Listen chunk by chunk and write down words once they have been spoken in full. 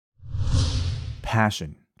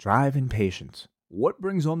passion, drive, and patience. What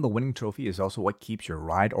brings home the winning trophy is also what keeps your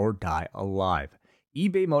ride or die alive.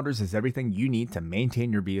 eBay Motors has everything you need to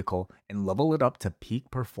maintain your vehicle and level it up to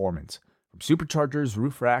peak performance. From superchargers,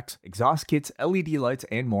 roof racks, exhaust kits, LED lights,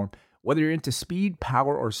 and more, whether you're into speed,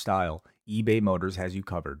 power, or style, eBay Motors has you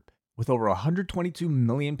covered. With over 122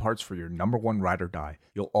 million parts for your number one ride or die,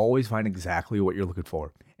 you'll always find exactly what you're looking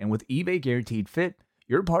for. And with eBay Guaranteed Fit,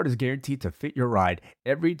 your part is guaranteed to fit your ride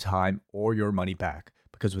every time or your money back.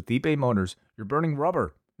 Because with eBay Motors, you're burning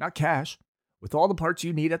rubber, not cash. With all the parts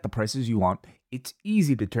you need at the prices you want, it's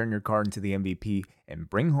easy to turn your car into the MVP and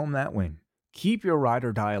bring home that win. Keep your ride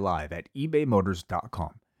or die alive at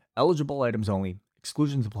ebaymotors.com. Eligible items only.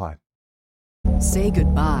 Exclusions apply. Say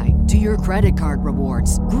goodbye to your credit card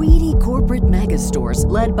rewards. Greedy corporate mega stores,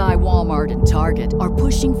 led by Walmart and Target, are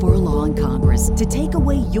pushing for a law in Congress to take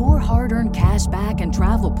away your hard-earned cash back and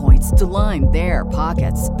travel points to line their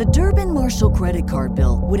pockets. The Durbin-Marshall credit card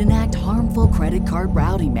bill would enact harmful credit card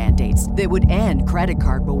routing mandates that would end credit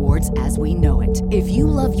card rewards as we know it. If you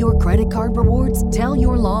love your credit card rewards, tell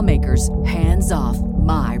your lawmakers, hands off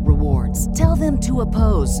my rewards. Tell them to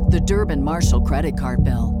oppose the Durbin-Marshall credit card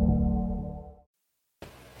bill.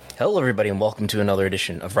 Hello, everybody, and welcome to another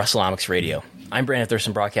edition of WrestleNomics Radio. I'm Brandon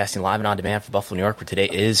Thurston, broadcasting live and on demand for Buffalo, New York, where today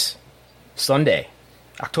is Sunday,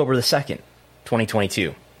 October the 2nd,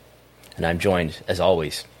 2022. And I'm joined, as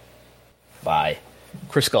always, by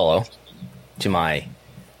Chris Gullo to my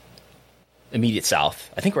immediate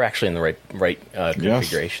south. I think we're actually in the right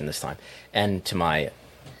configuration this time. And to my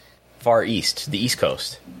far east, the East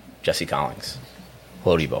Coast, Jesse Collins.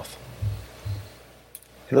 Hello to you both.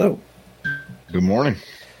 Hello. Good morning.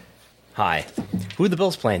 Hi. Who are the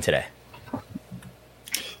Bills playing today?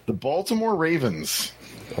 The Baltimore Ravens.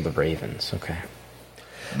 Oh, the Ravens. Okay.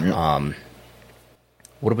 Yeah.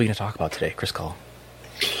 What are we going to talk about today, Chris Call?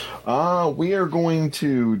 We are going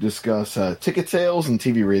to discuss ticket sales and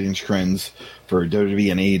TV ratings trends for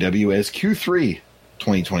WWE and AEW as Q3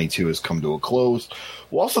 2022 has come to a close.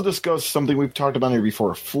 We'll also discuss something we've talked about here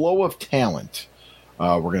before, flow of talent.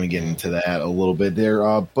 We're going to get into that a little bit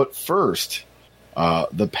there. But first,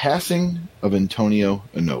 the passing of Antonio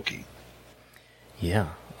Inoki. Yeah.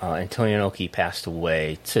 Antonio Inoki passed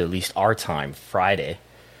away, to at least our time, Friday.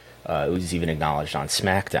 It was even acknowledged on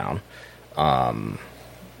SmackDown.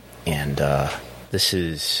 And this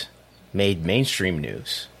has made mainstream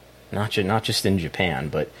news, not just in Japan,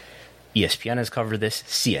 but ESPN has covered this,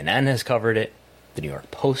 CNN has covered it, the New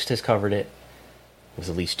York Post has covered it. There's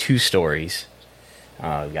at least two stories.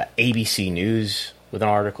 We've got ABC News with an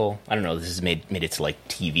article. I don't know, this has made it to like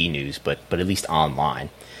TV news, but at least online.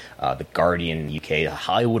 The Guardian UK, the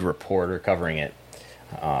Hollywood Reporter covering it.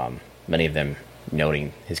 Many of them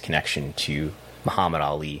noting his connection to Muhammad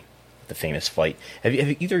Ali, the famous fight. Have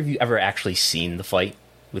either of you ever actually seen the fight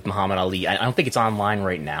with Muhammad Ali? I don't think it's online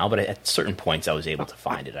right now, but at certain points I was able to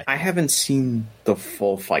find it. I haven't seen the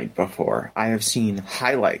full fight before. I have seen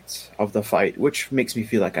highlights of the fight, which makes me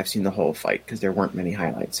feel like I've seen the whole fight because there weren't many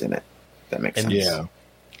highlights in it. That makes sense. Yeah.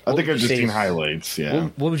 I think I've just seen highlights, yeah.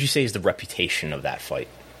 What would you say is the reputation of that fight?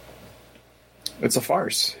 It's a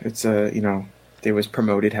farce. It's it was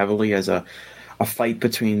promoted heavily as a fight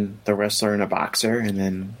between the wrestler and a boxer, and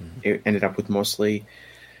then it ended up with mostly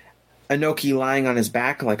Inoki lying on his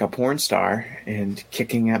back like a porn star and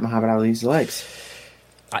kicking at Muhammad Ali's legs.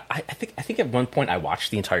 I think at one point I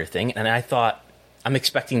watched the entire thing, and I thought, I'm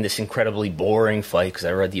expecting this incredibly boring fight because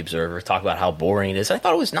I read The Observer talk about how boring it is. I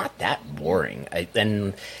thought it was not that boring.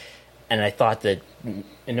 And I thought that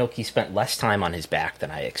Inoki spent less time on his back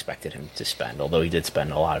than I expected him to spend, although he did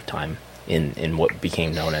spend a lot of time in what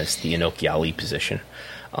became known as the Inoki Ali position.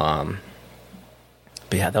 But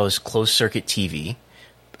yeah, that was closed circuit TV,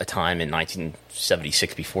 a time in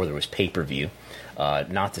 1976 before there was pay-per-view.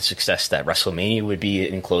 Not the success that WrestleMania would be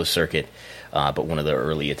in closed circuit, but one of the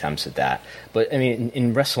early attempts at that. But I mean,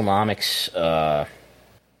 in WrestleNomics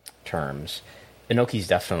terms, Inoki's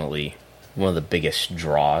definitely one of the biggest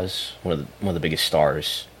draws, one of the biggest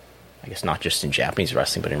stars. I guess not just in Japanese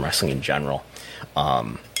wrestling, but in wrestling in general.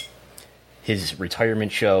 His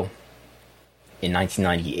retirement show in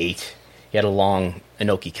 1998, he had a long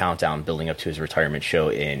Inoki countdown building up to his retirement show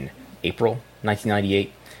in April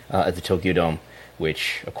 1998 at the Tokyo Dome,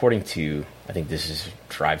 which, according to, I think this is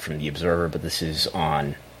derived from The Observer, but this is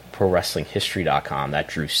on ProWrestlingHistory.com, that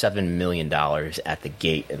drew $7 million at the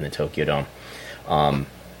gate in the Tokyo Dome.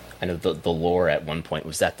 I know the lore at one point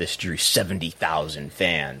was that this drew 70,000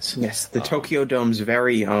 fans. Yes, the Tokyo Dome's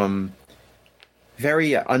very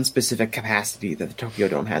unspecific capacity that the Tokyo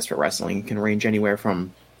Dome has for wrestling. It can range anywhere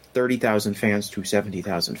from 30,000 fans to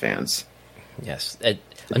 70,000 fans. Yes.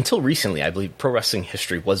 Until recently, I believe Pro Wrestling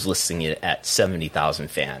History was listing it at 70,000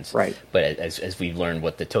 fans. Right. But as we've learned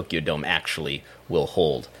what the Tokyo Dome actually will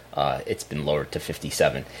hold, it's been lowered to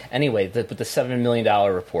 57. Anyway, the $7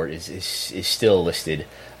 million report is still listed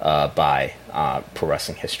by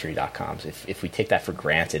ProWrestlingHistory.com. So if we take that for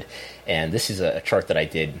granted, and this is a chart that I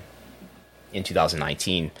did in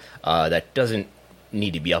 2019 that doesn't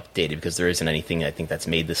need to be updated because there isn't anything I think that's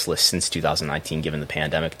made this list since 2019, given the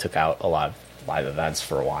pandemic took out a lot of live events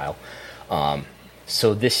for a while.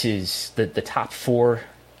 So this is the top 4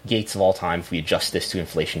 gates of all time. If we adjust this to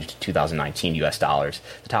inflation to 2019 US dollars,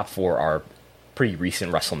 the top 4 are pretty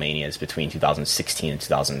recent WrestleManias between 2016 and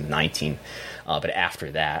 2019. But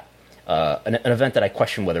after that, an event that I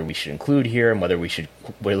question whether we should include here and whether we should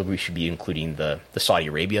be including the Saudi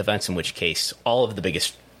Arabia events, in which case all of the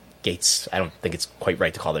biggest gates, I don't think it's quite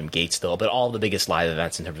right to call them gates still, but all the biggest live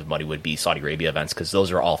events in terms of money would be Saudi Arabia events, because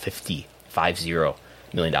those are all $50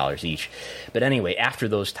 million each. But anyway, after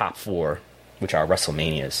those top 4, which are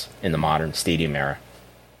WrestleManias in the modern stadium era,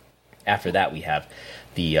 after that we have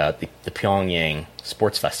the Pyongyang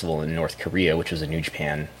Sports Festival in North Korea, which was a New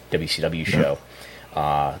Japan WCW show.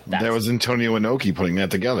 That was Antonio Inoki putting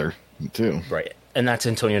that together too, right? And that's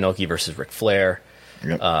Antonio Inoki versus Ric Flair.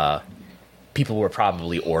 Yep. People were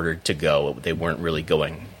probably ordered to go; they weren't really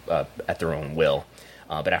going at their own will.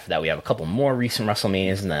 But after that, we have a couple more recent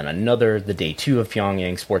WrestleManias, and then the day 2 of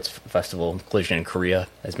Pyongyang Sports Festival, Collision in Korea,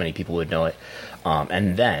 as many people would know it.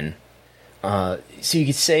 And then, so you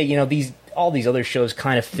could say, all these other shows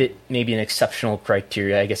kind of fit maybe an exceptional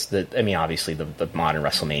criteria. I guess obviously the modern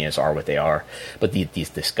WrestleManias are what they are, but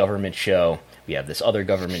this government show, we have this other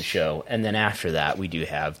government show, and then after that, we do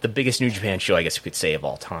have the biggest New Japan show, I guess you could say, of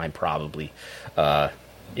all time, probably,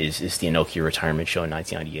 is the Inoki retirement show in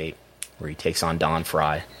 1998. Where he takes on Don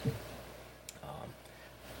Fry.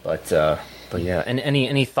 But yeah, and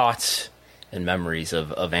any thoughts and memories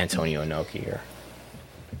of Antonio Inoki here?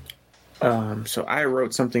 So I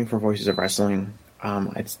wrote something for Voices of Wrestling.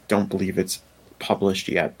 I don't believe it's published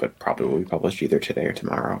yet, but probably will be published either today or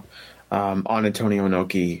tomorrow. On Antonio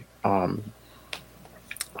Inoki,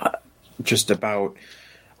 just about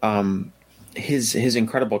his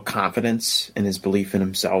incredible confidence and his belief in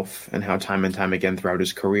himself, and how time and time again throughout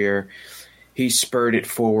his career he spurred it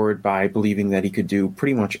forward by believing that he could do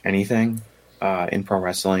pretty much anything in pro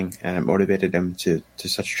wrestling, and it motivated him to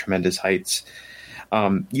such tremendous heights.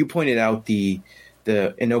 You pointed out the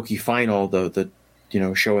Inoki final, the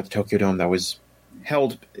show at the Tokyo Dome that was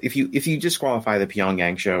held, if you disqualify the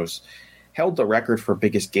Pyongyang shows, held the record for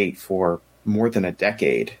biggest gate for more than a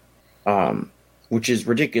decade. Which is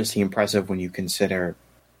ridiculously impressive when you consider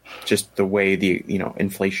just the way the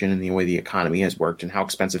inflation and the way the economy has worked and how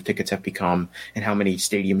expensive tickets have become and how many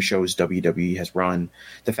stadium shows WWE has run.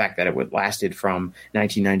 The fact that it lasted from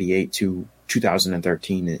 1998 to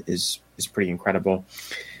 2013 is pretty incredible.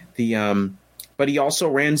 But he also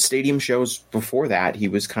ran stadium shows before that. He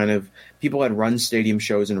was people had run stadium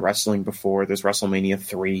shows in wrestling before. There's WrestleMania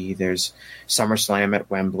 3, there's SummerSlam at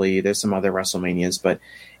Wembley, there's some other WrestleManias, but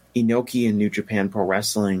Inoki in New Japan Pro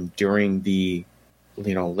Wrestling during the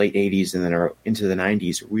late 80s and then into the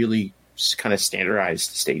 90s really kind of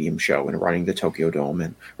standardized the stadium show and running the Tokyo Dome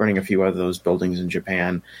and running a few of those buildings in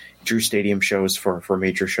Japan. Drew stadium shows for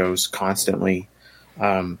major shows constantly.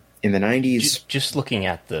 In the 90s, just looking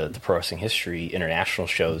at the Pro Wrestling History international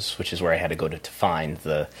shows, which is where I had to go to find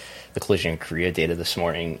the Collision in Korea data this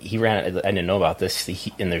morning. He ran, I didn't know about this,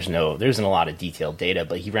 and there isn't a lot of detailed data,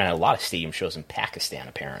 but he ran a lot of stadium shows in Pakistan,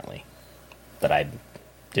 apparently, that I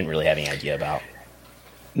didn't really have any idea about.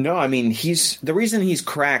 No, I mean, the reason he's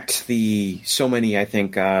cracked so many, I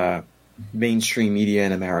think, mainstream media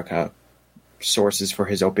in America sources for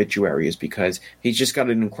his obituary is because he's just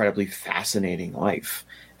got an incredibly fascinating life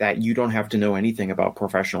that you don't have to know anything about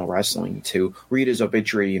professional wrestling to read his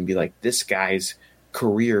obituary and be like, this guy's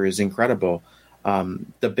career is incredible.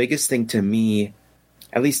 The biggest thing to me,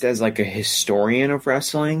 at least as like a historian of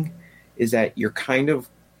wrestling, is that you kind of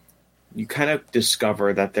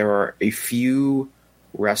discover that there are a few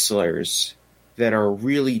wrestlers that are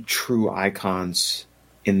really true icons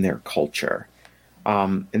in their culture.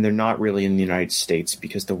 And they're not really in the United States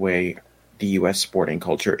because the way the U.S. sporting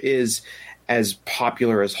culture is, as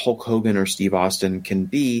popular as Hulk Hogan or Steve Austin can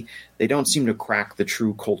be, they don't seem to crack the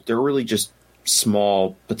true cult. They're really just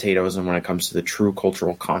small potatoes when it comes to the true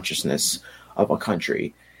cultural consciousness of a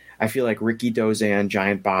country. I feel like Ricky Dozan,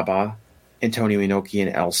 Giant Baba, Antonio Inoki,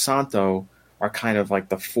 and El Santo are kind of like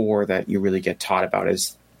the four that you really get taught about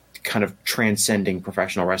as kind of transcending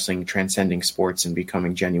professional wrestling, transcending sports, and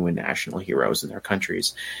becoming genuine national heroes in their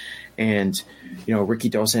countries. And, Ricky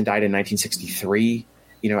Dosan died in 1963.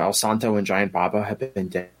 El Santo and Giant Baba have been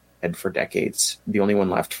dead for decades. The only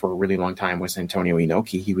one left for a really long time was Antonio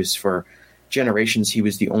Inoki. He was, for generations, he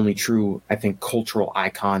was the only true, I think, cultural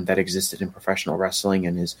icon that existed in professional wrestling,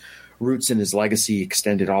 and his roots and his legacy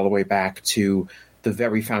extended all the way back to the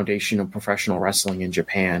very foundation of professional wrestling in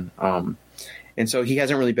Japan. And so he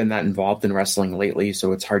hasn't really been that involved in wrestling lately.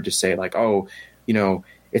 So it's hard to say like,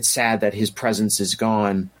 it's sad that his presence is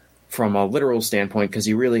gone from a literal standpoint, because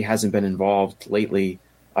he really hasn't been involved lately.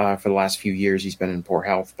 For the last few years, he's been in poor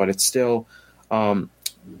health, but it's still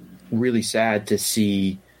really sad to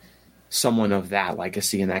see someone of that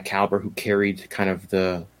legacy and that caliber who carried kind of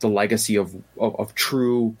the legacy of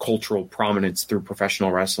true cultural prominence through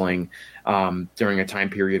professional wrestling during a time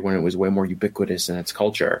period when it was way more ubiquitous in its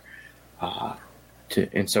culture.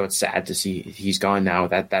 And so it's sad to see he's gone now.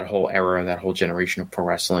 That whole era, that whole generation of pro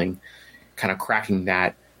wrestling, kind of cracking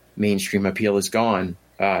that mainstream appeal is gone.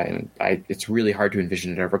 And it's really hard to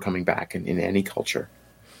envision it ever coming back in any culture.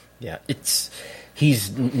 Yeah,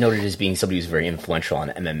 he's noted as being somebody who's very influential on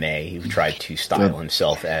MMA. He tried to style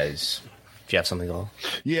himself as. Do you have something to?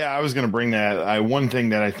 Yeah, I was going to bring that. One thing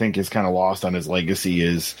that I think is kind of lost on his legacy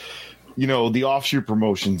is, the offshoot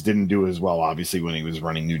promotions didn't do as well, obviously, when he was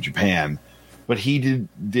running New Japan. But he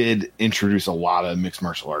did introduce a lot of mixed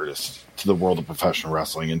martial artists to the world of professional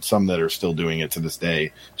wrestling, and some that are still doing it to this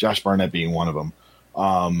day. Josh Barnett being one of them.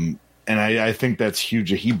 And I think that's huge.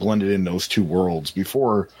 He blended in those two worlds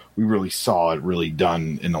before we really saw it really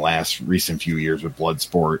done in the last recent few years with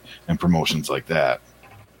Bloodsport and promotions like that.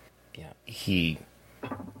 Yeah, he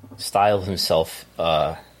styled himself.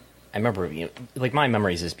 I remember, my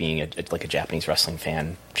memories as being a Japanese wrestling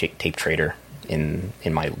fan, tape trader in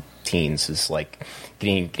my teens, is like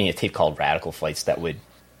getting a tape called Radical Fights that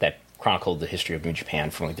chronicled the history of New Japan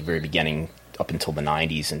from the very beginning up until the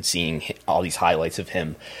 90s, and seeing all these highlights of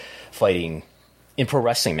him fighting in pro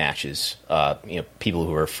wrestling matches, people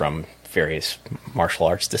who are from various martial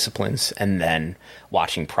arts disciplines, and then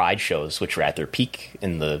watching Pride shows, which were at their peak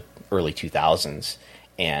in the early 2000s.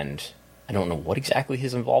 And I don't know what exactly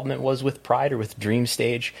his involvement was with Pride or with Dream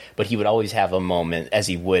Stage, but he would always have a moment, as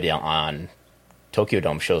he would on Tokyo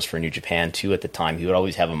Dome shows for New Japan too at the time. He would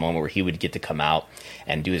always have a moment where he would get to come out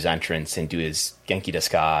and do his entrance and do his Genki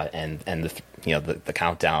Desu Ka and the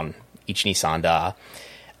countdown, Ichi ni Sanda.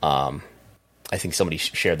 I think somebody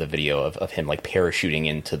shared the video of him parachuting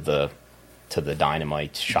into the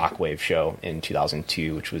Dynamite Shockwave show in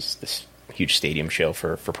 2002, which was this huge stadium show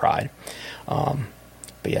for Pride.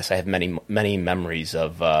 But yes, I have many memories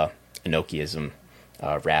of Inokiism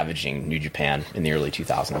ravaging New Japan in the early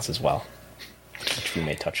 2000s as well, which we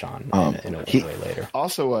may touch on in a way later.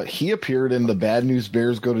 Also, he appeared in the Bad News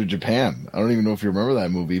Bears Go to Japan. I don't even know if you remember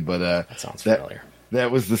that movie, but that sounds familiar. That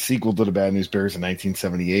was the sequel to the Bad News Bears in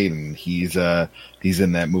 1978, and he's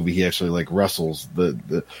in that movie. He actually wrestles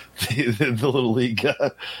the little league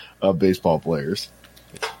baseball players.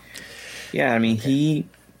 Yeah, I mean he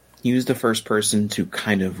was the first person to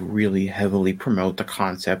kind of really heavily promote the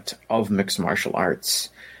concept of mixed martial arts.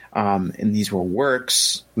 And these were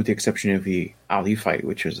works, with the exception of the Ali fight,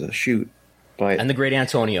 which was a shoot. And the Great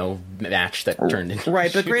Antonio match that turned into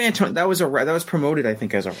right. But Great Antonio that was promoted, I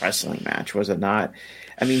think, as a wrestling match, was it not?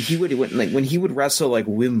 I mean, when he would wrestle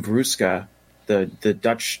Wim Vruska, the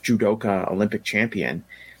Dutch judoka Olympic champion.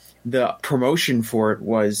 The promotion for it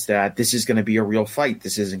was that this is going to be a real fight.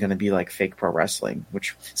 This isn't going to be like fake pro wrestling,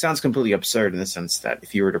 which sounds completely absurd in the sense that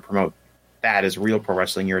if you were to promote that as real pro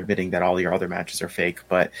wrestling, you're admitting that all your other matches are fake.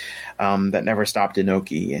 But that never stopped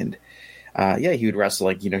Inoki. And he would wrestle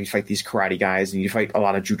he'd fight these karate guys, and he'd fight a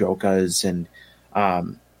lot of judokas, and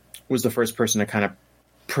was the first person to kind of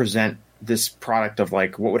present this product of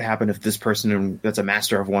what would happen if this person that's a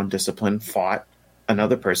master of one discipline fought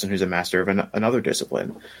another person who's a master of another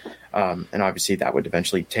discipline. And obviously that would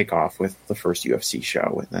eventually take off with the first UFC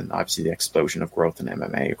show, and then obviously the explosion of growth in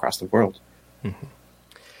MMA across the world. Mm-hmm.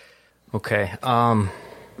 Okay.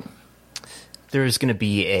 There's going to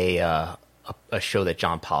be a show that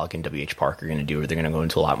John Pollock and W.H. Park are going to do, where they're going to go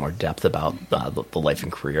into a lot more depth about the life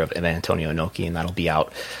and career of Antonio Inoki, and that'll be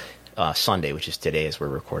out Sunday, which is today as we're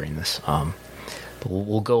recording this. But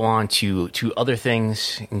we'll go on to other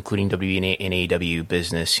things, including WWE and AEW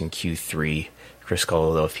business in Q3. Chris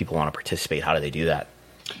Colo, if people want to participate, how do they do that?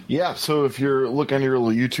 Yeah, so if you're looking at your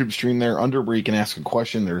little YouTube stream there, under where you can ask a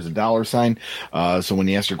question, there's a $. So when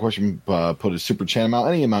you ask your question, put a super chat amount,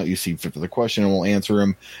 any amount you see fit for the question, and we'll answer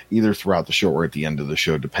them either throughout the show or at the end of the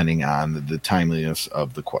show, depending on the timeliness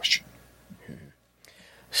of the question.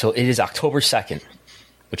 So it is October 2nd,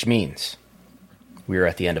 which means we're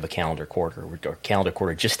at the end of a calendar quarter. Our calendar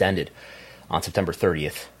quarter just ended on September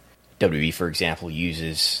 30th. WWE, for example,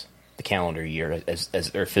 uses the calendar year as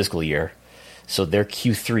their fiscal year. So their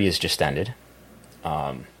Q3 has just ended.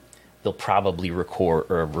 They'll probably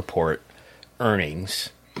report earnings,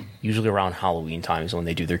 usually around Halloween times when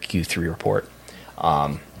they do their Q3 report.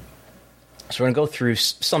 So we're going to go through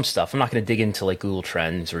some stuff. I'm not going to dig into like Google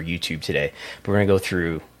Trends or YouTube today, but we're going to go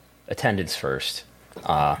through attendance first,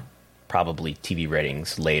 probably TV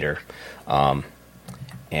ratings later,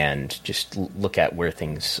 and just look at where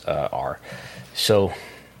things are. So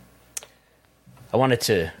I wanted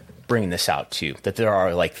to bring this out too, that there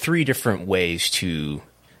are like 3 different ways to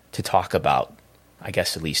talk about, I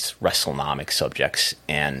guess, at least WrestleNomics subjects.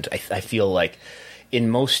 And I feel like in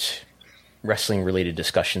most wrestling related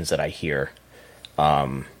discussions that I hear,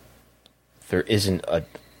 there isn't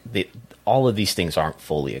all of these things aren't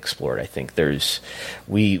fully explored. I think first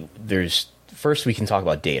we can talk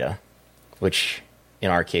about data, which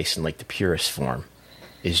in our case, in like the purest form,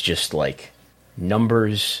 is just like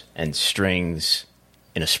numbers and strings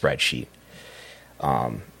in a spreadsheet.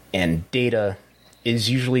 And data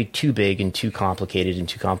is usually too big and too complicated and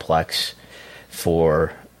too complex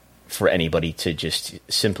for anybody to just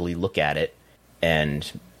simply look at it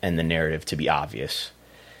and the narrative to be obvious.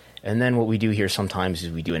 And then what we do here sometimes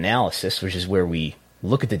is we do analysis, which is where we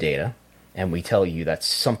look at the data and we tell you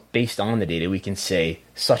that based on the data, we can say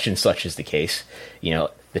such and such is the case. You know,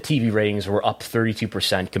 the TV ratings were up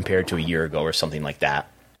 32% compared to a year ago or something like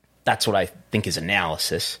that. That's what I think is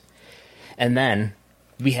analysis. And then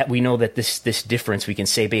we know that this difference, we can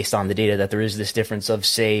say based on the data that there is this difference of,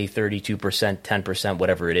 say, 32%, 10%,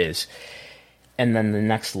 whatever it is. And then the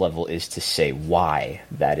next level is to say why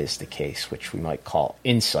that is the case, which we might call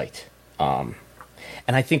insight. And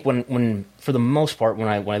I think when for the most part, when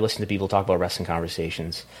I listen to people talk about wrestling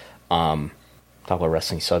conversations, talk about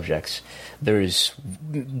wrestling subjects, there's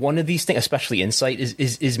one of these things, especially insight,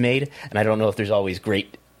 is made. And I don't know if there's always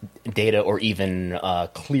great data or even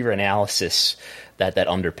clear analysis that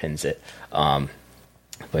underpins it.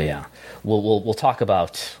 But yeah, we'll talk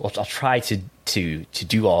about. I'll try to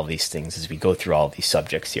do all of these things as we go through all of these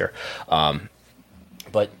subjects here.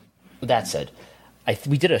 But with that said,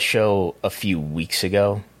 we did a show a few weeks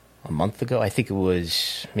ago, a month ago. I think it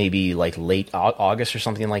was maybe like late August or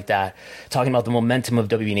something like that, talking about the momentum of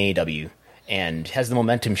WNAW and has the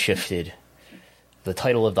momentum shifted. The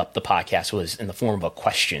title of the podcast was in the form of a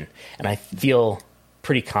question, and I feel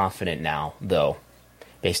pretty confident now, though,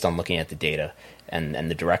 based on looking at the data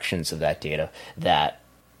and the directions of that data, that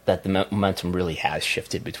the momentum really has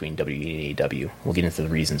shifted between WWE and AEW. We'll get into the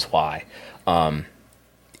reasons why.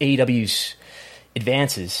 AEW's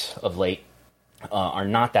advances of late are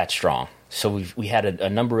not that strong. So we had a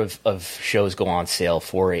number of shows go on sale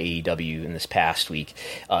for AEW in this past week.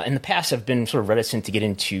 In the past, I've been sort of reticent to get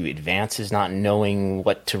into advances, not knowing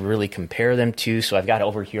what to really compare them to. So I've got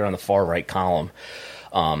over here on the far right column,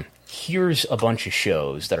 here's a bunch of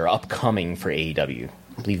shows that are upcoming for AEW.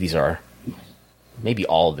 I believe these are maybe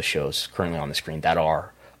all of the shows currently on the screen that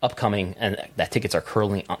are upcoming and that tickets are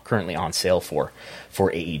currently on sale for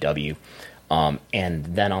AEW. And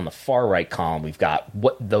then on the far right column, we've got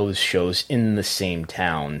what those shows in the same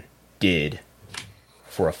town did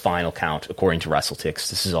for a final count, according to WrestleTix.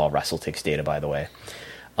 This is all WrestleTix data, by the way.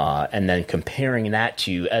 And then comparing that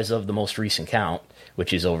to, as of the most recent count,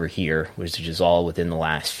 which is over here, which is all within the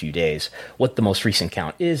last few days, what the most recent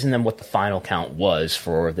count is, and then what the final count was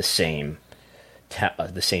for the same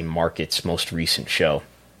market's most recent show.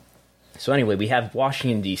 So anyway, we have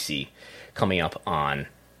Washington, D.C. coming up on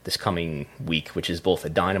this coming week, which is both a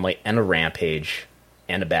Dynamite and a Rampage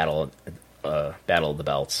and a Battle of the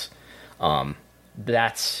Belts.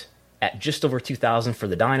 That's at just over 2,000 for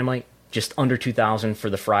the Dynamite, just under 2,000 for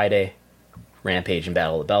the Friday Rampage and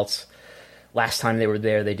Battle of the Belts. Last time they were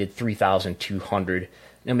there, they did 3,200.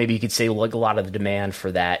 Now, maybe you could say, like, a lot of the demand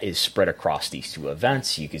for that is spread across these two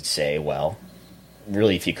events. You could say, well,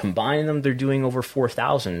 really, if you combine them, they're doing over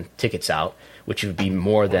 4,000 tickets out, which would be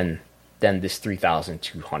more than this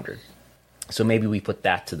 3,200. So maybe we put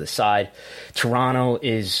that to the side. Toronto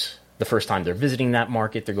is the first time they're visiting that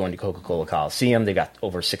market. They're going to Coca-Cola Coliseum. They got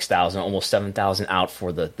over 6,000, almost 7,000 out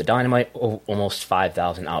for the Dynamite, almost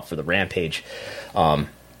 5,000 out for the Rampage.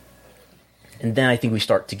 And then I think we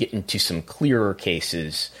start to get into some clearer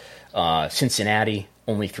cases. Cincinnati,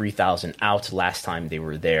 only 3,000 out. Last time they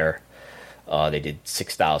were there, they did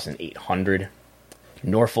 6,800.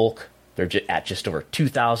 Norfolk, they're at just over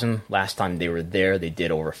 2,000. Last time they were there, they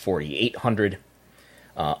did over 4,800.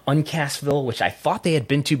 Uncastville, which I thought they had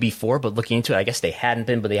been to before, but looking into it, I guess they hadn't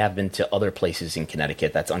been, but they have been to other places in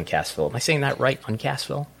Connecticut. That's Uncastville. Am I saying that right?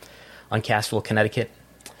 Uncastville, Connecticut.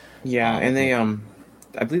 Yeah, and they,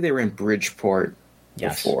 I believe they were in Bridgeport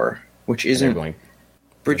before, which isn't.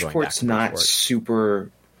 Bridgeport's not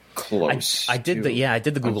super close. I did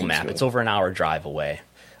the Google map. It's over an hour drive away.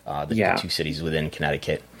 The two cities within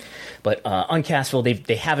Connecticut. But Uncastville,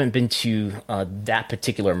 they haven't been to that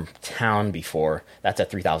particular town before. That's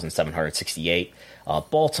at 3,768.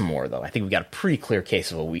 Baltimore, though, I think we got a pretty clear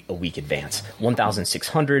case of a weak advance.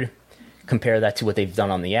 1,600. Compare that to what they've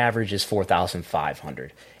done on the average is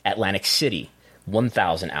 4,500. Atlantic City,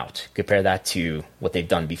 1,000 out. Compare that to what they've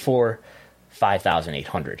done before,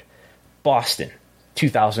 5,800. Boston,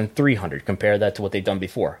 2,300. Compare that to what they've done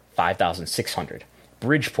before, 5,600.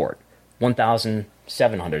 Bridgeport,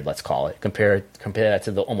 1,700, let's call it. Compare that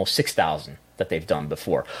to the almost 6,000 that they've done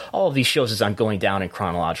before. All of these shows, as I'm going down in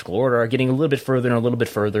chronological order, are getting a little bit further and a little bit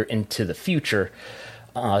further into the future.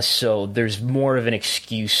 So there's more of an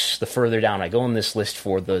excuse the further down I go in this list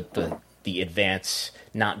for the advance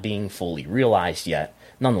not being fully realized yet.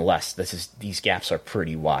 Nonetheless, these gaps are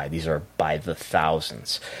pretty wide. These are by the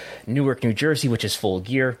thousands. Newark, New Jersey, which is full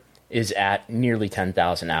gear, is at nearly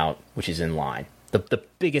 10,000 out, which is in line. The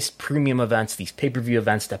biggest premium events, these pay-per-view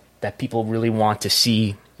events that people really want to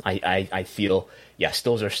see, I feel, yes,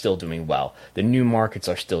 those are still doing well. The new markets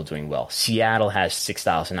are still doing well. Seattle has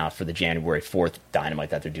 6,000 out for the January 4th Dynamite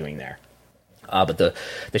that they're doing there. But the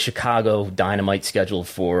Chicago Dynamite scheduled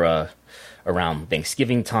for around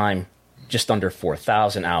Thanksgiving time, just under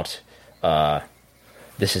 4,000 out.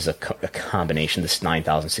 This is a combination. This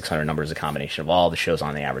 9,600 number is a combination of all the shows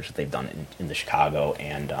on the average that they've done in the Chicago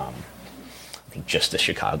and I think just the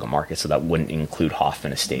Chicago market, so that wouldn't include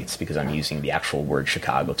Hoffman Estates because I'm using the actual word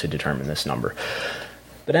Chicago to determine this number.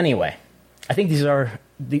 But anyway, I think these are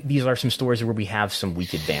some stories where we have some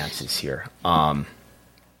weak advances here, and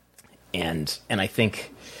I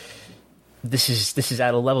think this is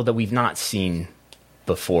at a level that we've not seen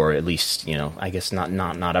before, at least, I guess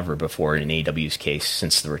not ever before in AEW's case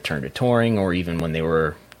since the return to touring, or even when they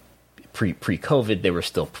were pre-COVID, they were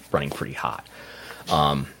still running pretty hot.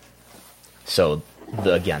 So,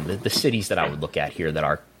 the cities that I would look at here that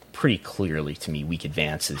are pretty clearly, to me, weak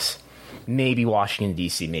advances, maybe Washington,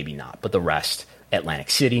 D.C., maybe not, but the rest, Atlantic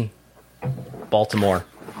City, Baltimore,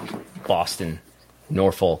 Boston,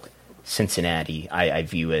 Norfolk, Cincinnati, I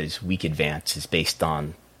view as weak advances based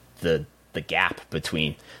on the gap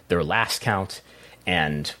between their last count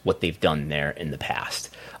and what they've done there in the past.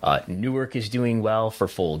 Newark is doing well for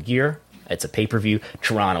full gear. It's a pay-per-view.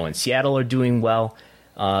 Toronto and Seattle are doing well.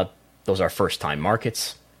 Those are first-time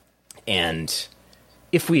markets. And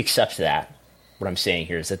if we accept that, what I'm saying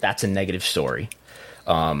here is that that's a negative story.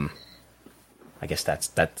 I guess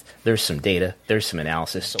that there's some data, there's some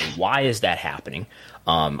analysis. So why is that happening?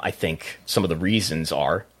 I think some of the reasons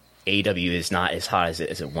are AEW is not as hot as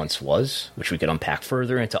it once was, which we could unpack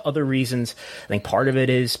further into other reasons. I think part of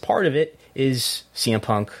it is CM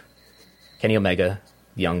Punk, Kenny Omega,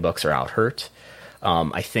 the Young Bucks are out hurt.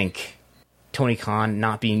 I think Tony Khan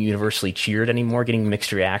not being universally cheered anymore, getting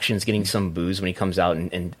mixed reactions, getting some boos when he comes out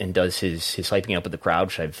and does his hyping up of the crowd,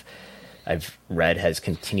 which I've read has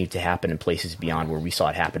continued to happen in places beyond where we saw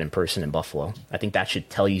it happen in person in Buffalo. I think that should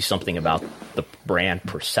tell you something about the brand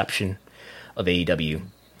perception of AEW.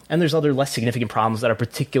 And there's other less significant problems that are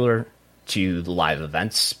particular to the live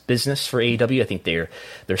events business for AEW. I think they're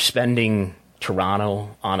spending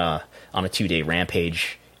Toronto on a 2-day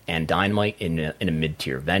Rampage and Dynamite in a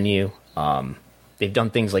mid-tier venue. They've done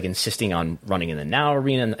things like insisting on running in the Now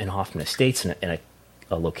Arena in Hoffman Estates in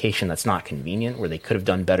a location that's not convenient, where they could have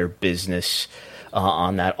done better business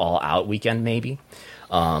on that all-out weekend, maybe.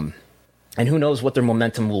 And who knows what their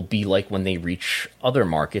momentum will be like when they reach other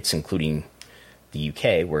markets, including the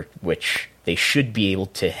UK, which they should be able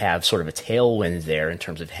to have sort of a tailwind there in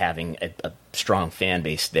terms of having a strong fan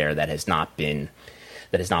base there that has not been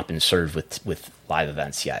served with live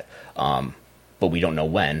events yet. But we don't know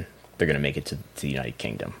when they're going to make it to the United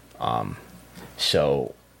Kingdom.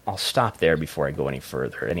 So I'll stop there before I go any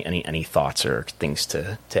further. Any thoughts or things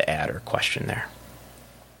to add or question there?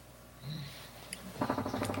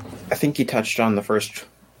 I think you touched on the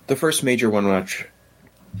first major one, which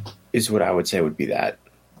is what I would say would be that.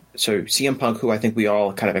 So CM Punk, who I think we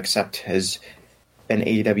all kind of accept has been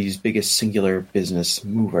AEW's biggest singular business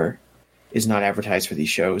mover, is not advertised for these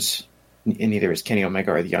shows, and neither is Kenny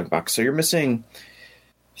Omega or the Young Bucks. So you're missing,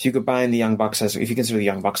 if you combine the Young Bucks if you consider the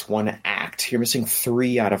Young Bucks one act, you're missing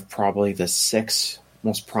 3 out of probably the 6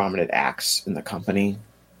 most prominent acts in the company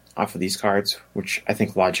off of these cards, which I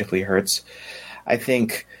think logically hurts. I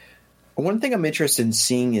think one thing I'm interested in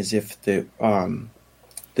seeing is if the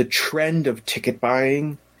trend of ticket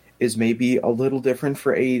buying is maybe a little different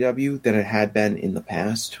for AEW than it had been in the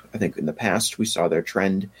past. I think in the past we saw their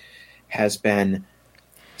trend has been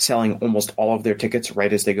selling almost all of their tickets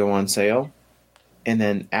right as they go on sale, and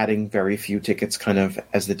then adding very few tickets kind of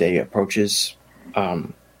as the day approaches.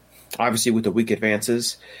 Obviously, with the week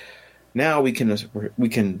advances, now we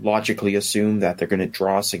can logically assume that they're going to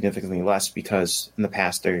draw significantly less because in the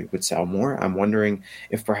past they would sell more. I'm wondering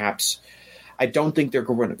if perhaps I still think they're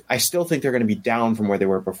going to be down from where they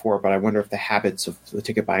were before, but I wonder if the habits of the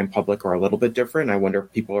ticket buying public are a little bit different. I wonder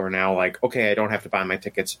if people are now like, okay, I don't have to buy my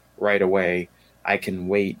tickets right away. I can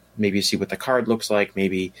wait, maybe see what the card looks like,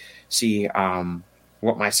 maybe see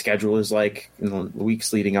what my schedule is like in the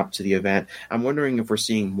weeks leading up to the event. I'm wondering if we're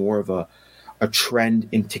seeing more of a trend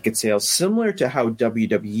in ticket sales, similar to how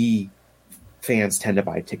WWE fans tend to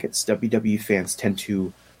buy tickets. WWE fans tend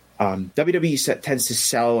to WWE tends to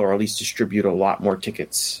sell or at least distribute a lot more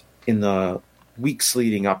tickets in the weeks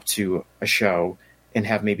leading up to a show and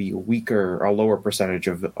have maybe a lower percentage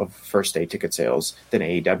of first day ticket sales than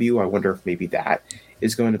AEW. I wonder if maybe that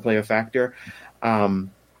is going to play a factor.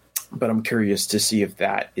 But I'm curious to see if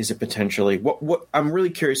that is a potentially what I'm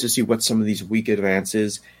really curious to see what some of these week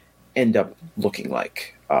advances end up looking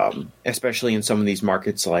like, especially in some of these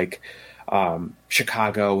markets like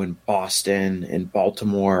Chicago and Boston and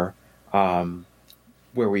Baltimore,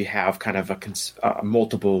 where we have kind of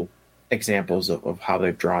multiple examples of how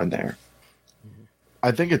they've drawn there.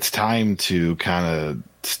 I think it's time to kind of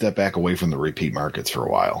step back away from the repeat markets for a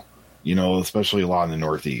while, especially a lot in the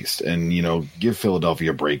Northeast, and, give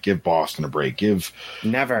Philadelphia a break, give Boston a break, give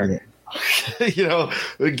them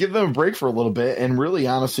a break for a little bit. And really,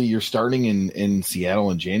 honestly, you're starting in Seattle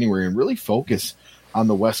in January and really focus on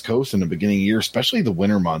the West Coast in the beginning of the year, especially the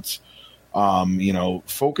winter months.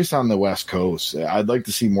 Focus on the West Coast. I'd like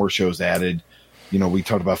to see more shows added. We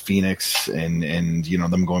talked about Phoenix and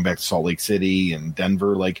them going back to Salt Lake City and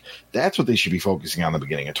Denver. Like, that's what they should be focusing on the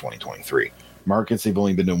beginning of 2023. Markets they've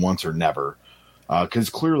only been to once or never, because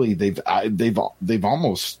clearly they've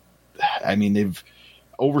almost, they've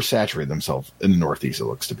oversaturated themselves in the Northeast. It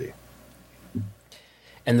looks to be,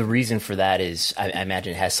 and the reason for that is I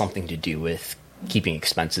imagine it has something to do with keeping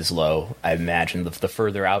expenses low. I imagine the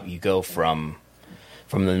further out you go from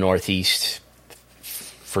the Northeast,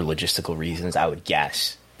 for logistical reasons, I would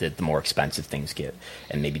guess that the more expensive things get.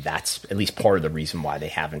 And maybe that's at least part of the reason why they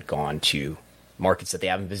haven't gone to markets that they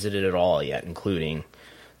haven't visited at all yet, including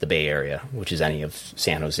the Bay Area, which is any of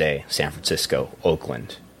San Jose, San Francisco,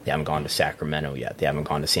 Oakland. They haven't gone to Sacramento yet. They haven't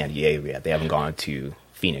gone to San Diego yet. They haven't gone to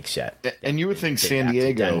Phoenix yet. And you would think San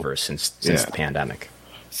Diego, Denver since the pandemic.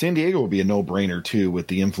 San Diego would be a no-brainer too, with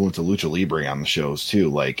the influence of Lucha Libre on the shows too.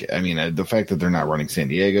 Like, the fact that they're not running San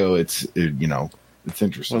Diego, it's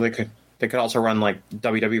interesting. Well, they could also run like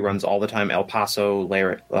WWE runs all the time: El Paso,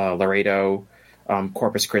 Laredo,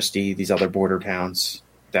 Corpus Christi, these other border towns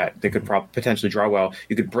that they could potentially draw well.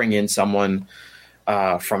 You could bring in someone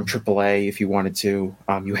from AAA if you wanted to.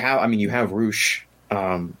 You have Rush,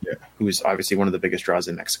 who is obviously one of the biggest draws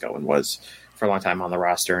in Mexico and was for a long time on the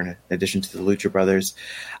roster, in addition to the Lucha Brothers.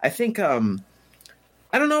 I think I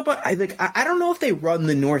don't know, but I don't know if they run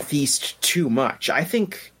the Northeast too much. I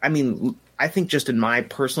think just in my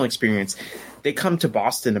personal experience, they come to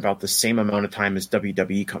Boston about the same amount of time as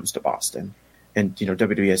WWE comes to Boston. And,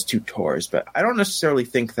 WWE has 2 tours, but I don't necessarily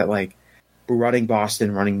think that like running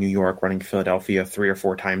Boston, running New York, running Philadelphia 3 or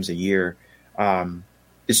 4 times a year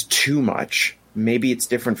is too much. Maybe it's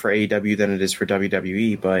different for AEW than it is for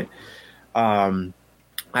WWE, but I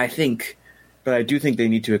do think they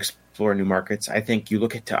need to explore new markets. I think you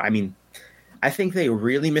look at, I think they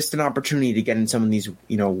really missed an opportunity to get in some of these,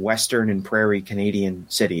 Western and prairie Canadian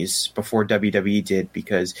cities before WWE did,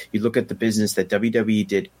 because you look at the business that WWE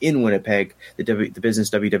did in Winnipeg, the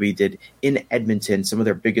business WWE did in Edmonton, some of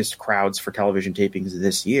their biggest crowds for television tapings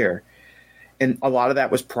this year. And a lot of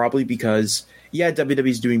that was probably because,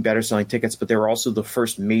 WWE's doing better selling tickets, but they were also the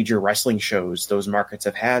first major wrestling shows those markets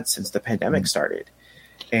have had since the pandemic started.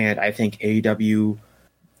 And I think AEW,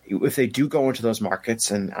 if they do go into those markets,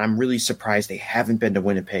 and I'm really surprised they haven't been to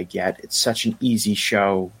Winnipeg yet. It's such an easy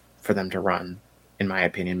show for them to run, in my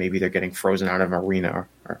opinion. Maybe they're getting frozen out of an arena,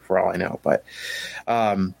 or for all I know. But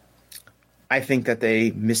I think that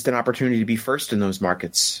they missed an opportunity to be first in those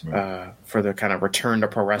markets for the kind of return to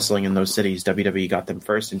pro wrestling in those cities. WWE got them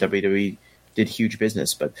first, and WWE did huge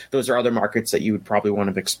business. But those are other markets that you would probably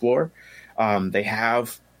want to explore. They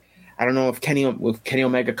have... I don't know if Kenny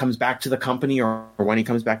Omega comes back to the company or when he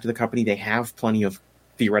comes back to the company, they have plenty of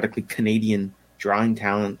theoretically Canadian drawing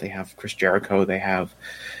talent. They have Chris Jericho. They have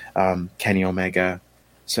Kenny Omega.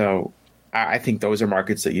 So I think those are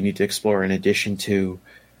markets that you need to explore in addition to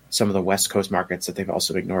some of the West Coast markets that they've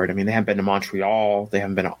also ignored. I mean, they haven't been to Montreal. They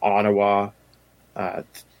haven't been to Ottawa.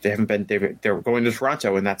 They haven't been. They're going to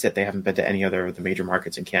Toronto, and that's it. They haven't been to any other of the major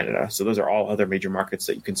markets in Canada. So those are all other major markets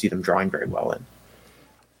that you can see them drawing very well in.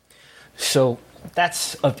 So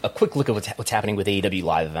that's a quick look at what's happening with AEW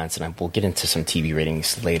live events, and we'll get into some TV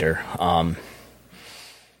ratings later.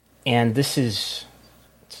 And this is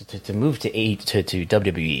to move to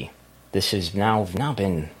WWE. This has now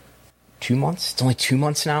been 2 months. It's only 2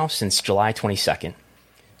 months now since July 22nd.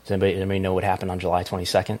 Does anybody know what happened on July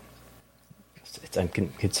 22nd? I'm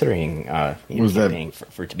considering campaigning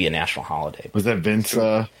for it to be a national holiday. Was that Vince?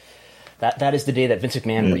 That is the day that Vince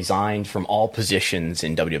McMahon resigned from all positions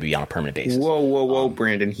in WWE on a permanent basis. Whoa,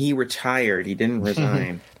 Brandon. He retired. He didn't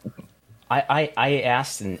resign. I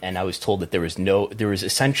asked, and I was told that there was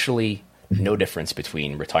essentially no difference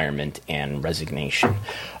between retirement and resignation.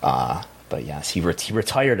 But yes, he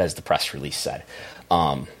retired, as the press release said.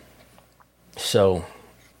 So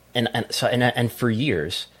for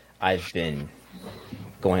years, I've been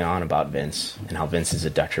going on about Vince and how Vince is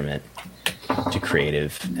a detriment to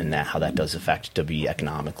creative and how that does affect WWE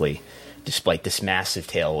economically, despite this massive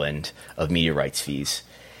tailwind of media rights fees.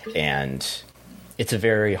 And it's a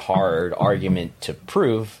very hard argument to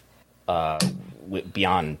prove.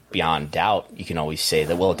 Beyond doubt, you can always say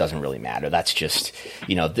that, well, it doesn't really matter. That's just,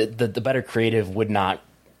 the better creative would not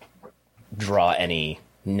draw any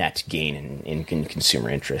net gain in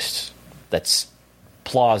consumer interests. That's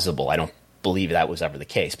plausible. I don't believe that was ever the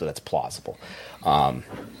case, but that's plausible.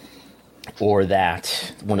 Or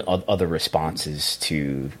that one of other responses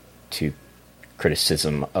to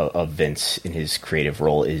criticism of Vince in his creative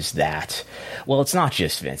role is that, well, it's not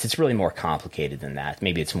just Vince. It's really more complicated than that.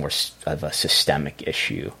 Maybe it's more of a systemic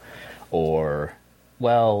issue. Or,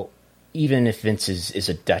 well, even if Vince is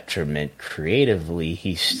a detriment creatively,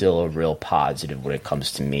 he's still a real positive when it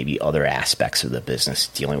comes to maybe other aspects of the business,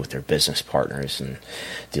 dealing with their business partners and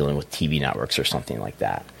dealing with TV networks or something like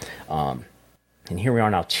that. And here we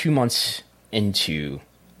are now 2 months into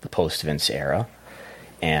the post-Vince era,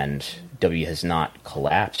 and W has not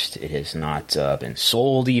collapsed. It has not been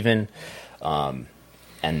sold even. And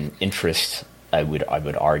interest, I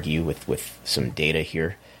would argue with some data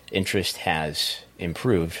here, interest has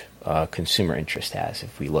improved. Consumer interest has.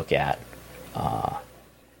 If we look at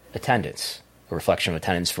attendance, a reflection of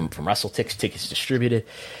attendance from WrestleTix, tickets distributed,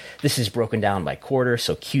 this is broken down by quarter.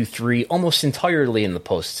 So Q3 almost entirely in the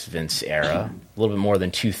post-Vince era, a little bit more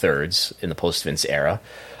than 2/3 in the post-Vince era.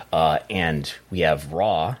 And we have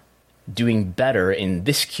Raw doing better in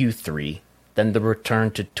this Q3 than the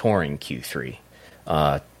return to touring Q3.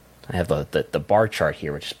 I have the bar chart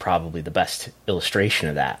here, which is probably the best illustration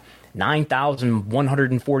of that.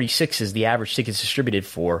 9,146 is the average tickets distributed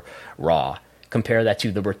for Raw. Compare that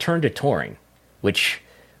to the return to touring, which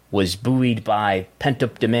was buoyed by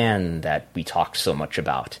pent-up demand that we talked so much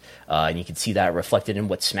about. And you can see that reflected in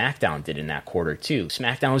what SmackDown did in that quarter, too.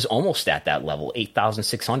 SmackDown was almost at that level,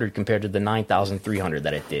 8,600 compared to the 9,300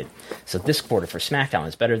 that it did. So this quarter for SmackDown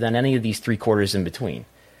is better than any of these 3 quarters in between.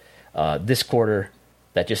 This quarter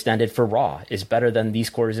that just ended for Raw is better than these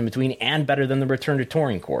quarters in between and better than the return to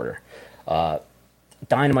touring quarter.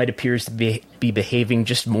 Dynamite appears to be behaving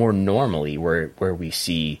just more normally, where we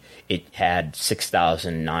see it had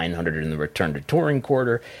 6,900 in the return to touring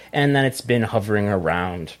quarter, and then it's been hovering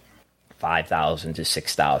around 5,000 to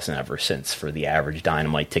 6,000 ever since for the average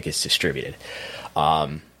Dynamite tickets distributed.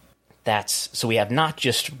 So we have not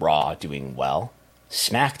just Raw doing well,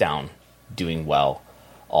 SmackDown doing well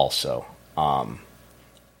also.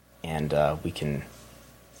 And we can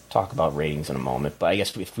talk about ratings in a moment, but I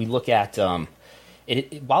guess if we look at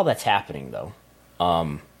while that's happening, though,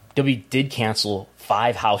 WWE did cancel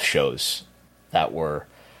 5 house shows that were,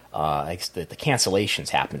 I guess the cancellations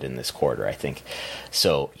happened in this quarter, I think.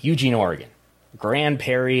 So, Eugene, Oregon, Grand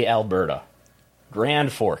Prairie, Alberta,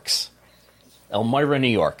 Grand Forks, Elmira, New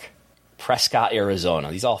York, Prescott,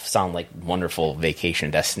 Arizona. These all sound like wonderful vacation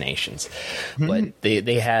destinations. Mm-hmm. But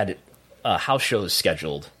they had house shows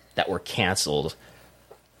scheduled that were canceled,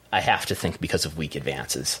 I have to think, because of weak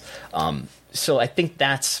advances. So I think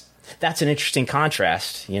that's an interesting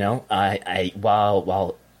contrast.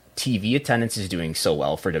 While TV attendance is doing so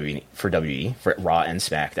well for WWE, for Raw and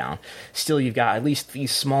SmackDown, still you've got at least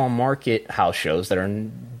these small market house shows that are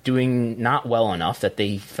doing not well enough that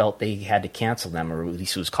they felt they had to cancel them, or at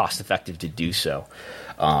least it was cost effective to do so.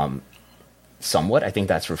 Somewhat, I think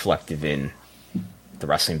that's reflective in the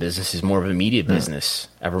wrestling business is more of a media business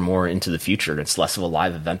ever more into the future. It's less of a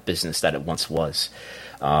live event business that it once was.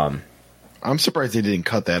 I'm surprised they didn't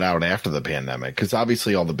cut that out after the pandemic, because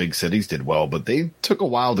obviously all the big cities did well, but they took a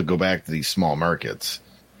while to go back to these small markets.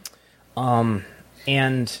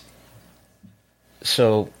 And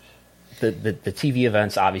so the TV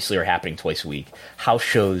events obviously are happening twice a week. House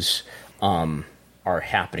shows are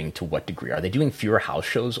happening to what degree? Are they doing fewer house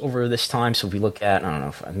shows over this time? So if we look at, I don't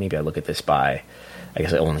know, maybe I look at this by, I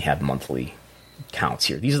guess I only have monthly counts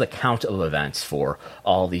here. These are the count of events for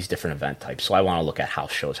all these different event types. So I want to look at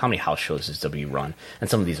house shows. How many house shows does W run? And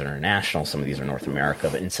some of these are international, some of these are North America.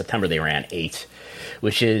 But in September, they ran 8,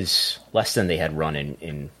 which is less than they had run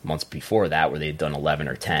in months before that, where they had done 11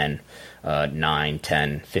 or 10, 9,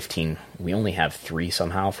 10, 15. We only have 3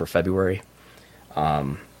 somehow for February.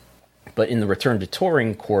 But in the return to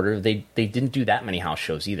touring quarter, they didn't do that many house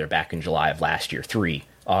shows either. Back in July of last year, 3,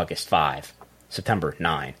 August 5, September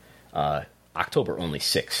 9, October only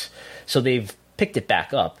 6. So they've picked it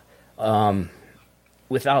back up.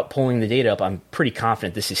 Without pulling the data up, I'm pretty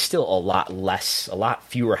confident this is still a lot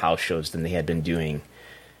fewer house shows than they had been doing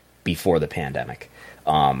before the pandemic,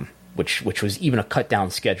 which was even a cut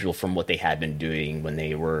down schedule from what they had been doing when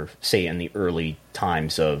they were, say, in the early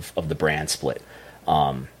times of the brand split.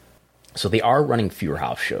 So they are running fewer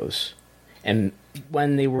house shows. And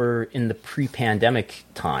when they were in the pre-pandemic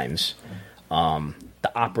times,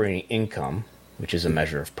 the operating income, which is a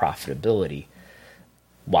measure of profitability,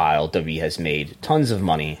 while W has made tons of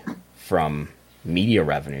money from media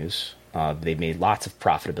revenues, they've made lots of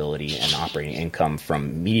profitability and operating income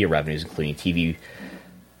from media revenues, including TV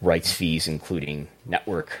rights fees, including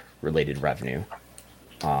network-related revenue.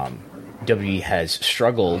 WWE has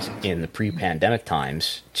struggled in the pre-pandemic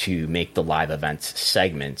times to make the live events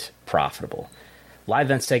segment profitable. Live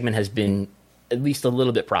event segment has been at least a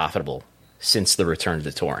little bit profitable since the return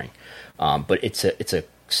to touring, but it's a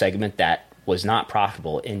segment that was not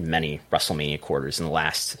profitable in many WrestleMania quarters in the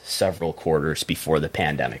last several quarters before the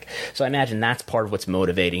pandemic. So I imagine that's part of what's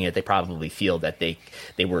motivating it. They probably feel that they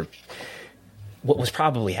were. What was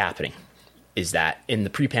probably happening is that in the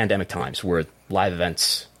pre-pandemic times where live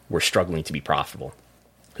events were struggling to be profitable,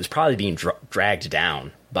 it was probably being dragged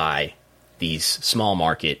down by these small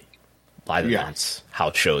market live events,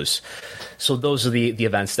 house shows. So those are the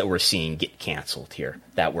events that we're seeing get canceled here,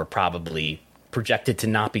 that were probably projected to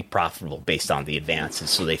not be profitable based on the advances.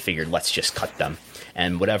 So they figured, let's just cut them.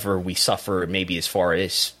 And whatever we suffer, maybe as far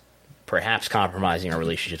as perhaps compromising our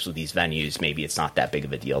relationships with these venues, maybe it's not that big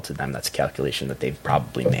of a deal to them. That's a calculation that they've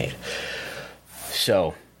probably made.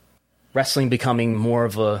 So wrestling becoming more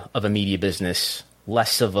of a media business,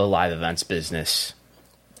 less of a live events business.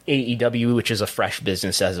 AEW, which is a fresh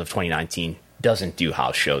business as of 2019, doesn't do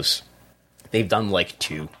house shows. They've done like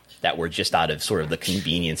 2 that were just out of sort of the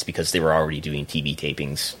convenience because they were already doing TV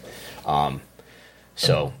tapings.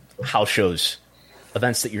 So house shows,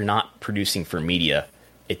 events that you're not producing for media,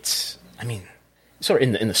 sort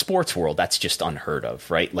of in the sports world, that's just unheard of,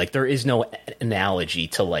 right? Like there is no analogy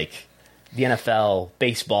to like the NFL,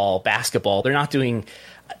 baseball, basketball. They're not doing,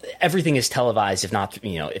 everything is televised, if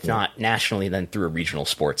not nationally, then through a regional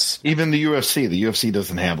sports. Even the UFC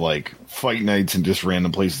doesn't have like fight nights and just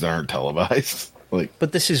random places that aren't televised.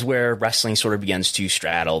 But this is where wrestling sort of begins to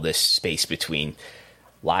straddle this space between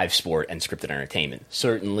live sport and scripted entertainment.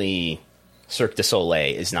 Certainly, Cirque du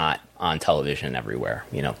Soleil is not on television everywhere,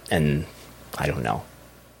 and I don't know,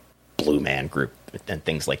 Blue Man Group and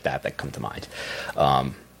things like that come to mind.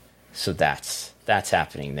 So that's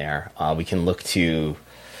happening there. We can look to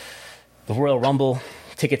the Royal Rumble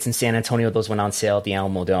tickets in San Antonio. Those went on sale at the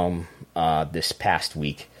Alamo Dome this past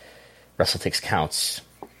week. WrestleTix counts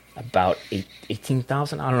about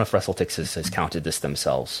 18,000. I don't know if WrestleTix has counted this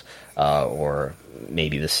themselves, or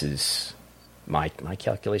maybe this is my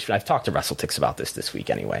calculation. I've talked to WrestleTix about this week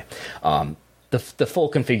anyway. The full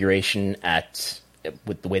configuration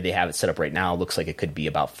with the way they have it set up right now, looks like it could be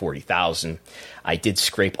about 40,000. I did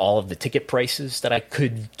scrape all of the ticket prices that I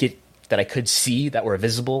could get, that I could see that were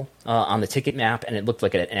visible on the ticket map, and it looked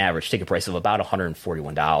like an average ticket price of about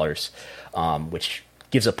 $141, which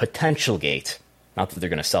gives a potential gate, not that they're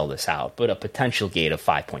going to sell this out, but a potential gate of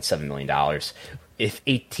 $5.7 million. If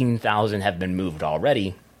 18,000 have been moved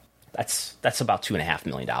already, that's about $2.5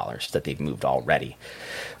 million that they've moved already.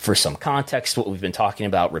 For some context, what we've been talking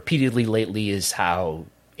about repeatedly lately is how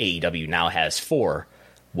AEW now has 4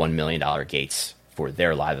 $1 million gates for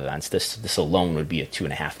their live events. This alone would be a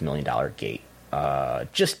 $2.5 million gate,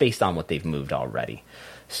 just based on what they've moved already,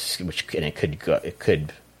 it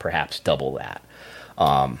could perhaps double that.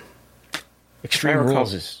 Extreme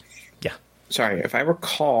Rules is if I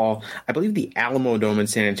recall, I believe the Alamo Dome in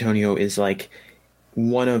San Antonio is like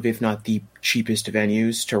one of, if not the cheapest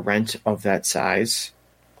venues to rent of that size.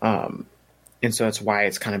 And so that's why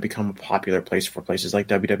it's kind of become a popular place for places like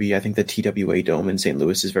WWE. I think the TWA Dome in St.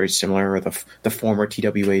 Louis is very similar, or the former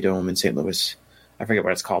TWA Dome in St. Louis. I forget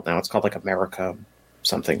what it's called now. It's called like America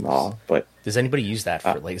something Mall. But does anybody use that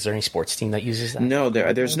for is there any sports team that uses that? No,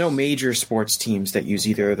 there's no major sports teams that use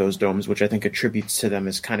either of those domes, which I think attributes to them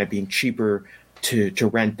as kind of being cheaper to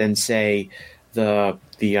rent than say the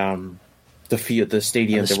field, the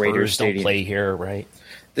stadium, the Raiders stadium. Don't play here, right?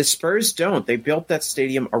 The Spurs don't. They built that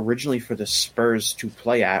stadium originally for the Spurs to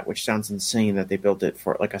play at, which sounds insane that they built it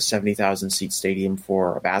for like a 70,000 seat stadium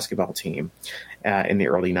for a basketball team in the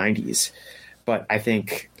early 90s. But I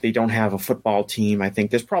think they don't have a football team. I think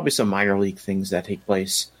there's probably some minor league things that take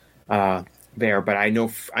place there. But I know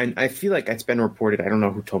I feel like it's been reported. I don't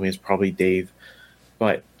know who told me. It's probably Dave,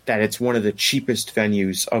 but that it's one of the cheapest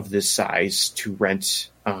venues of this size to rent,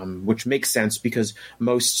 which makes sense because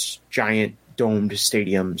most giant domed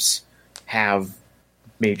stadiums have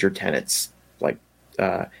major tenants,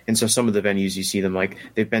 and so some of the venues you see them like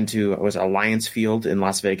they've been to was Alliance Field in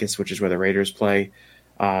Las Vegas, which is where the Raiders play,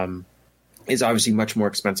 is obviously much more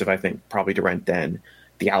expensive, I think, probably to rent than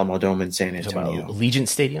the Alamo Dome in San Antonio. Allegiant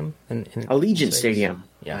Stadium, Allegiant Stadium.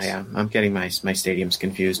 Yes. Yeah, I'm getting my stadiums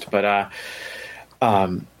confused, but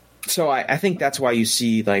so I think that's why you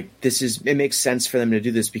see like it makes sense for them to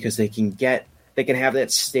do this because they can have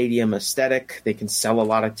that stadium aesthetic. They can sell a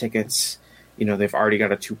lot of tickets. You know, they've already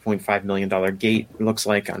got a $2.5 million gate, it looks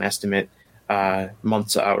like, on estimate,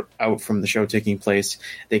 months out from the show taking place.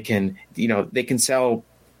 They can sell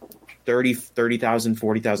 30,000,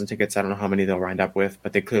 40,000 tickets. I don't know how many they'll wind up with,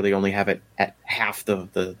 but they clearly only have it at half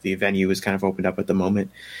the venue is kind of opened up at the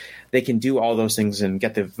moment. They can do all those things and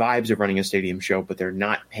get the vibes of running a stadium show, but they're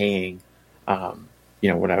not paying,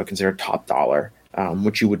 what I would consider top dollar.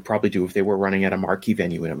 Which you would probably do if they were running at a marquee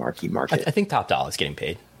venue in a marquee market. I think Top Dollar is getting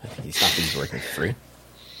paid. I think he's working for free.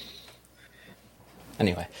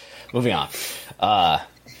 Anyway, moving on.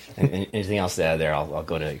 Anything else there? I'll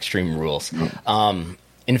go to Extreme Rules.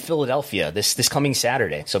 In Philadelphia, this coming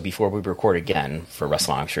Saturday, so before we record again for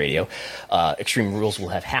WrestleNomics Radio, Extreme Rules will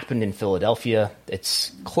have happened in Philadelphia.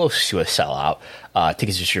 It's close to a sellout.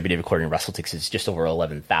 Tickets distributed according to WrestleTix is just over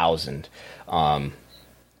 11,000.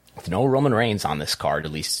 With no Roman Reigns on this card,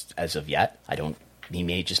 at least as of yet. He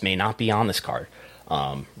may not be on this card.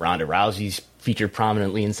 Ronda Rousey's featured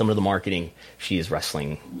prominently in some of the marketing. She is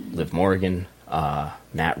wrestling Liv Morgan.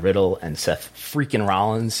 Matt Riddle and Seth freaking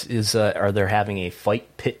Rollins are there having a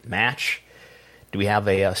fight pit match. Do we have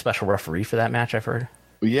a special referee for that match, I've heard?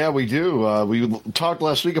 Yeah, we do. We talked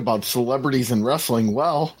last week about celebrities in wrestling.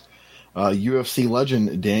 Well, UFC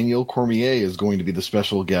legend Daniel Cormier is going to be the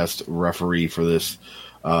special guest referee for this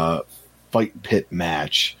fight pit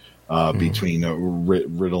match between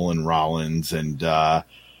Riddle and Rollins. And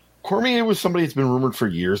Cormier was somebody that's been rumored for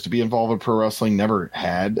years to be involved in pro wrestling. Never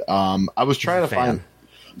had. I was trying to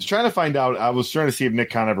find out. I was trying to see if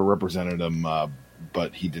Nick Khan ever represented him,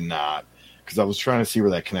 but he did not. Because I was trying to see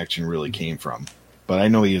where that connection really came from. But I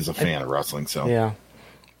know he is a fan of wrestling. So yeah.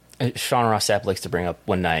 Sean Ross Sapp likes to bring up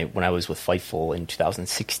when I was with Fightful in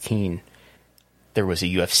 2016, there was a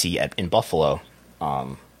UFC in Buffalo.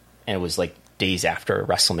 And it was like days after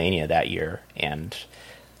WrestleMania that year, and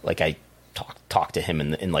like I talked to him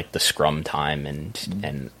in like the scrum time,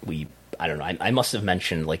 and we, I don't know, I must have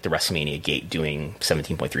mentioned like the WrestleMania gate doing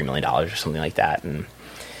 $17.3 million or something like that, and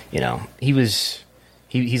he's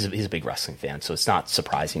a big wrestling fan, so it's not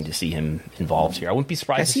surprising to see him involved here. I wouldn't be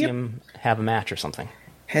surprised to see him have a match or something.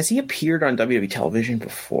 Has he appeared on WWE television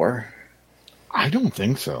before? I don't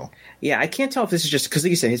think so. Yeah, I can't tell if this is just because,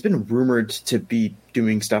 like you said, he's been rumored to be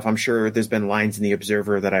doing stuff. I'm sure there's been lines in The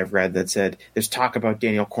Observer that I've read that said there's talk about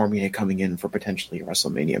Daniel Cormier coming in for potentially a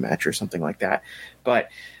WrestleMania match or something like that. But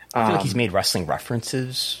I feel like he's made wrestling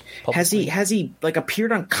references publicly. Has he like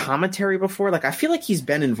appeared on commentary before? Like, I feel like he's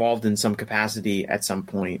been involved in some capacity at some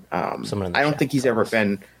point. I don't think he's ever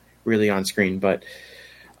been really on screen, but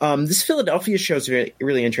this Philadelphia show is really,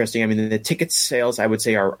 really interesting. I mean, the ticket sales, I would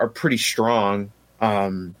say, are pretty strong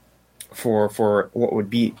for what would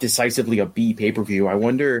be decisively a B pay-per-view. I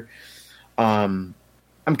wonder, I'm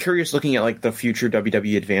curious looking at like the future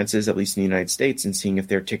WWE advances, at least in the United States, and seeing if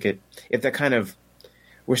their ticket, if that kind of,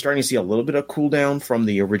 we're starting to see a little bit of cool down from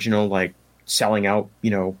the original, like selling out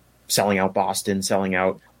Boston, selling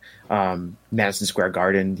out Madison Square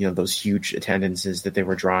Garden, those huge attendances that they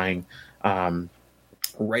were drawing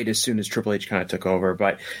right as soon as Triple H kind of took over.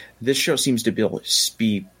 But this show seems to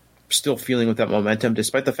be still feeling with that momentum,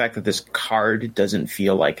 despite the fact that this card doesn't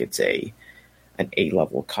feel like it's a an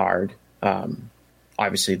A-level card.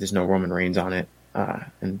 Obviously, there's no Roman Reigns on it,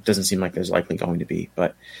 and it doesn't seem like there's likely going to be,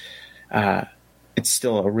 but it's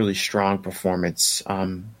still a really strong performance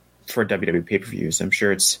for WWE pay-per-views. I'm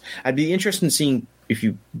sure I'd be interested in seeing if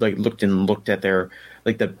you looked at their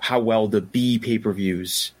how well the B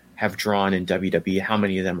pay-per-views have drawn in WWE, how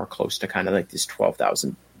many of them are close to kind of like this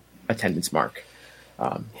 12,000 attendance mark.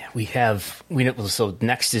 So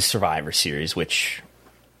next is Survivor Series, which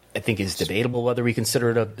I think is debatable whether we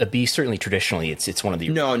consider it a B. Certainly, traditionally, it's one of the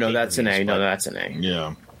no, that's an A. No, that's an A.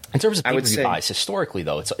 Yeah. In terms of pay-per-view buys, historically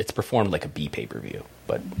though, it's performed like a B pay-per-view,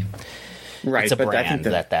 but right, it's a but brand I think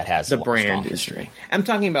that has the a brand strong history. history. I'm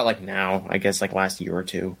talking about like now, I guess like last year or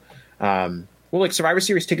two. Like Survivor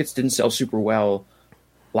Series tickets didn't sell super well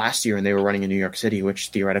last year, and they were running in New York City, which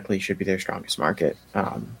theoretically should be their strongest market.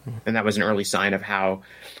 And that was an early sign of how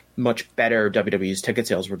much better WWE's ticket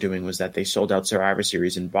sales were doing, was that they sold out Survivor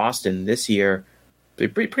Series in Boston this year. They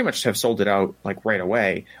pretty much have sold it out like right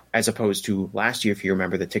away, as opposed to last year. If you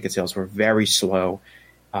remember, the ticket sales were very slow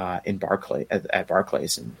in at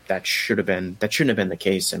Barclays, and that shouldn't have been the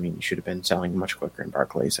case. I mean, you should have been selling much quicker in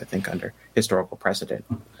Barclays, I think, under historical precedent.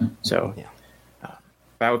 So,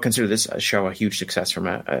 but I would consider this show a huge success from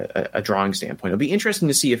a drawing standpoint. It'll be interesting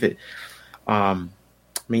to see if it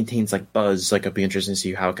maintains like buzz. Like, it'll be interesting to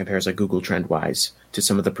see how it compares like Google trend wise to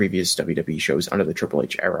some of the previous WWE shows under the Triple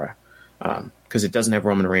H era. Because it doesn't have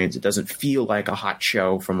Roman Reigns. It doesn't feel like a hot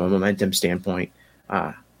show from a momentum standpoint,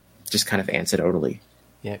 just kind of anecdotally.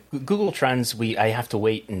 Yeah, Google Trends, I have to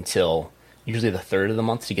wait until usually the third of the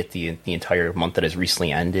month to get the entire month that has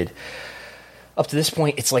recently ended. Up to this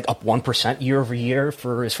point, it's like up 1% year over year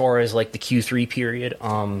for as far as like the Q3 period.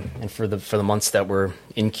 And for the months that were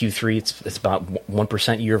in Q3, it's about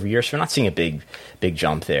 1% year over year. So we're not seeing a big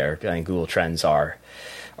jump there. I mean, Google Trends are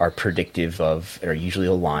predictive of, are usually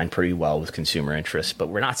aligned pretty well with consumer interest, but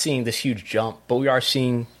we're not seeing this huge jump. But we are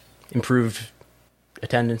seeing improved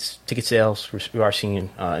attendance, ticket sales. We are seeing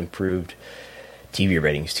improved TV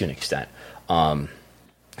ratings to an extent.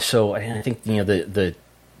 So I think the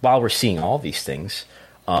while we're seeing all these things,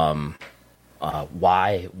 why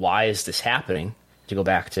is this happening? To go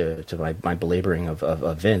back to my belaboring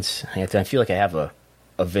of Vince, I feel like I have a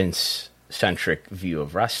Vince centric view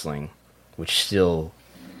of wrestling, which still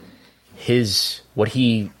what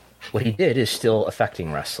he did is still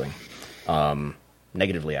affecting wrestling.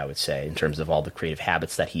 Negatively, I would say, in terms of all the creative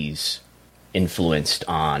habits that he's influenced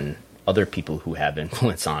on other people who have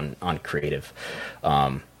influence on creative.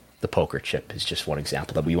 The poker chip is just one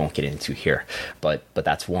example that we won't get into here, but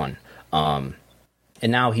that's one. And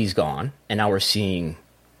now he's gone, and now we're seeing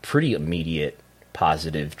pretty immediate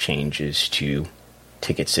positive changes to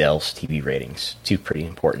ticket sales, TV ratings, two pretty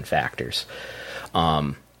important factors.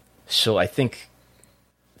 So I think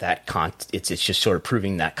that it's just sort of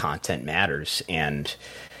proving that content matters. And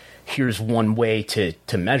here's one way to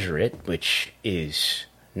measure it, which is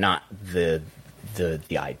not the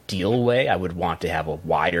ideal way. I would want to have a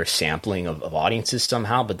wider sampling of audiences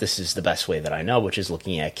somehow, but this is the best way that I know, which is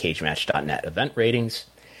looking at cagematch.net event ratings.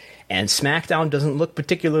 And SmackDown doesn't look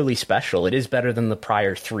particularly special. It is better than the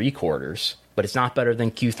prior 3 quarters, but it's not better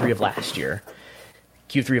than Q3 of last year.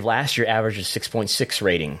 Q3 of last year averaged a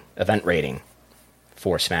 6.6 event rating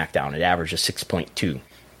for SmackDown. It averaged a 6.2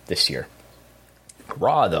 this year.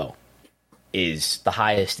 Raw, though, is the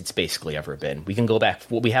highest it's basically ever been. We can go back.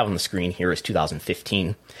 What we have on the screen here is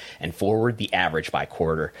 2015 and forward, the average by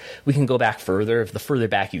quarter. We can go back further. The further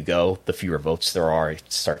back you go, the fewer votes there are.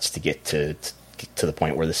 It starts to get to the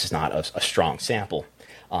point where this is not a strong sample.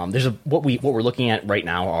 What we're looking at right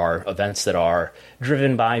now are events that are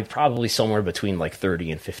driven by probably somewhere between like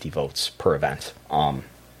 30 and 50 votes per event.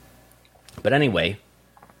 But anyway,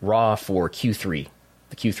 Raw for Q3,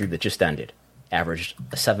 the Q3 that just ended, averaged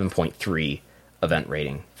a 7.3 event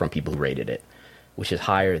rating from people who rated it, which is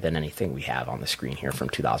higher than anything we have on the screen here from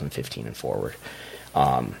 2015 and forward.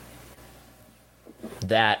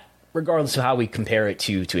 That, regardless of how we compare it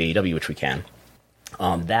to AEW, which we can,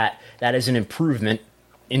 that is an improvement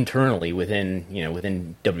internally within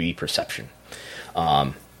WWE perception.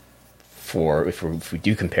 If we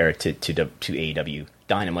do compare it to AEW,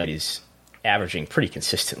 Dynamite is averaging pretty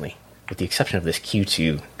consistently, with the exception of this Q2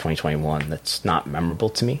 2021 that's not memorable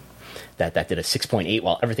to me. That did a 6.8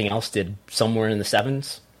 while everything else did somewhere in the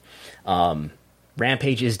 7s.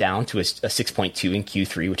 Rampage is down to a 6.2 in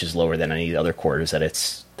Q3, which is lower than any of the other quarters that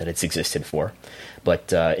it's existed for.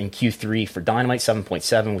 But in Q3 for Dynamite,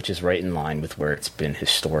 7.7, which is right in line with where it's been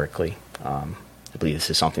historically. I believe this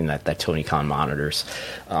is something that Tony Khan monitors.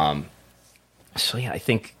 So yeah, I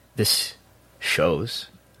think this shows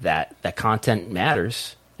that content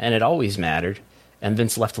matters, and it always mattered, and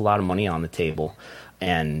Vince left a lot of money on the table.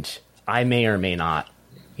 And I may or may not,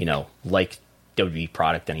 like WWE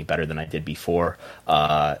product any better than I did before.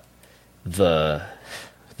 The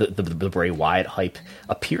Bray Wyatt hype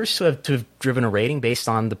appears to have driven a rating based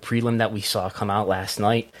on the prelim that we saw come out last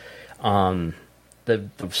night. The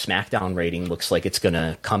SmackDown rating looks like it's going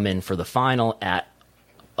to come in for the final at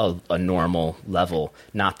a normal level,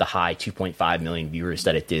 not the high 2.5 million viewers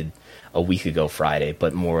that it did a week ago Friday,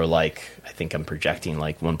 but more like, I think I'm projecting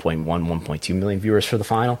like 1.1, 1.2 million viewers for the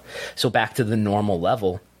final. So back to the normal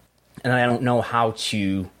level. And I don't know how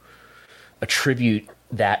to attribute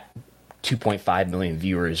that 2.5 million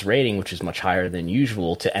viewers rating, which is much higher than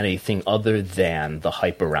usual, to anything other than the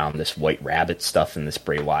hype around this White Rabbit stuff and this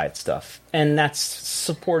Bray Wyatt stuff. And that's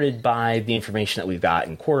supported by the information that we've got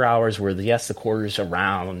in quarter hours, where the quarters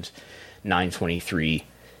around 923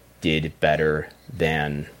 did better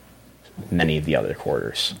than many of the other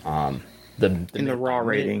quarters. The Raw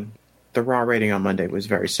rating on Monday was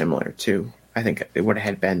very similar to, I think, it would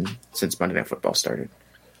have been since Monday Night Football started.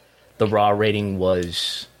 The Raw rating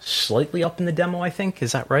was slightly up in the demo, I think.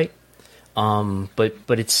 Is that right? But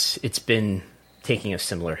it's been taking a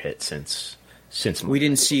similar hit since we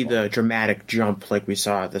didn't see the dramatic jump like we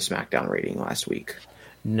saw the SmackDown rating last week.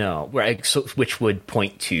 No, right? So, which would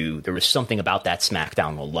point to there was something about that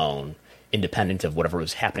SmackDown alone, independent of whatever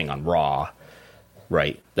was happening on Raw,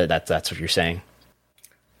 right? That's what you're saying.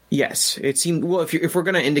 Yes, it seemed. Well, if we're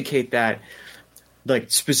going to indicate that, like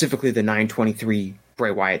specifically the 923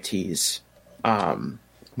 Bray Wyatt tease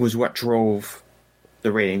was what drove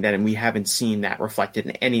the rating, then we haven't seen that reflected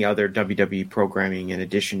in any other WWE programming in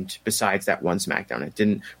addition to, besides that one SmackDown. It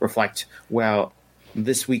didn't reflect, well,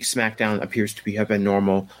 this week's SmackDown appears to have been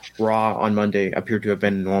normal. Raw on Monday appeared to have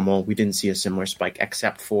been normal. We didn't see a similar spike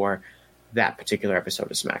except for that particular episode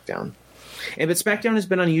of SmackDown. But SmackDown has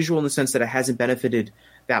been unusual in the sense that it hasn't benefited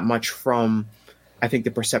that much from, I think,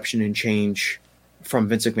 the perception and change from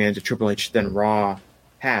Vince McMahon to Triple H than Raw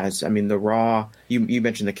has. I mean, the Raw, you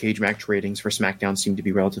mentioned the cage match ratings for SmackDown seem to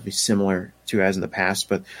be relatively similar to as in the past,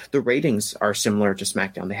 but the ratings are similar to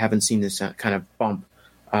SmackDown. They haven't seen this kind of bump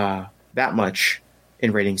that much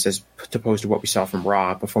in ratings as opposed to what we saw from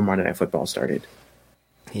Raw before Monday Night Football started.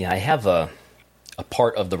 Yeah, I have a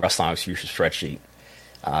part of the Wrestlenomics Future spreadsheet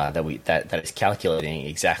that is calculating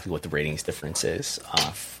exactly what the ratings difference is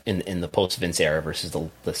in the post Vince era versus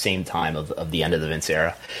the same time of the end of the Vince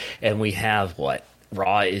era, and we have what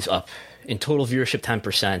Raw is up in total viewership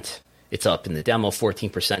 10%. It's up in the demo 14%.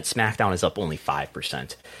 SmackDown is up only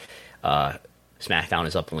 5%. SmackDown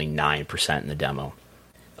is up only 9% in the demo.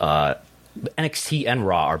 NXT and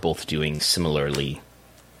Raw are both doing similarly.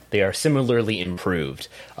 They are similarly improved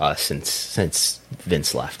since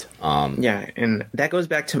Vince left. Yeah, and that goes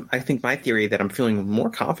back to, I think, my theory that I'm feeling more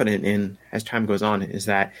confident in as time goes on is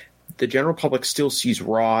that the general public still sees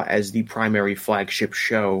Raw as the primary flagship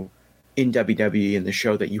show in WWE and the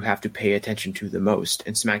show that you have to pay attention to the most.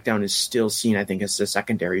 And SmackDown is still seen, I think, as a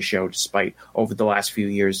secondary show, despite over the last few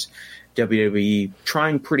years, WWE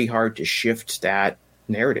trying pretty hard to shift that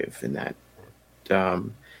narrative and that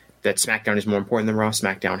SmackDown is more important than Raw.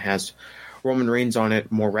 SmackDown has Roman Reigns on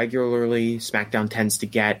it more regularly. SmackDown tends to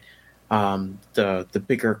get the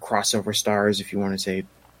bigger crossover stars, if you want to say,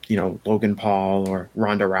 Logan Paul or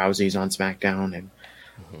Ronda Rousey's on SmackDown.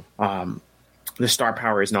 And the star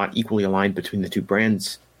power is not equally aligned between the two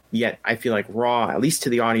brands. Yet I feel like Raw, at least to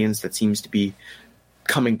the audience that seems to be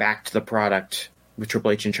coming back to the product with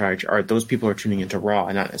Triple H in charge, those people are tuning into Raw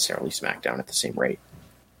and not necessarily SmackDown at the same rate.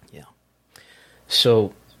 Yeah.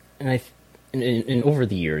 So, and over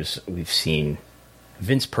the years, we've seen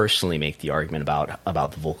Vince personally make the argument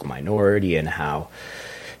about the vocal minority and how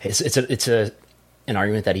it's an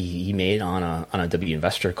argument that he made on a W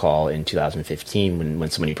Investor call in 2015 when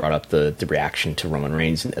somebody brought up the reaction to Roman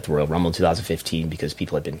Reigns at the Royal Rumble in 2015 because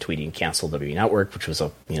people had been tweeting cancel WWE Network, which was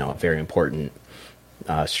a very important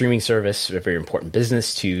streaming service, a very important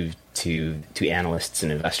business to analysts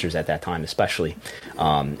and investors at that time, especially.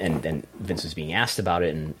 And Vince was being asked about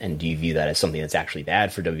it, and do you view that as something that's actually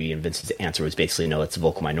bad for WWE? And Vince's answer was basically, no, it's a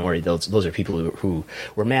vocal minority. Those are people who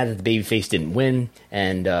were mad that the babyface didn't win,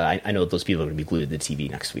 and I know those people are going to be glued to the TV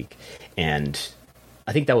next week. And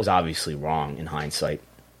I think that was obviously wrong in hindsight.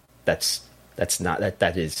 That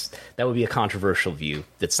would be a controversial view.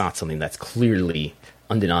 That's not something that's clearly,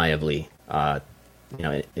 undeniably.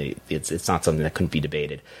 It's not something that couldn't be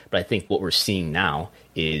debated. But I think what we're seeing now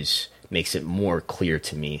makes it more clear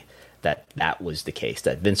to me that was the case,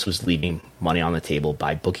 that Vince was leaving money on the table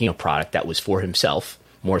by booking a product that was for himself,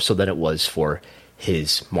 more so than it was for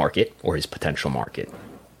his market or his potential market.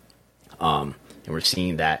 And we're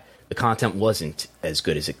seeing that the content wasn't as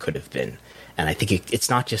good as it could have been. And I think it's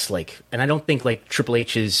not just like, and I don't think like Triple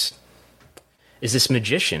H is this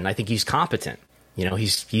magician. I think he's competent. You know,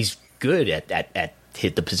 he's good at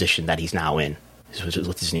the position that he's now in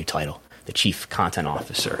with his new title, the Chief Content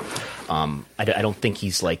Officer. I don't think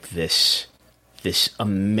he's like this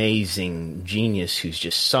amazing genius who's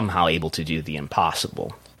just somehow able to do the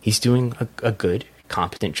impossible. He's doing a good,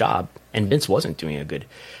 competent job, and Vince wasn't doing a good,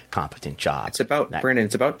 competent job. It's about, Brandon,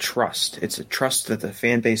 it's about trust. It's a trust that the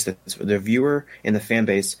fan base, that the viewer and the fan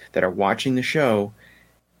base that are watching the show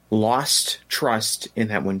lost trust in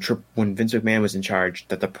that when Vince McMahon was in charge,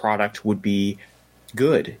 that the product would be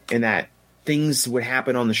good and that things would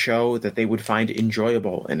happen on the show that they would find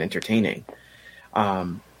enjoyable and entertaining.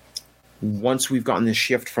 Once we've gotten this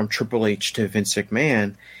shift from Triple H to Vince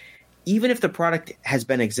McMahon, even if the product has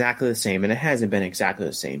been exactly the same, and it hasn't been exactly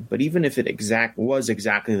the same, but even if it was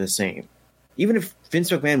exactly the same, even if Vince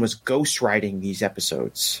McMahon was ghostwriting these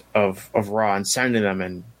episodes of Raw and sending them,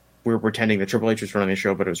 and we were pretending that Triple H was running the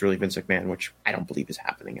show, but it was really Vince McMahon, which I don't believe is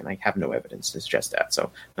happening, and I have no evidence to suggest that,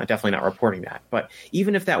 so I'm definitely not reporting that. But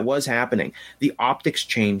even if that was happening, the optics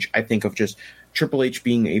change, I think, of just Triple H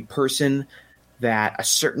being a person that a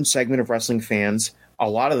certain segment of wrestling fans, a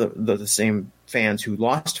lot of the same fans who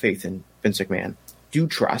lost faith in Vince McMahon, do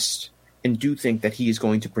trust and do think that he is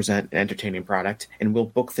going to present an entertaining product and will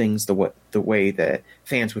book things the way that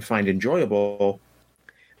fans would find enjoyable.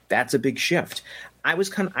 That's a big shift. I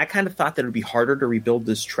kind of thought that it would be harder to rebuild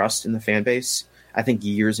this trust in the fan base. I think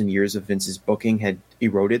years and years of Vince's booking had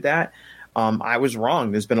eroded that. I was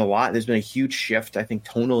wrong. There's been a huge shift, I think,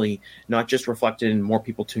 tonally, not just reflected in more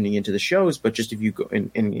people tuning into the shows, but just if you go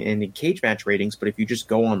in cage match ratings, but if you just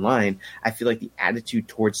go online, I feel like the attitude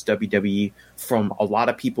towards WWE from a lot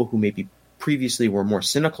of people who maybe previously were more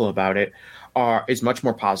cynical about it is much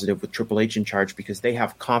more positive with Triple H in charge, because they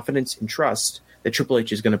have confidence and trust that Triple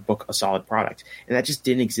H is going to book a solid product. And that just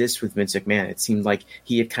didn't exist with Vince McMahon. It seemed like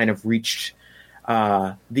he had kind of reached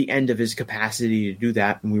the end of his capacity to do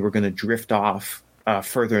that, and we were going to drift off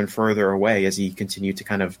further and further away as he continued to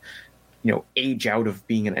kind of, age out of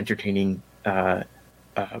being an entertaining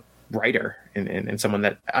writer and someone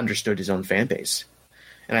that understood his own fan base.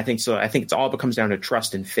 And I think so. I think it all comes down to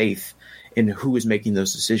trust and faith in who is making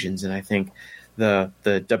those decisions. And I think the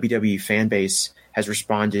WWE fan base has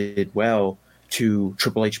responded well to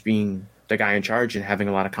Triple H being the guy in charge and having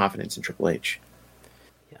a lot of confidence in Triple H.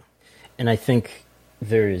 And I think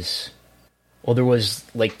there was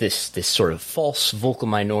like this sort of false vocal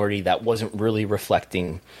minority that wasn't really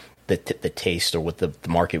reflecting the taste or what the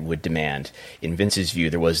market would demand. In Vince's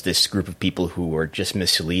view, there was this group of people who were just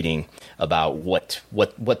misleading about what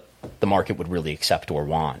the market would really accept or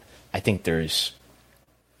want. I think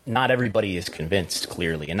not everybody is convinced,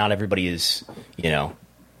 clearly, and not everybody is,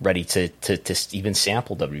 ready to even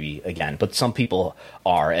sample WWE again. But some people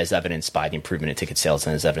are, as evidenced by the improvement in ticket sales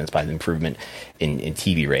and as evidenced by the improvement in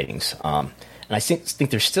TV ratings. And I think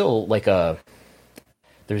there's still like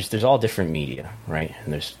there's all different media, right?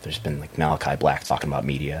 And there's been like Malachi Black talking about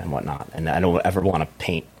media and whatnot. And I don't ever want to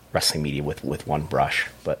paint wrestling media with one brush,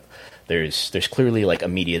 but there's clearly like a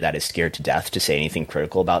media that is scared to death to say anything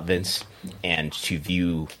critical about Vince and to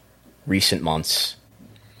view recent months'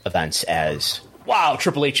 events as, wow,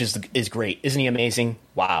 Triple H is great. Isn't he amazing?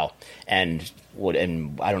 Wow. And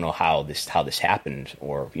I don't know how this happened,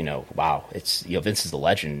 or, wow, it's, Vince is the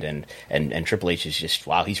legend and Triple H is just,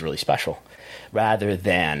 wow, he's really special. Rather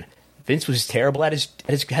than Vince was terrible at his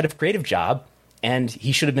head of creative job and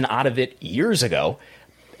he should have been out of it years ago.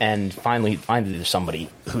 And finally there's somebody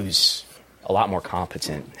who's a lot more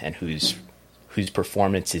competent and whose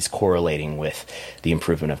performance is correlating with the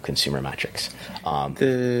improvement of consumer metrics.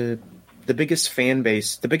 The biggest fan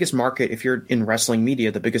base, the biggest market, if you're in wrestling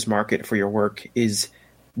media, the biggest market for your work is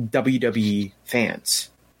WWE fans.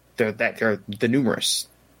 They're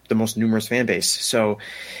the most numerous fan base. So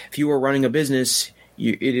if you are running a business,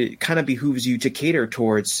 it kind of behooves you to cater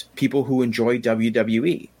towards people who enjoy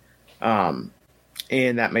WWE.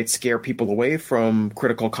 And that might scare people away from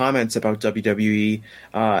critical comments about WWE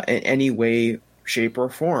in any way, shape, or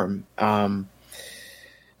form.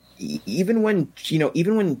 Even when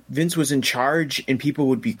Vince was in charge and people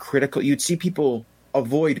would be critical, you'd see people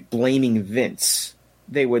avoid blaming Vince.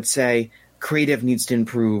 They would say creative needs to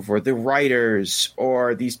improve, or the writers,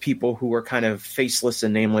 or these people who are kind of faceless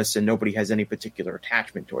and nameless and nobody has any particular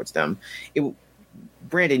attachment towards them.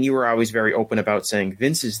 Brandon, you were always very open about saying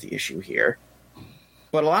Vince is the issue here.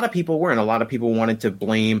 But a lot of people weren't. A lot of people wanted to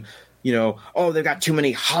blame, they've got too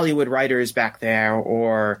many Hollywood writers back there,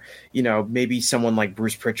 or, maybe someone like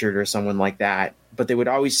Bruce Pritchard or someone like that. But they would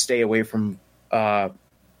always stay away from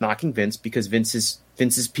knocking Vince, because Vince's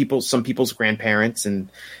some people's grandparents, and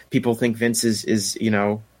people think Vince is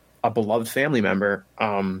a beloved family member.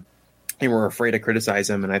 And we're afraid to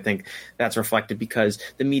criticize him. And I think that's reflected because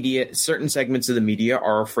the media, certain segments of the media,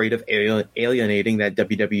 are afraid of alienating that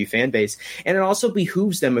WWE fan base. And it also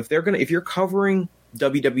behooves them, if you're covering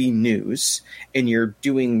WWE news and you're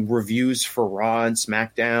doing reviews for Raw and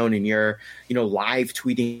SmackDown, and you're, live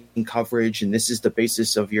tweeting coverage, and this is the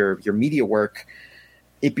basis of your media work,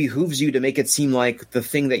 it behooves you to make it seem like the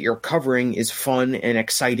thing that you're covering is fun and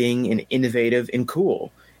exciting and innovative and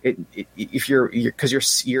cool. If you're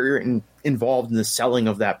involved in the selling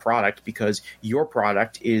of that product, because your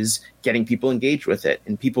product is getting people engaged with it,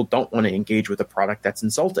 and people don't want to engage with a product that's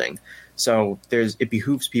insulting. So it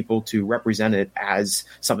behooves people to represent it as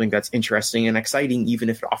something that's interesting and exciting, even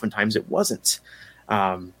if oftentimes it wasn't.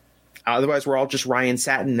 Otherwise, we're all just Ryan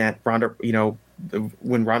Satin at Ronda,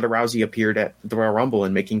 when Ronda Rousey appeared at the Royal Rumble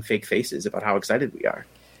and making fake faces about how excited we are.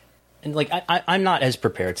 And I'm not as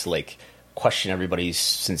prepared to question everybody's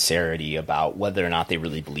sincerity about whether or not they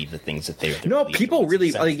really believe the things that they no people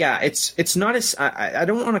really it's not as I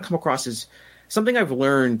don't want to come across as something I've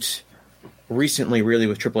learned recently, really,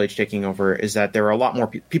 with Triple H taking over, is that there are a lot more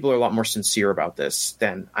people are a lot more sincere about this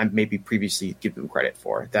than I maybe previously give them credit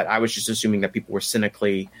for. That I was just assuming that people were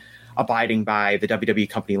cynically abiding by the WWE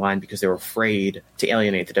company line because they were afraid to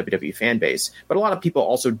alienate the WWE fan base. But a lot of people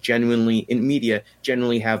also genuinely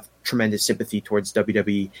have tremendous sympathy towards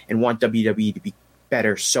WWE and want WWE to be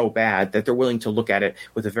better so bad that they're willing to look at it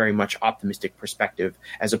with a very much optimistic perspective,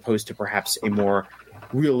 as opposed to perhaps a more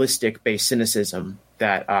realistic based cynicism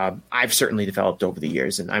that I've certainly developed over the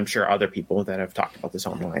years, and I'm sure other people that have talked about this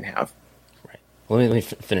online have. Let me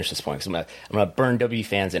finish this point, because I'm gonna burn W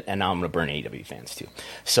fans, and now I'm gonna burn AEW fans too.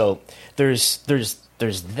 So there's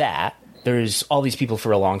that. There's all these people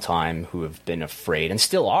for a long time who have been afraid and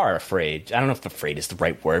still are afraid. I don't know if afraid is the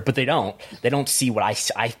right word, but they don't see what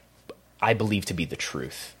I believe to be the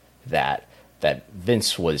truth, that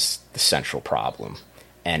Vince was the central problem.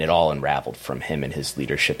 And it all unraveled from him and his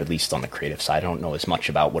leadership, at least on the creative side. I don't know as much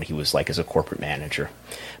about what he was like as a corporate manager,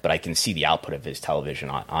 but I can see the output of his television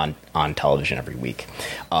on television every week.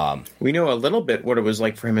 We know a little bit what it was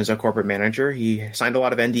like for him as a corporate manager. He signed a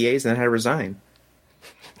lot of NDAs and then had to resign.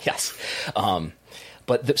 Yes.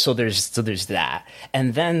 So there's that.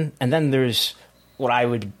 And then there's what I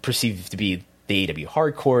would perceive to be the AEW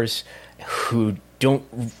hardcores who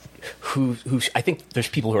I think there's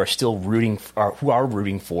people who are still rooting for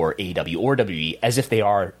AEW or WWE as if they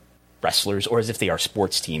are wrestlers or as if they are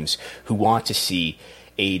sports teams who want to see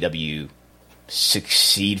AEW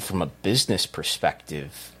succeed from a business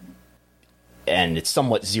perspective. And it's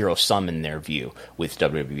somewhat zero sum in their view with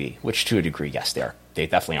WWE, which to a degree, yes, they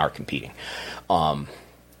definitely are competing.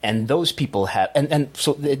 And those people have, and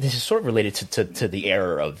so this is sort of related to the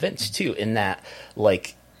error of Vince too, in that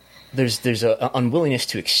there's an unwillingness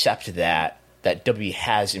to accept that WWE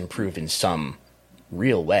has improved in some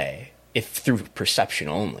real way, if through perception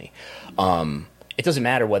only. It doesn't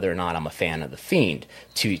matter whether or not I'm a fan of The Fiend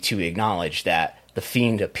to acknowledge that The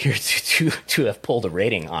Fiend appeared to have pulled a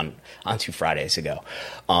rating on 2 Fridays ago.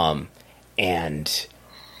 And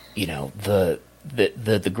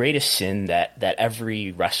the greatest sin that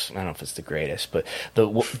every wrestler, I don't know if it's the greatest, but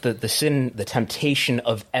the sin, the temptation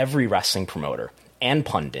of every wrestling promoter and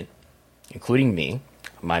pundit, including me,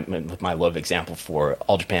 with my love example for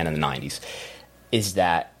All Japan in the 90s, is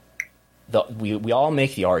that we all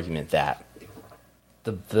make the argument that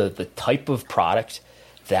the type of product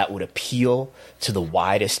that would appeal to the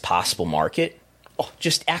widest possible market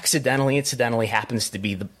just incidentally happens to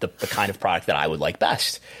be the kind of product that I would like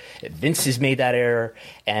best. Vince has made that error,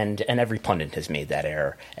 and every pundit has made that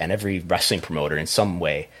error, and every wrestling promoter in some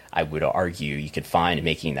way, I would argue, you could find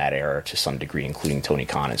making that error to some degree, including Tony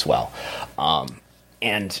Khan as well.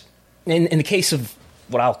 And in the case of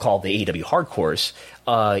what I'll call the AEW hardcores,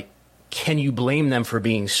 can you blame them for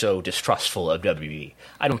being so distrustful of WWE?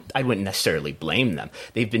 I wouldn't necessarily blame them.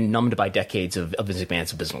 They've been numbed by decades of Vince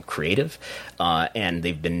McMahon's abysmal creative, and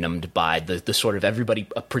they've been numbed by the sort of everybody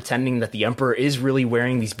pretending that the Emperor is really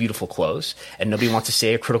wearing these beautiful clothes, and nobody wants to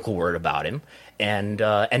say a critical word about him. And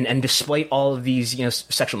despite all of these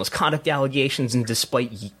sexual misconduct allegations, and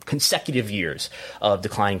despite consecutive years of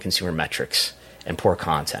declining consumer metrics and poor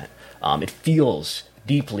content, it feels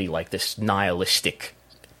deeply like this nihilistic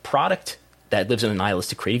product that lives in a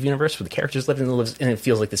nihilistic creative universe where the characters live and it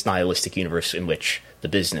feels like this nihilistic universe in which the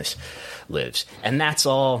business lives. And that's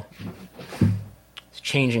all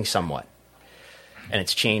changing somewhat. And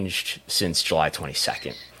it's changed since July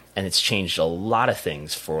 22nd. And it's changed a lot of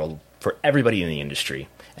things for for everybody in the industry,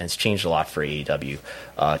 and it's changed a lot for AEW,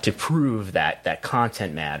 to prove that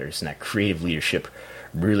content matters and that creative leadership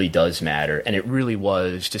really does matter. And it really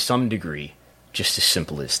was, to some degree, just as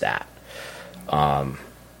simple as that. All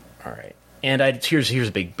right. And here's a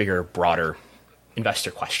bigger, broader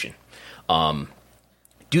investor question.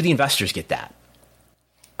 Do the investors get that?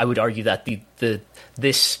 I would argue that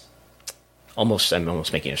I'm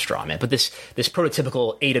almost making a straw man, but this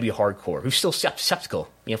prototypical AEW hardcore who's still skeptical,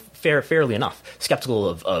 fairly enough, skeptical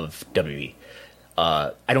of WWE.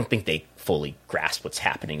 I don't think they fully grasp what's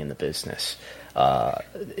happening in the business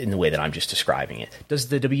in the way that I'm just describing it. Does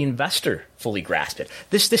the WWE investor fully grasp it?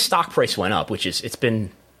 This stock price went up, it's been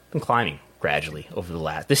climbing gradually over the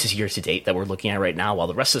last. This is year to date that we're looking at right now, while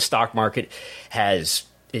the rest of the stock market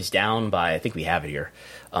is down by, I think we have it here,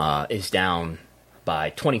 is down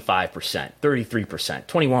by 25%, 33%,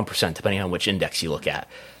 21%, depending on which index you look at.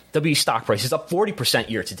 WWE stock price is up 40%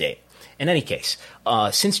 year to date. In any case,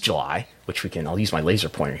 since July, I'll use my laser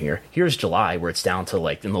pointer here. Here's July, where it's down to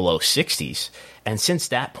like in the low 60s. And since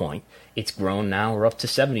that point, it's grown now. We're up to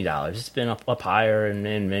 $70. It's been up higher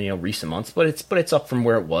in recent months, but it's up from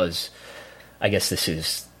where it was. I guess this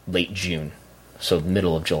is late June. So the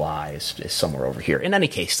middle of July is somewhere over here. In any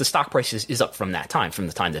case, the stock price is up from that time, from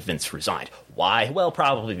the time that Vince resigned. Why? Well,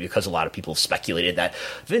 probably because a lot of people speculated that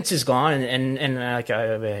Vince is gone, and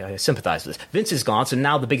I sympathize with this. Vince is gone, so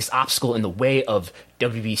now the biggest obstacle in the way of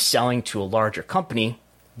WWE selling to a larger company,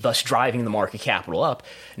 thus driving the market capital up,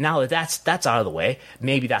 now that that's out of the way,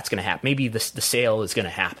 maybe that's going to happen. Maybe the sale is going to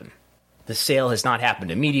happen. The sale has not happened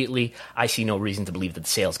immediately. I see no reason to believe that the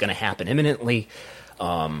sale is going to happen imminently.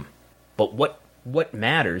 But what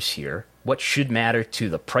matters here, what should matter to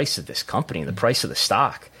the price of this company, the price of the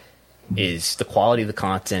stock, is the quality of the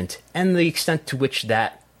content and the extent to which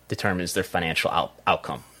that determines their financial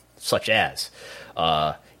outcome, such as,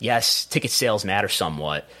 yes, ticket sales matter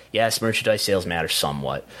somewhat. Yes, merchandise sales matter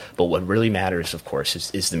somewhat. But what really matters, of course,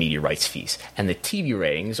 is the media rights fees. And the TV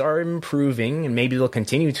ratings are improving, and maybe they'll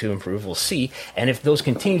continue to improve. We'll see. And if those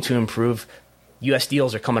continue to improve, U.S.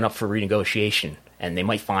 deals are coming up for renegotiation, and they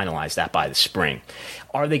might finalize that by the spring.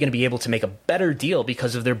 Are they going to be able to make a better deal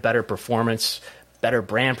because of their better performance, better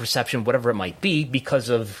brand perception, whatever it might be, because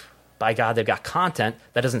of, by God, they've got content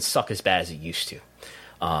that doesn't suck as bad as it used to?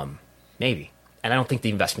 Maybe. And I don't think the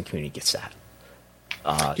investment community gets that.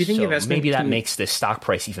 Do you think maybe that makes this stock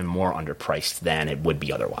price even more underpriced than it would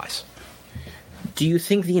be otherwise? Do you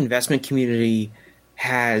think the investment community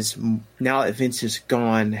has, now that Vince is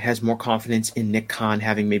gone, has more confidence in Nick Khan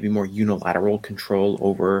having maybe more unilateral control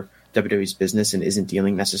over WWE's business and isn't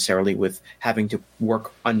dealing necessarily with having to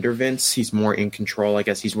work under Vince? He's more in control. I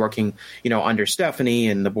guess he's working, under Stephanie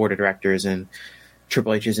and the board of directors, and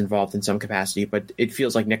Triple H is involved in some capacity, but it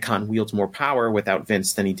feels like Nick Khan wields more power without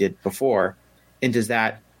Vince than he did before. And does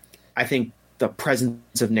that, I think the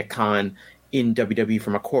presence of Nick Khan in WWE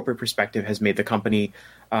from a corporate perspective has made the company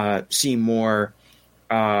seem more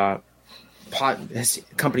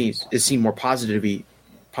companies is seen more positively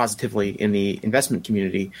in the investment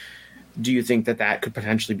community. Do you think that could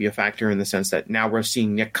potentially be a factor in the sense that now we're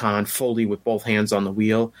seeing Nick Khan fully with both hands on the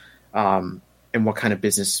wheel, and what kind of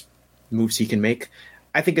business moves he can make?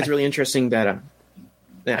 I think it's really interesting that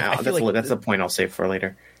that's the point I'll save for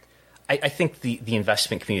later. I think the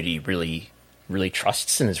investment community really, really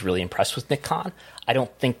trusts and is really impressed with Nick Khan. I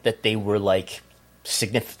don't think that they were I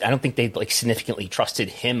don't think they significantly trusted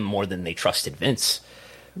him more than they trusted Vince.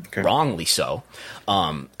 Okay. Wrongly so.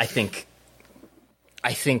 I think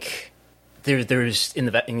there's in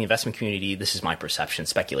the investment community, this is my perception,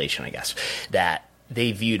 speculation, I guess, that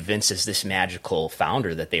they viewed Vince as this magical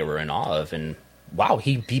founder that they were in awe of, and wow,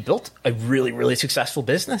 he built a really, really successful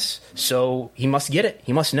business. So he must get it.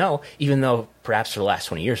 He must know, even though perhaps for the last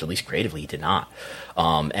 20 years, at least creatively, he did not.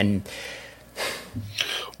 Let me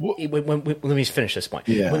finish this point.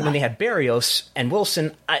 Yeah. When they had Barrios and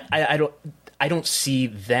Wilson, I don't see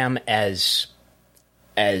them as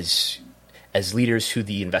leaders who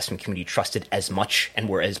the investment community trusted as much and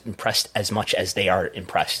were as impressed as much as they are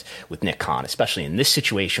impressed with Nick Khan, especially in this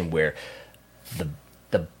situation where the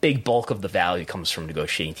big bulk of the value comes from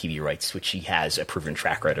negotiating TV rights, which he has a proven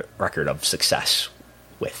track record of success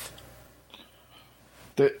with.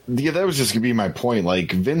 That was just going to be my point.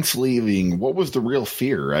 Like, Vince leaving, what was the real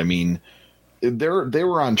fear? I mean, they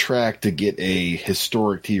were on track to get a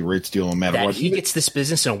historic TV rights deal no matter what. He gets this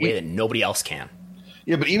business in a way that nobody else can.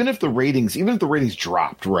 Yeah, but even if the ratings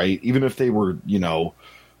dropped, right? Even if they were,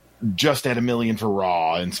 just at 1 million for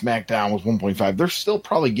Raw and SmackDown was 1.5, they're still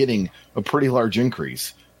probably getting a pretty large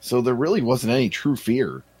increase. So there really wasn't any true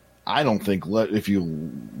fear, I don't think, if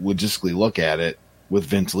you logistically look at it, with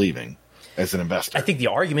Vince leaving. as an investor. I think the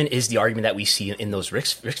argument is the argument that we see in those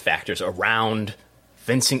risk factors around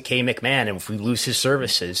Vincent K. McMahon. And if we lose his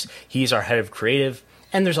services, he's our head of creative.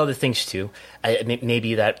 And there's other things too,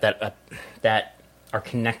 maybe that are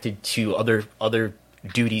connected to other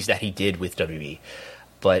duties that he did with WWE.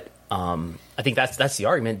 But I think that's the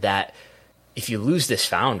argument, that if you lose this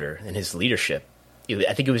founder and his leadership,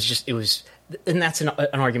 I think it was, and that's an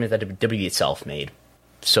argument that WWE itself made.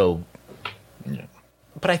 So, yeah.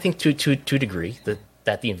 But I think to a degree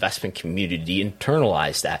that the investment community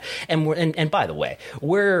internalized that, and by the way,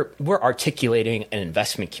 we're articulating an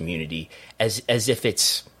investment community as if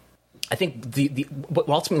it's. I think what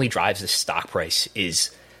ultimately drives the stock price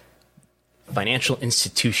is financial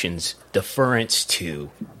institutions' deference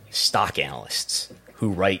to stock analysts who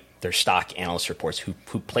write their stock analyst reports, who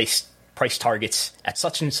place price targets at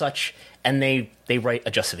such and such, and they write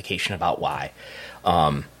a justification about why.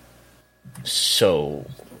 So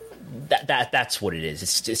that's what it is.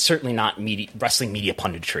 It's certainly not wrestling media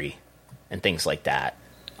punditry and things like that.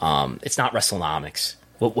 It's not WrestleNomics.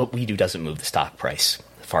 What we do doesn't move the stock price,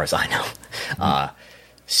 as far as I know.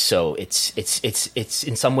 So it's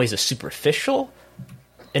in some ways a superficial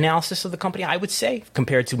analysis of the company, I would say,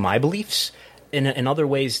 compared to my beliefs. In other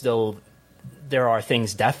ways, though, there are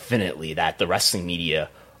things definitely that the wrestling media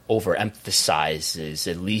overemphasizes,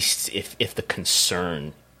 at least if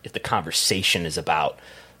the conversation is about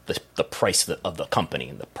the price of the company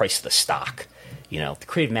and the price of the stock. The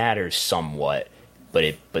creative matters somewhat, but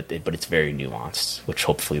it's very nuanced, which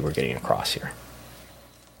hopefully we're getting across here.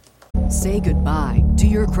 Say goodbye to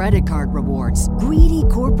your credit card rewards. Greedy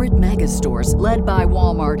corporate mega stores, led by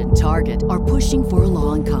Walmart and Target, are pushing for a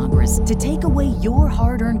law in Congress to take away your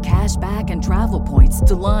hard-earned cash back and travel points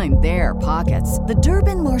to line their pockets. The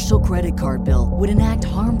Durbin-Marshall credit card bill would enact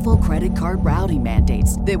harmful credit card routing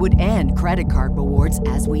mandates that would end credit card rewards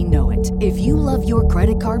as we know it. If you love your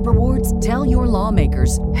credit card rewards, tell your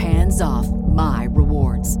lawmakers, hands off my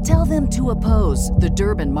rewards. Tell them to oppose the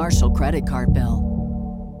Durbin-Marshall credit card bill.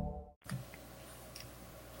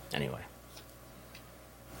 Anyway,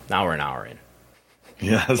 now we're an hour in.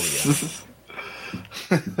 Yes.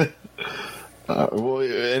 Well,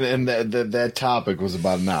 and that topic was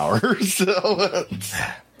about an hour. So,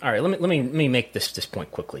 all right. Let me make this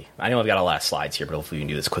point quickly. I know I've got a lot of slides here, but hopefully we can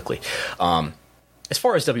do this quickly. As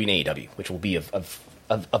far as WAEW, which will be of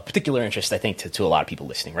particular interest, I think, to a lot of people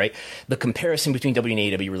listening, right? The comparison between W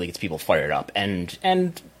and AEW really gets people fired up,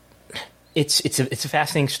 and it's a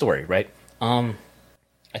fascinating story, right?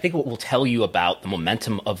 I think what will tell you about the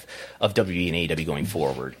momentum of WWE and AEW going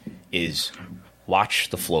forward is watch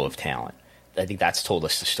the flow of talent. I think that's told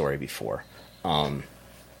us the story before. To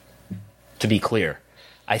be clear,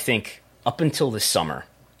 I think up until this summer,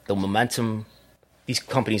 the momentum, these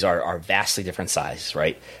companies are vastly different sizes,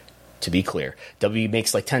 right? To be clear, WWE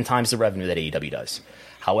makes like 10 times the revenue that AEW does.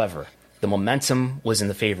 However, the momentum was in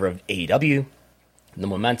the favor of AEW. The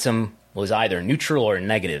momentum was either neutral or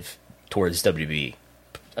negative towards WWE,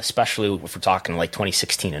 especially if we're talking like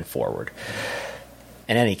 2016 and forward.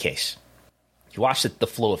 In any case, you watch the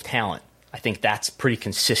flow of talent. I think that's pretty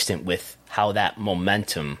consistent with how that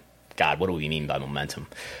momentum. God, what do we mean by momentum?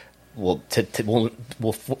 We'll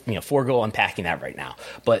forego unpacking that right now.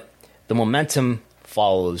 But the momentum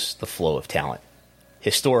follows the flow of talent.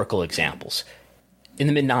 Historical examples. In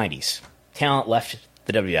the mid-'90s, talent left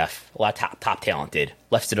the WWF. A lot of top talent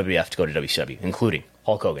left the WWF to go to WCW, including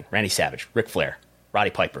Hulk Hogan, Randy Savage, Ric Flair, Roddy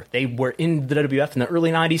Piper. They were in the WWF in the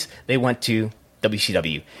early 90s. They went to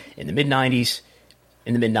WCW in the mid-'90s.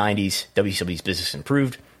 In the mid-'90s, WCW's business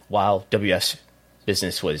improved, while WWF's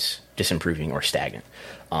business was disimproving or stagnant.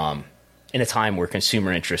 In a time where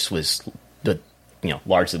consumer interest was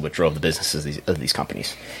largely what drove the businesses of these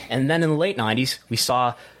companies. And then in the late 90s, we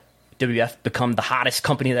saw WWF become the hottest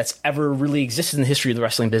company that's ever really existed in the history of the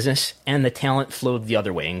wrestling business, and the talent flowed the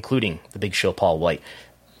other way, including the Big Show Paul White,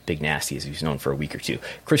 Big Nasty, as he was known for a week or two.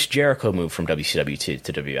 Chris Jericho moved from WCW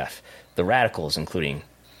to WWF. The Radicals, including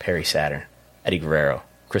Perry Saturn, Eddie Guerrero,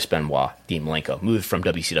 Chris Benoit, Dean Malenko, moved from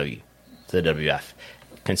WCW to the WWF,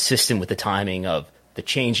 consistent with the timing of the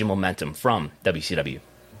change in momentum from WCW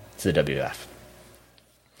to the WWF.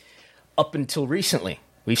 Up until recently,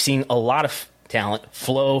 we've seen a lot of talent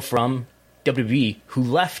flow from WWE, who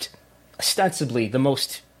left ostensibly the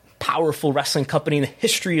most powerful wrestling company in the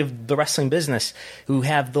history of the wrestling business, who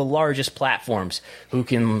have the largest platforms, who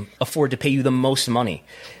can afford to pay you the most money.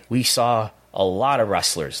 We saw a lot of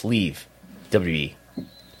wrestlers leave WWE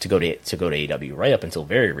to go to AEW right up until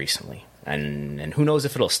very recently, and who knows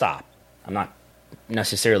if it'll stop. I'm not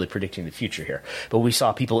necessarily predicting the future here, but we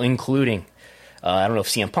saw people including I don't know if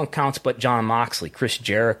CM Punk counts, but Jon Moxley, Chris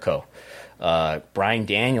Jericho, Bryan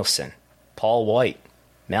Danielson, Paul White,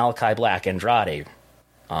 Malachi Black, Andrade,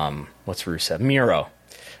 what's Rusev? Miro,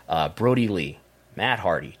 Brody Lee, Matt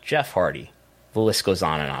Hardy, Jeff Hardy. The list goes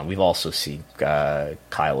on and on. We've also seen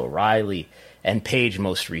Kyle O'Reilly and Paige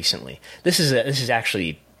most recently. This is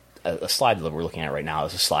actually a slide that we're looking at right now.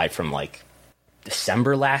 It's a slide from like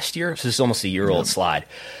December last year. So this is almost a year-old slide,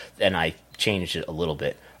 and I changed it a little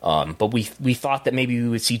bit. But we thought that maybe we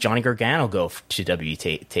would see Johnny Gargano go to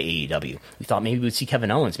AEW. We thought maybe we would see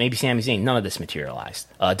Kevin Owens, maybe Sami Zayn. None of this materialized.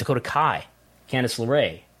 Dakota Kai, Candice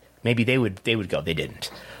LeRae, maybe they would go. They didn't.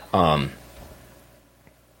 I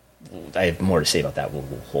have more to say about that. We'll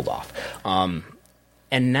hold off.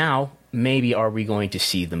 And now, maybe are we going to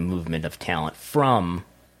see the movement of talent from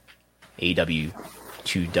AEW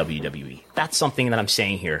to WWE? That's something that I'm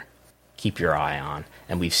saying here. Keep your eye on.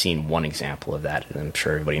 And we've seen one example of that, and I'm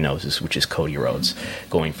sure everybody knows this, which is Cody Rhodes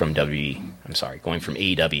going from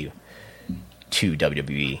AEW to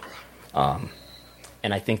WWE.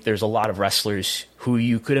 And I think there's a lot of wrestlers who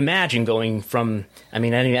you could imagine going from, I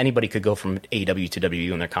mean, anybody could go from AEW to WWE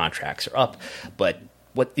when their contracts are up, but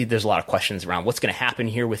there's a lot of questions around what's going to happen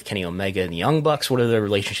here with Kenny Omega and the Young Bucks. What are their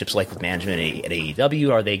relationships like with management at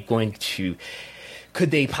AEW? Are they going to, could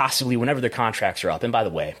they possibly, whenever their contracts are up, and by the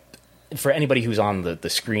way, for anybody who's on the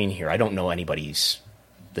screen here, I don't know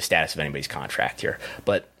the status of anybody's contract here,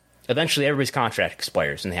 but eventually everybody's contract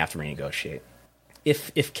expires and they have to renegotiate.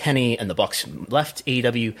 If Kenny and the Bucks left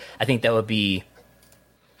AEW, I think that would be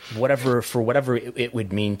whatever it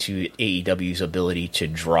would mean to AEW's ability to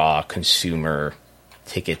draw consumer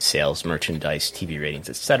ticket sales, merchandise, TV ratings,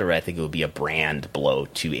 etc. I think it would be a brand blow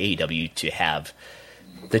to AEW to have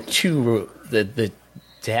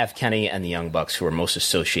to have Kenny and the Young Bucks, who are most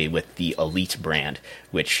associated with the Elite brand,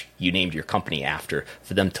 which you named your company after,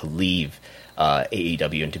 for them to leave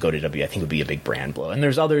AEW and to go to WWE, I think would be a big brand blow. And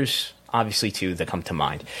there's others, obviously, too, that come to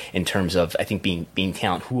mind in terms of, I think, being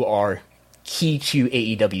talent who are key to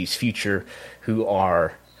AEW's future, who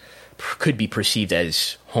could be perceived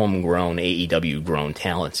as homegrown, AEW-grown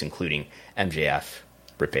talents, including MJF,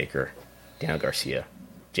 Britt Baker, Daniel Garcia,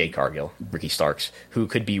 Jade Cargill, Ricky Starks, who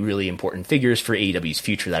could be really important figures for AEW's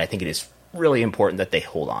future that I think it is really important that they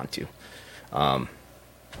hold on to.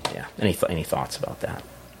 Any thoughts about that?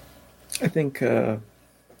 I think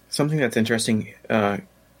something that's interesting to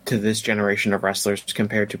this generation of wrestlers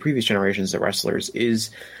compared to previous generations of wrestlers is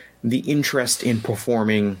the interest in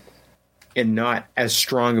performing and not as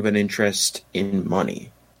strong of an interest in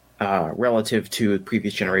money relative to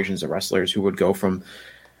previous generations of wrestlers who would go from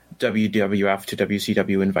WWF to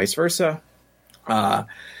WCW and vice versa. I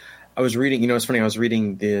was reading, it's funny, I was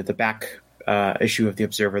reading the back issue of The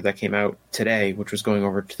Observer that came out today, which was going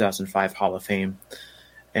over 2005 Hall of Fame.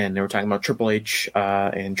 And they were talking about Triple H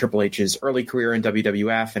and Triple H's early career in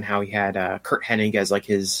WWF and how he had Curt Hennig as like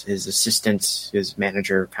his assistant, his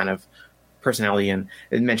manager kind of personality. And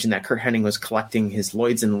it mentioned that Curt Hennig was collecting his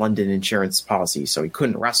Lloyd's in London insurance policy, so he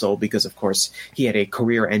couldn't wrestle because, of course, he had a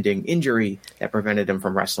career-ending injury that prevented him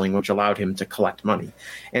from wrestling, which allowed him to collect money.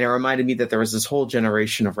 And it reminded me that there was this whole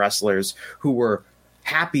generation of wrestlers who were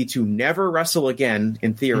happy to never wrestle again,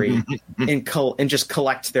 in theory, and just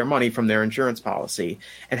collect their money from their insurance policy,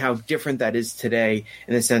 and how different that is today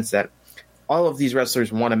in the sense that all of these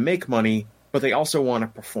wrestlers want to make money, but they also want to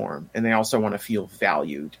perform, and they also want to feel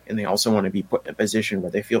valued, and they also want to be put in a position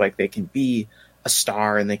where they feel like they can be a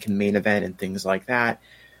star and they can main event and things like that,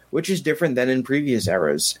 which is different than in previous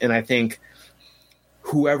eras. And I think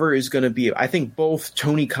whoever is going to be, I think both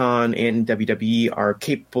Tony Khan and WWE are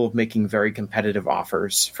capable of making very competitive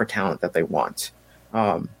offers for talent that they want.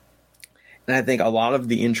 And I think a lot of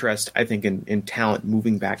the interest, I think, in talent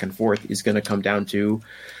moving back and forth is going to come down to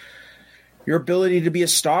your ability to be a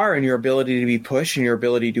star and your ability to be pushed and your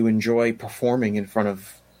ability to enjoy performing in front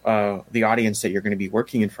of the audience that you're going to be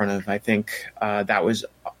working in front of. I think that was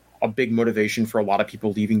a big motivation for a lot of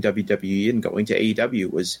people leaving WWE and going to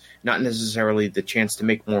AEW, was not necessarily the chance to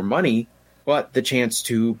make more money, but the chance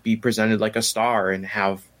to be presented like a star and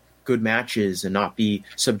have good matches and not be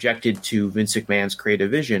subjected to Vince McMahon's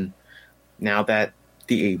creative vision. Now that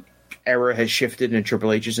the era has shifted and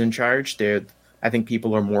Triple H is in charge, I think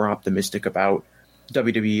people are more optimistic about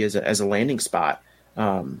WWE as a landing spot.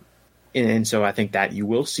 And so I think that you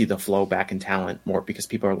will see the flow back in talent more because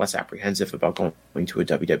people are less apprehensive about going to a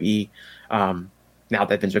WWE now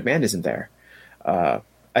that Vince McMahon isn't there.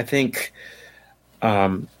 I think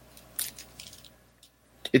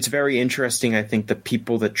it's very interesting. I think the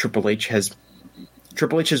people that Triple H has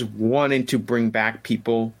wanted to bring back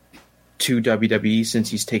people to WWE since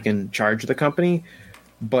he's taken charge of the company,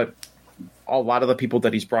 but a lot of the people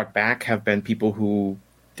that he's brought back have been people who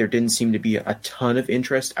there didn't seem to be a ton of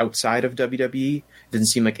interest outside of WWE. It didn't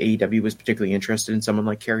seem like AEW was particularly interested in someone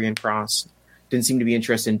like Karrion Kross. Didn't seem to be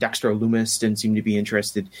interested in Dexter Lumis. Didn't seem to be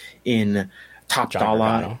interested in Top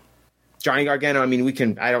Dollar. Johnny Gargano. I mean, we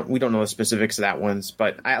don't know the specifics of that ones,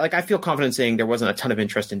 but I feel confident saying there wasn't a ton of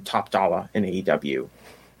interest in Top Dollar in AEW.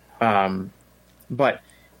 But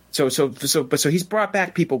he's brought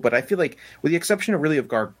back people, but I feel like with the exception of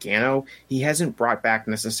Gargano, he hasn't brought back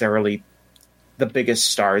necessarily the biggest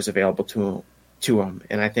stars available to him.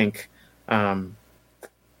 And I think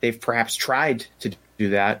they've perhaps tried to do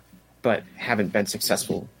that, but haven't been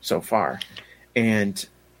successful so far. And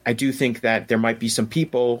I do think that there might be some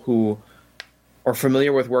people who are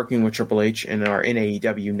familiar with working with Triple H and are in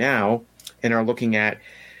AEW now and are looking at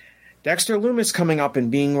Dexter Lumis coming up and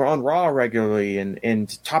being on Raw regularly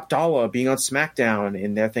and Top Dollar being on SmackDown.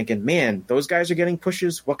 And they're thinking, man, those guys are getting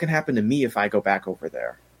pushes. What can happen to me if I go back over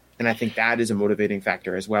there? And I think that is a motivating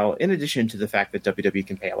factor as well, in addition to the fact that WWE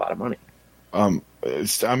can pay a lot of money. I'm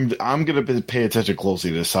going to pay attention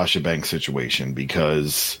closely to the Sasha Banks situation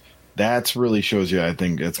because that's really shows you, I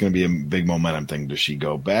think it's going to be a big momentum thing. Does she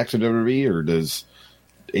go back to WWE or does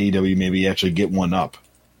AEW maybe actually get one up?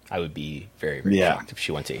 I would be very, very shocked if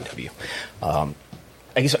she went to AEW.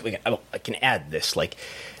 I guess I can add this. Like,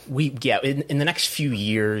 in the next few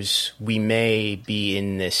years, we may be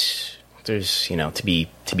in this. There's, to be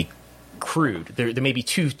crude, there may be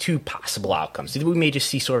two possible outcomes. We may just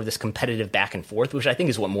see sort of this competitive back and forth, which I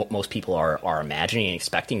think is what most people are imagining and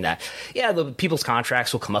expecting. That the people's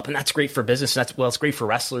contracts will come up, and that's great for business. And it's great for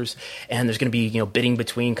wrestlers, and there's going to be bidding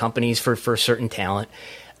between companies for certain talent.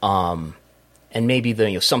 And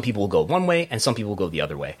maybe some people will go one way and some people will go the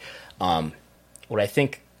other way. What I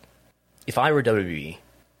think, if I were WWE,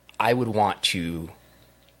 I would want to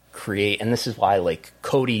create, and this is why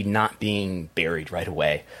Cody not being buried right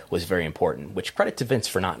away was very important. Which credit to Vince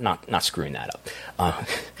for not screwing that up.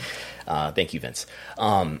 Thank you, Vince.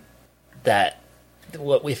 If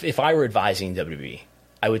I were advising WWE,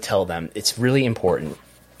 I would tell them it's really important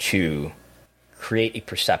to create a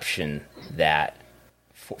perception that.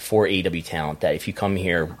 For AEW talent, that if you come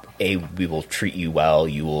here, we will treat you well.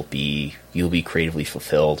 You'll be creatively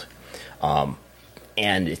fulfilled, and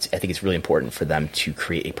I think it's really important for them to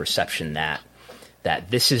create a perception that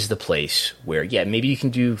this is the place where maybe you can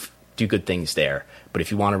do good things there, but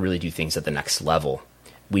if you want to really do things at the next level,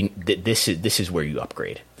 this is where you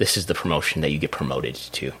upgrade. This is the promotion that you get promoted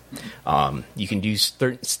to. You can do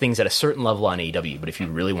things at a certain level on AEW, but if you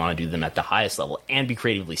really want to do them at the highest level and be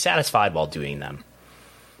creatively satisfied while doing them.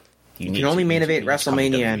 You can only main event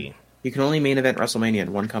WrestleMania. You can only main event WrestleMania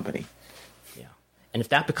in one company. Yeah, and if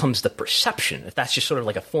that becomes the perception, if that's just sort of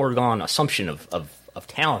like a foregone assumption of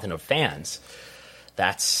talent and of fans,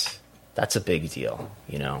 that's a big deal.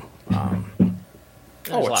 It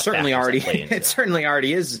certainly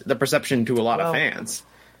already is the perception to a lot of fans.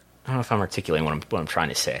 I don't know if I'm articulating what I'm trying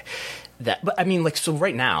to say. But I mean, so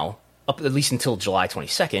right now. Up at least until July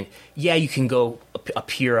 22nd, you can go up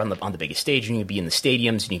here on the biggest stage, and you can be in the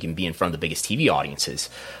stadiums, and you can be in front of the biggest TV audiences.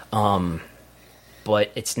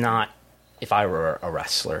 But it's not. If I were a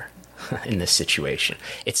wrestler in this situation,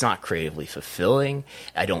 it's not creatively fulfilling.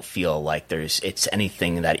 I don't feel like it's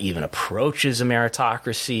anything that even approaches a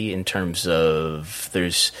meritocracy in terms of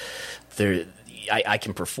I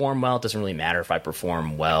can perform well. It doesn't really matter if I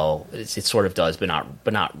perform well. It sort of does, but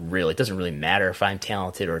not really. It doesn't really matter if I'm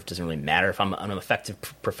talented, or it doesn't really matter if I'm an effective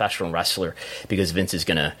professional wrestler, because Vince is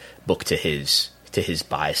going to book to his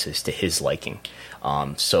biases, to his liking.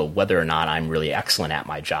 So whether or not I'm really excellent at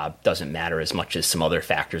my job doesn't matter as much as some other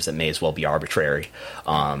factors that may as well be arbitrary.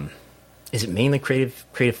 Is it mainly creative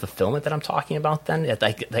fulfillment that I'm talking about then?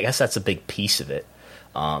 I guess that's a big piece of it.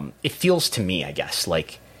 It feels to me, I guess,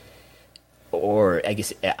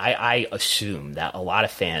 I assume that a lot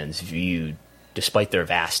of fans view, despite their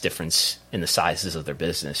vast difference in the sizes of their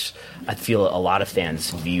business, I feel a lot of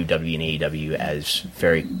fans view WWE and AEW as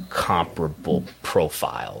very comparable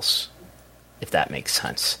profiles, if that makes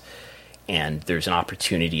sense. And there's an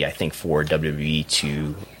opportunity, I think, for WWE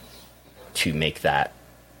to make that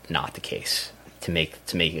not the case, to make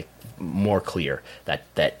it more clear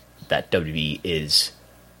that WWE is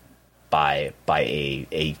by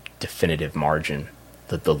a definitive margin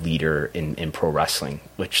the leader in pro wrestling,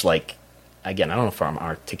 which, again, I don't know if I'm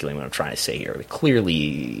articulating what I'm trying to say here. But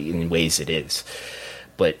clearly, in ways it is,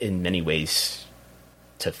 but in many ways,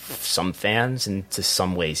 to some fans and to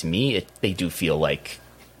some ways me, they do feel like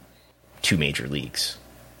two major leagues.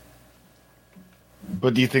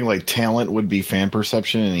 But do you think talent would be fan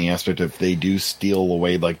perception in the aspect if they do steal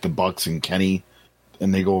away the Bucks and Kenny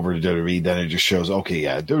and they go over to WWE, then it just shows, okay,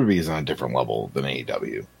 yeah, WWE is on a different level than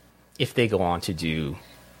AEW. If they go on to,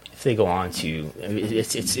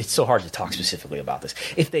 it's so hard to talk specifically about this.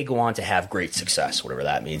 If they go on to have great success, whatever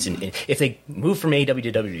that means, and if they move from AEW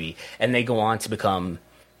to WWE and they go on to become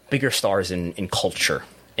bigger stars in culture,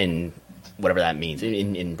 in whatever that means,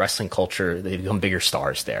 in wrestling culture, they become bigger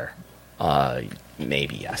stars there.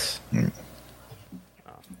 Maybe yes.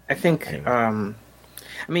 I think. Anyway.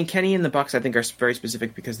 I mean, Kenny and the Bucks, I think, are very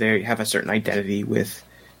specific because they have a certain identity with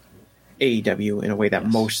AEW in a way that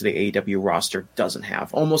most of the AEW roster doesn't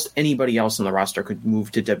have. Almost anybody else on the roster could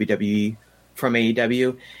move to WWE from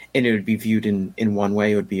AEW, and it would be viewed in one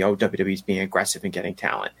way. It would be, oh, WWE's being aggressive and getting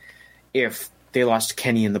talent. If they lost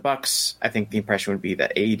Kenny and the Bucks, I think the impression would be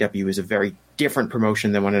that AEW is a very different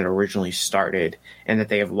promotion than when it originally started, and that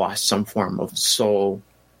they have lost some form of soul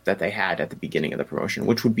that they had at the beginning of the promotion,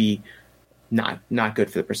 which would be not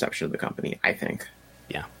good for the perception of the company, I think.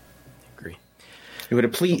 Yeah, agree. It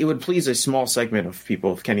would please a small segment of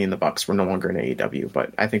people if Kenny and the Bucks were no longer in AEW,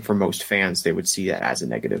 but I think for most fans, they would see that as a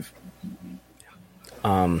negative.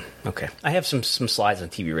 Okay. I have some slides on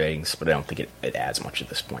TV ratings, but I don't think it adds much at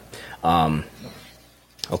this point.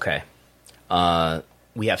 Okay.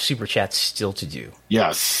 We have Super Chats still to do.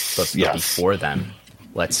 Yes. But before then,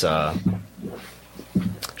 let's...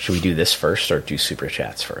 should we do this first or do Super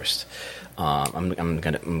Chats first? I'm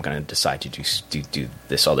gonna decide to do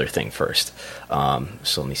this other thing first.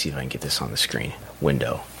 So let me see if I can get this on the screen.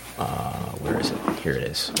 Window. Where is it? Here it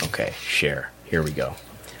is. Okay. Share. Here we go.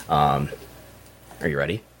 Are you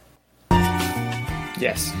ready?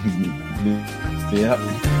 Yes. Yep.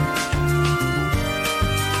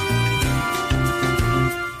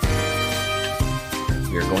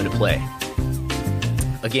 We're going to play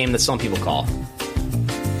a game that some people call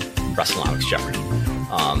WrestleNomics Jeopardy.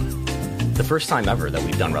 The first time ever that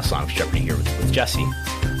we've done WrestleNomics Jeopardy here with Jesse.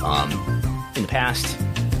 In the past,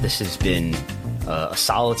 this has been a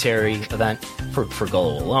solitary event for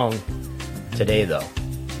Golo alone. Today, though,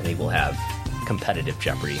 I think we'll have competitive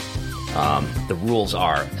Jeopardy. The rules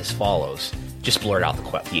are as follows. Just blurt out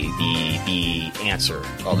the answer.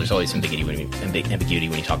 Oh, there's always ambiguity when you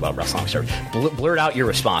talk about WrestleNomics Jeopardy. Blurt out your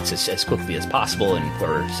response as quickly as possible, and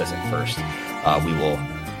whoever says it first,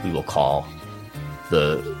 we will call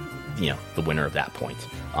the winner of that point.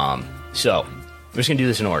 So we're just gonna do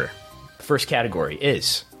this in order. The first category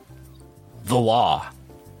is the law,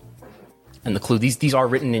 and the clue. These are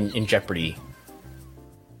written in Jeopardy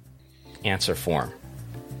answer form.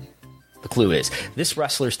 The clue is, this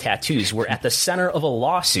wrestler's tattoos were at the center of a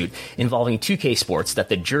lawsuit involving 2K Sports that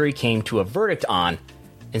the jury came to a verdict on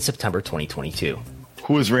in September 2022.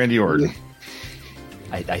 Who is Randy Orton?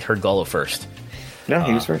 I heard Gullo first. No,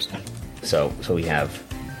 he was first. So we have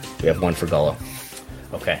one for Gullo.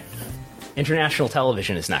 Okay. International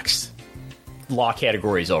television is next. Law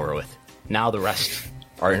category is over with. Now the rest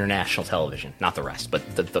are international television. Not the rest,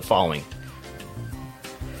 but the following.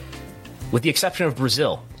 With the exception of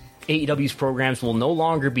Brazil, AEW's programs will no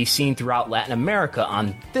longer be seen throughout Latin America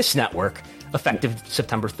on this network, effective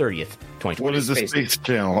September 30th, 2020. What is the Space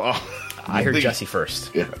Channel? Oh, I heard Jesse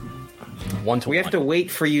first. Yeah. 1-1. We have to wait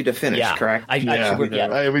for you to finish, correct?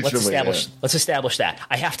 Let's establish that.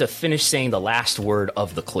 I have to finish saying the last word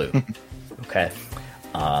of the clue. Okay.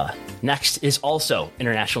 Next is also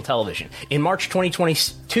international television. In March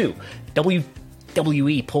 2022,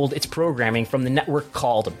 WWE pulled its programming from the network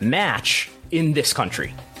called Match in this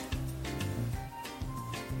country.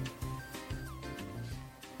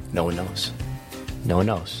 No one knows. No one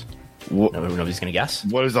knows. Nobody's going to guess.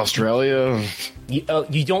 What is Australia?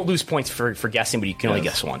 You don't lose points for guessing, but you can only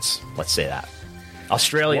guess once. Let's say that.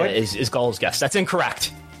 Australia is Gullo's guess. That's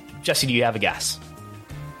incorrect. Jesse, do you have a guess?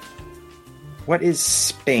 What is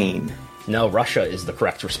Spain? No, Russia is the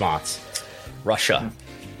correct response. Russia.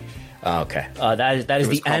 Okay. That is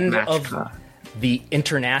the end of the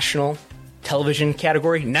international television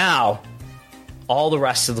category. Now, all the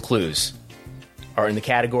rest of the clues are in the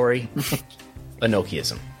category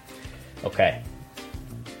Enochiism. Okay.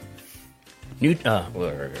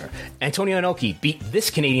 Antonio Inoki beat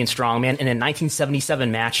this Canadian strongman in a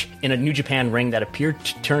 1977 match in a New Japan ring that appeared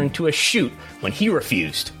to turn to a shoot when he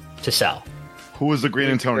refused to sell. Who was the Great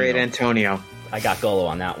Antonio? Great Antonio. I got Gullo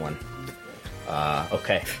on that one.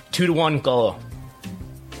 Okay. 2-1 Gullo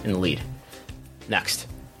in the lead. Next.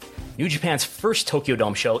 New Japan's first Tokyo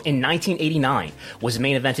Dome show in 1989 was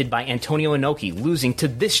main evented by Antonio Inoki, losing to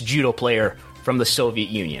this judo player from the Soviet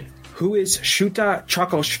Union. Who is Shuta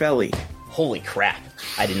Chokoshvili? Holy crap!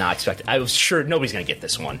 I did not expect it. I was sure nobody's going to get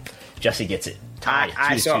this one. Jesse gets it. Tied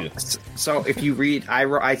 2-2. So if you read,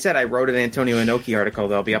 I said I wrote an Antonio Inoki article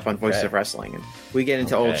that'll be up on Voices of Wrestling, and we get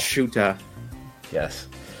into old Shuta. Yes.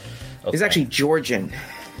 He's actually Georgian.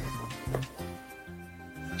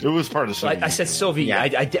 It was part of Soviet. I said Soviet. Yeah.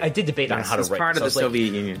 I did debate on how to write. Part of the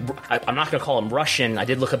Soviet Union. I'm not going to call him Russian. I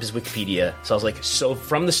did look up his Wikipedia, so I was like, so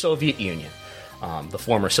from the Soviet Union, the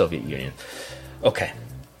former Soviet Union. Okay.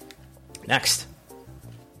 Next.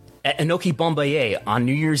 At Inoki Bombaye on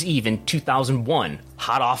New Year's Eve in 2001,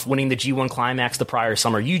 hot off winning the G1 Climax the prior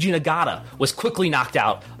summer, Yuji Nagata was quickly knocked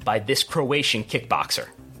out by this Croatian kickboxer.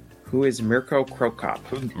 Who is Mirko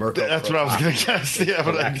Krokop? That's what I was going to guess. Yeah,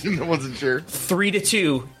 but I wasn't sure.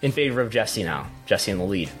 3-2 in favor of Jesse now. Jesse in the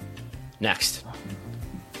lead. Next.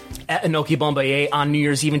 At Inoki Bombaye on New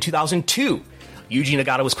Year's Eve in 2002, Yuji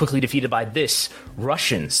Nagata was quickly defeated by this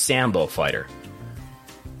Russian Sambo fighter.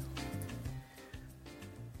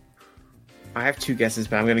 I have two guesses,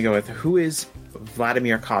 but I'm going to go with who is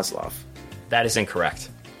Vladimir Kozlov? That is incorrect.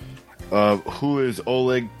 Who is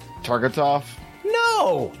Oleg Targatov?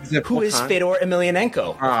 No! Who is Fedor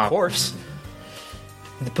Emelianenko? Of course.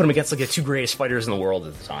 They put him against like the two greatest fighters in the world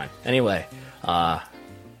at the time. Anyway,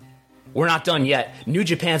 we're not done yet. New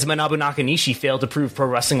Japan's Manabu Nakanishi failed to prove pro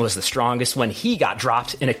wrestling was the strongest when he got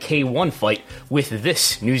dropped in a K1 fight with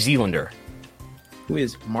this New Zealander. Who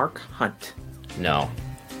is Mark Hunt? No.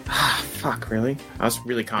 Fuck, really? I was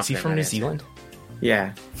really confident. Is he from New Zealand?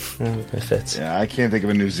 Yeah. It fits. Yeah, I can't think of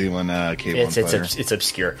a New Zealand K1 fighter. It's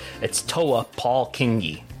obscure. It's Toa Paul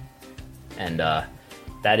Kingi. And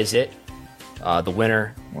that is it. The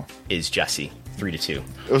winner is Jesse, 3-2.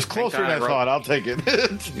 It was closer than I thought. I'll take it.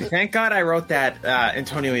 Thank God I wrote that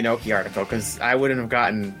Antonio Inoki article, because I wouldn't have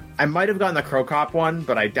gotten... I might have gotten the Krokop one,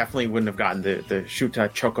 but I definitely wouldn't have gotten the Shuta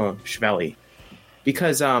Chokoshvili.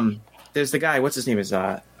 Because there's the guy, what's his name? Is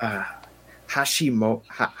Hashimoto?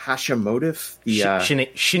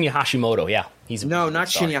 Shinya Hashimoto, yeah. Not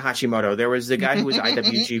Shinya Hashimoto. There was the guy who was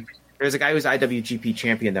IWGP. There's a guy who was IWGP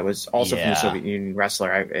champion that was also from the Soviet Union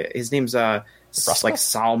wrestler. His name's like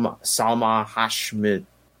Salma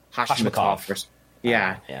Hashimov.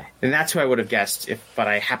 Yeah, and that's who I would have guessed but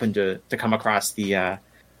I happened to come across the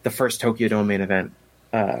first Tokyo Dome main event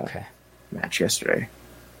match yesterday.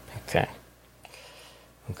 Okay.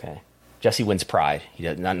 Jesse wins pride. He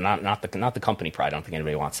does, not the company pride. I don't think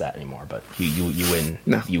anybody wants that anymore. But you win.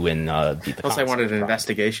 No. You win. Unless I wanted an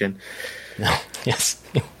investigation. No. Yes.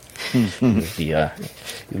 You'll be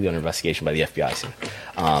under investigation by the FBI soon.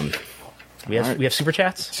 We have super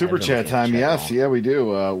chats. Super chat time. Yes. Yeah, we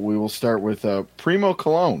do. We will start with Primo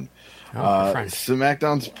Cologne.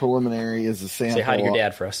 SmackDown's preliminary is a sample. Say hi to your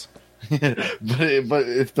dad for us. but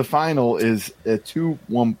if the final is at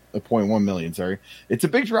 1.1 million, it's a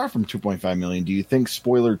big drop from 2.5 million. Do you think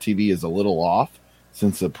Spoiler TV is a little off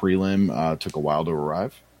since the prelim took a while to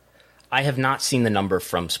arrive? I have not seen the number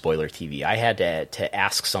from Spoiler TV. I had to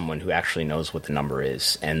ask someone who actually knows what the number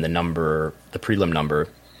is, and the prelim number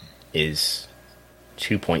is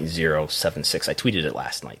 2.076. I tweeted it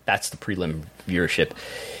last night. That's the prelim viewership.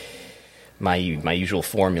 My usual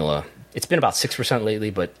formula. It's been about 6% lately,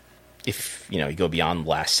 but if you go beyond the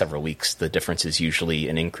last several weeks, the difference is usually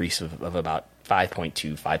an increase of about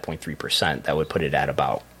 5.2, 5.3%. That would put it at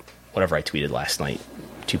about whatever I tweeted last night,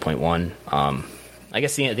 2.1. I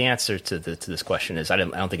guess the answer to this question is I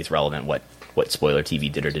don't think it's relevant what Spoiler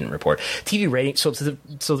TV did or didn't report. TV rating. So the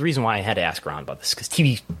reason why I had to ask Ron about this because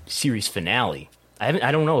TV series finale. I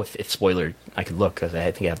don't know if Spoiler. I could look because I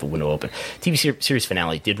think I have the window open. TV series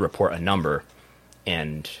finale did report a number,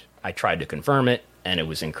 and I tried to confirm it. And it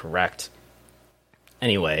was incorrect.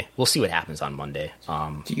 Anyway, we'll see what happens on Monday.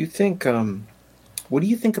 Do you think? What do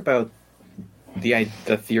you think about the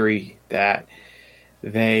theory that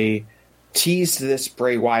they teased this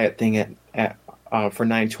Bray Wyatt thing for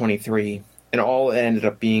 9/23, and all it ended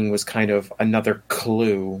up being was kind of another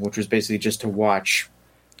clue, which was basically just to watch.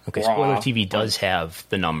 Okay, Raw. Spoiler TV does have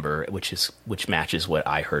the number, which matches what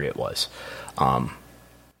I heard it was, and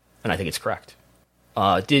I think it's correct.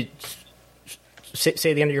 Say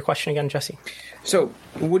the end of your question again, Jesse. So,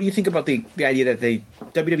 what do you think about the idea that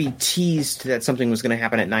WWE teased that something was going to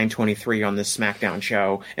happen at 9/23 on this SmackDown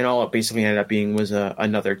show, and all it basically ended up being was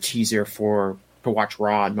another teaser to watch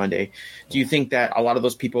Raw on Monday? Do you think that a lot of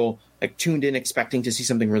those people tuned in expecting to see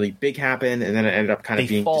something really big happen, and then it ended up kind of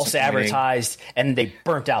being false advertised, and they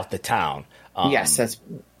burnt out the town? Yes, that's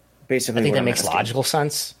basically. I think that makes logical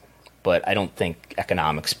sense, but I don't think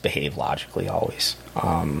economics behave logically always.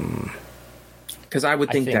 Because I would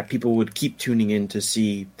think that people would keep tuning in to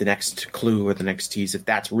see the next clue or the next tease if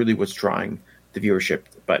that's really what's drawing the viewership,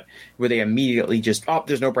 but where they immediately just, oh,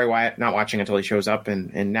 there's no Bray Wyatt, not watching until he shows up,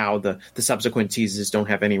 and now the subsequent teases don't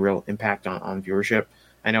have any real impact on viewership.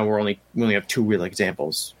 I know we only have 2 real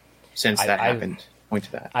examples since that happened. Point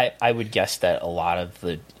to that. I would guess that a lot of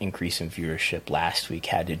the increase in viewership last week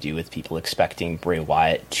had to do with people expecting Bray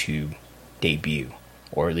Wyatt to debut,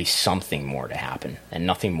 or at least something more to happen, and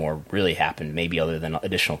nothing more really happened, maybe other than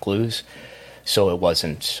additional clues. So it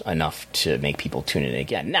wasn't enough to make people tune in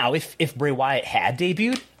again. Now, if Bray Wyatt had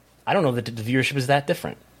debuted, I don't know that the viewership is that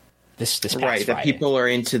different. This past right, Friday. that people are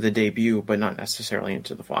into the debut, but not necessarily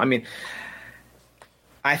into the fall. I mean,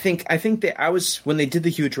 I think that when they did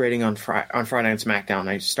the huge rating on Friday Night SmackDown,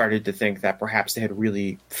 I started to think that perhaps they had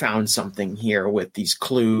really found something here with these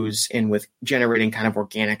clues and with generating kind of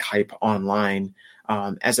organic hype online,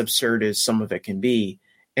 as absurd as some of it can be,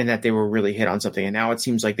 and that they were really hit on something. And now it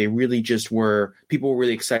seems like they really just people were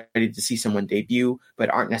really excited to see someone debut, but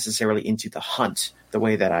aren't necessarily into the hunt the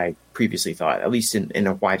way that I previously thought, at least in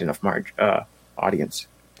a wide enough audience.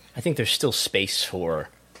 I think there's still space for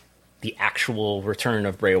the actual return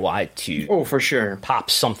of Bray Wyatt to for sure pop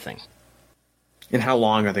something. And how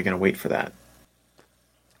long are they going to wait for that?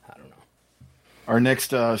 I don't know. Our next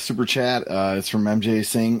super chat is from MJ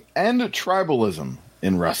saying, "End tribalism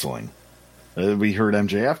in wrestling." We heard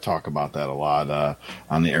MJF talk about that a lot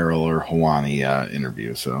on the Errol or Hawani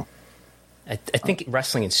interview. So I think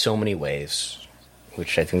wrestling in so many ways,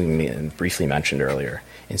 which I think we briefly mentioned earlier,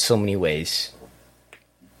 in so many ways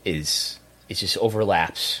it just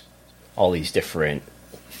overlaps all these different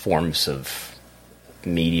forms of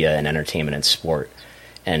media and entertainment and sport.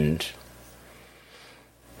 And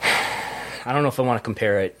I don't know if I want to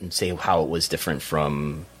compare it and say how it was different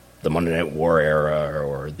from the Monday Night War era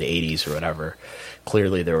or the 80s or whatever.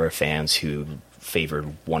 Clearly there were fans who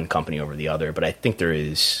favored one company over the other, but I think there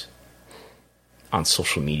is on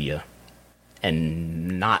social media,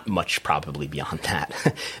 and not much probably beyond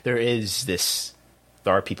that, there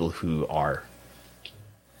are people who are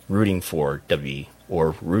rooting for WWE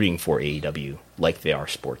or rooting for AEW like they are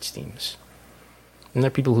sports teams. And there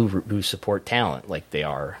are people who support talent like they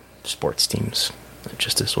are sports teams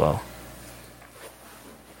just as well.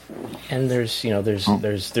 And there's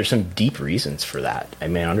some deep reasons for that. I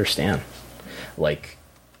mean, I understand. Like,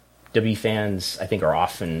 WWE fans, I think, are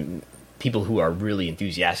often people who are really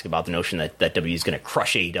enthusiastic about the notion that WWE is going to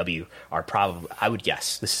crush AEW are probably, I would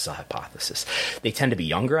guess, this is a hypothesis, they tend to be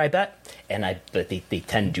younger, I bet, but they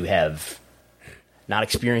tend to have not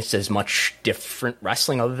experienced as much different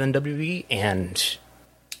wrestling other than WWE, and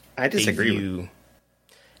I disagree.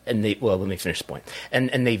 Let me finish the point.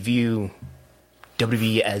 And they view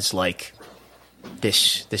WWE as like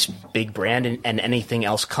this big brand, and anything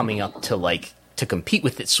else coming up to compete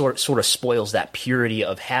with it sort of spoils that purity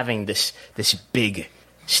of having this big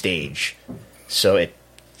stage. So it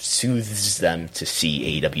soothes them to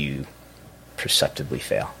see AEW perceptibly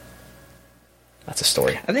fail. That's a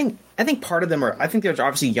story. I think part of them are. I think there's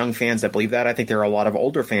obviously young fans that believe that. I think there are a lot of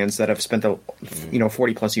older fans that have spent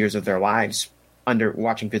 40 plus years of their lives under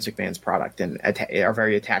watching Vince McMahon's product and are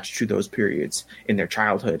very attached to those periods in their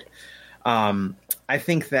childhood. I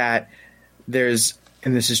think that there's,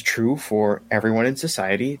 and this is true for everyone in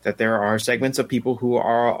society, that there are segments of people who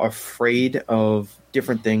are afraid of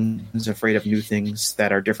different things, afraid of new things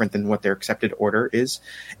that are different than what their accepted order is,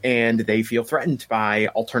 and they feel threatened by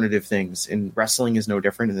alternative things. And wrestling is no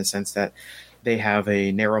different in the sense that they have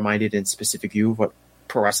a narrow-minded and specific view of what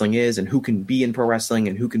pro wrestling is and who can be in pro wrestling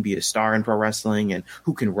and who can be a star in pro wrestling and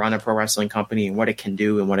who can run a pro wrestling company and what it can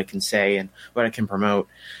do and what it can say and what it can promote.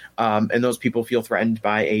 And those people feel threatened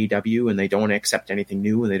by AEW, and they don't want to accept anything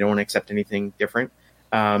new, and they don't want to accept anything different.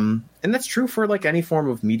 And that's true for like any form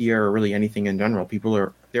of media or really anything in general.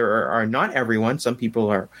 There are not everyone. Some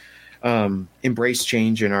people are embrace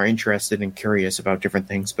change and are interested and curious about different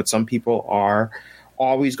things, but some people are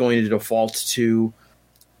always going to default to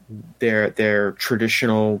their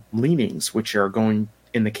traditional leanings, which are going,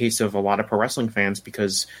 in the case of a lot of pro wrestling fans,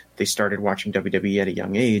 because they started watching WWE at a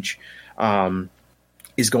young age,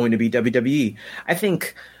 is going to be WWE. I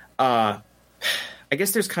think, I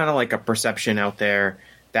guess there's kind of like a perception out there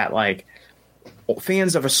that like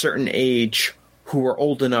fans of a certain age who are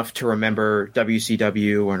old enough to remember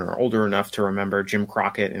WCW and are older enough to remember Jim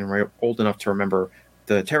Crockett and are old enough to remember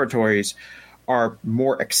the territories are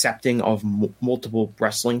more accepting of multiple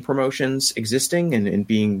wrestling promotions existing and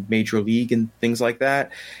being major league and things like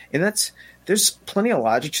that. And there's plenty of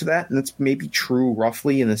logic to that. And that's maybe true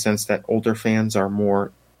roughly in the sense that older fans are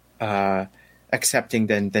more accepting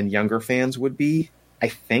than younger fans would be, I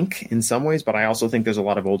think, in some ways. But I also think there's a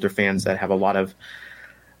lot of older fans that have a lot of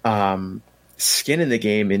skin in the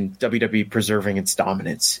game in WWE preserving its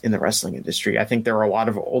dominance in the wrestling industry. I think there are a lot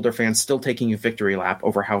of older fans still taking a victory lap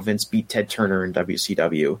over how Vince beat Ted Turner in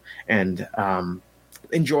WCW, and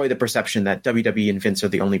enjoy the perception that WWE and Vince are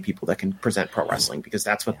the only people that can present pro wrestling, because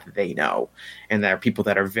that's what they know. And there are people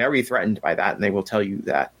that are very threatened by that, and they will tell you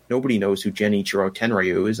that nobody knows who Genichiro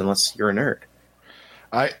Tenryu is unless you're a nerd.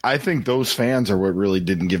 I think those fans are what really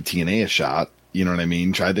didn't give TNA a shot. You know what I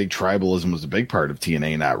mean? I think tribalism was a big part of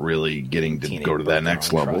TNA not really getting to TNA go to that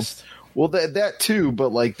next level. trust. Well, that too,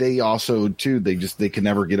 but like they also too, they could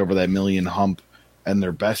never get over that million hump and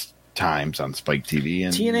their best times on Spike TV.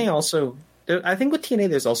 And TNA also, I think with TNA,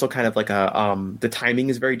 there's also kind of like the timing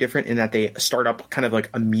is very different in that they start up kind of like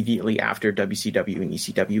immediately after WCW and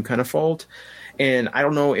ECW kind of fold. And I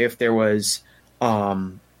don't know if there was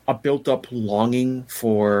a built up longing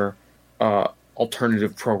for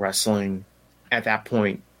alternative pro wrestling at that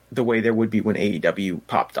point, the way there would be when AEW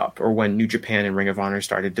popped up, or when New Japan and Ring of Honor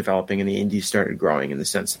started developing and the indies started growing, in the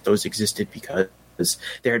sense that those existed because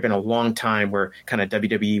there had been a long time where kind of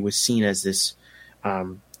WWE was seen as this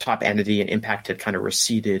top entity, and Impact had kind of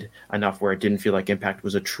receded enough where it didn't feel like Impact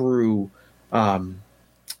was a true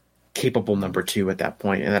capable number two at that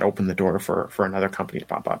point, and that opened the door for another company to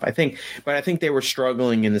pop up. I think they were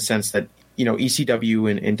struggling in the sense that, you know, ECW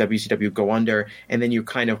and WCW go under, and then you're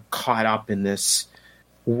kind of caught up in this,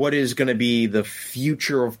 what is going to be the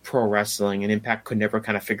future of pro wrestling, and Impact could never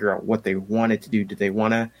kind of figure out what they wanted to do. Did they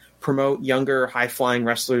want to promote younger, high-flying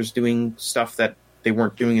wrestlers doing stuff that they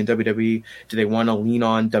weren't doing in WWE? Do they want to lean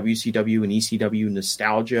on WCW and ECW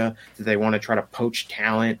nostalgia? Do they want to try to poach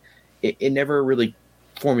talent? It never really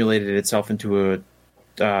formulated itself into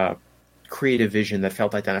a creative vision that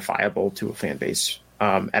felt identifiable to a fan base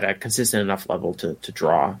at a consistent enough level to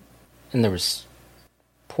draw. And there was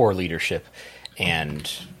poor leadership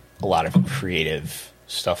and a lot of creative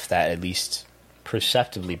stuff that at least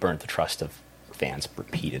perceptibly burnt the trust of fans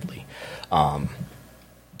repeatedly. We've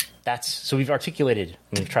tried to articulate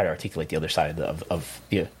the other side of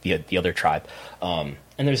the other tribe. And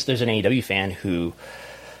there's an AEW fan who,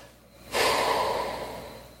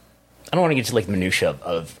 I don't want to get to like minutia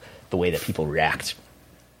of the way that people react,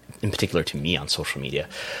 in particular to me on social media,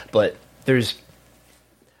 but there's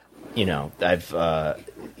a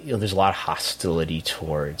lot of hostility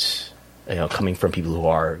towards, coming from people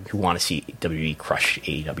who want to see WWE crush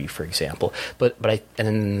AEW, for example.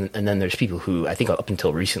 And then there's people who I think up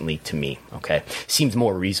until recently, to me, seemed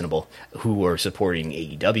more reasonable, who were supporting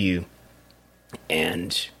AEW,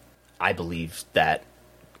 and I believe that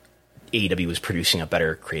AEW was producing a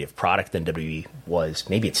better creative product than WWE was.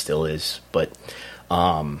 Maybe it still is, but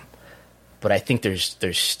I think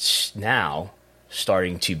there's now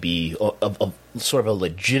starting to be a sort of a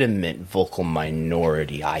legitimate vocal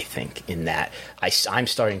minority, I think, in that I'm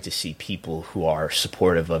starting to see people who are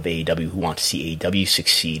supportive of AEW, who want to see AEW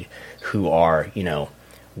succeed, who are,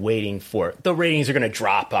 waiting for the ratings are going to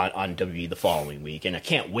drop on WWE the following week, and I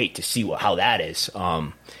can't wait to see how that is.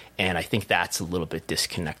 And I think that's a little bit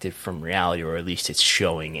disconnected from reality, or at least it's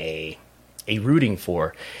showing a rooting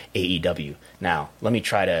for AEW. Now, let me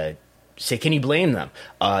try to say, can you blame them?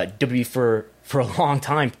 WWE for a long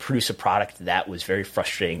time produced a product that was very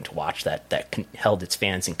frustrating to watch, that held its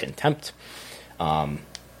fans in contempt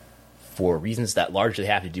for reasons that largely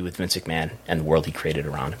have to do with Vince McMahon and the world he created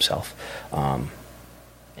around himself.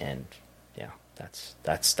 And yeah, that's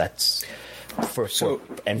for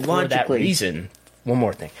that reason. One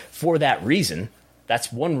more thing. For that reason,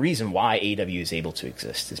 that's one reason why AEW is able to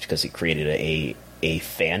exist, is because it created a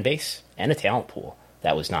fan base and a talent pool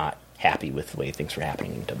that was not happy with the way things were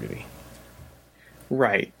happening in WWE.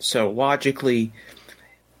 Right. So logically,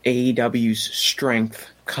 AEW's strength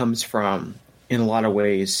comes from, in a lot of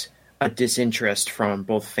ways, a disinterest from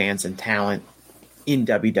both fans and talent in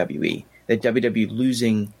WWE. That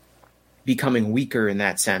WWE becoming weaker in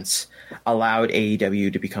that sense, allowed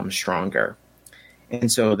AEW to become stronger. And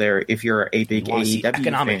so if you're a big AEW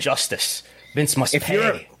economic fan, justice, Vince must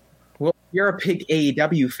pay. If you're a big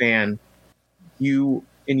AEW fan, you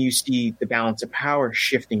see the balance of power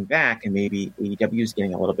shifting back, and maybe AEW is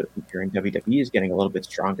getting a little bit weaker and WWE is getting a little bit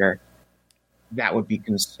stronger. That would be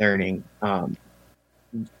concerning from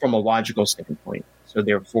a logical standpoint. So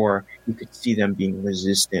therefore, you could see them being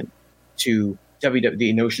resistant to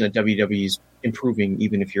the notion that WWE is improving,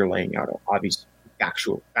 even if you're laying out an obvious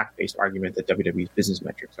fact-based argument that WWE's business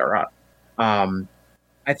metrics are up.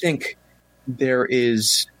 I think there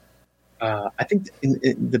is,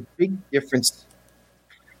 the big difference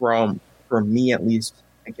for me at least,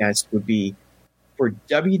 I guess, would be for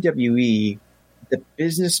WWE, the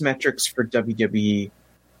business metrics for WWE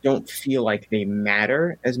don't feel like they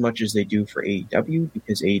matter as much as they do for AEW,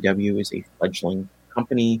 because AEW is a fledgling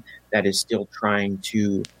company that is still trying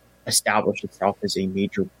to establish itself as a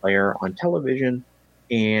major player on television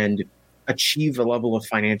and achieve a level of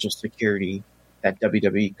financial security that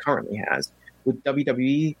WWE currently has. With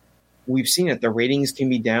WWE, we've seen that the ratings can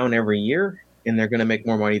be down every year, and they're going to make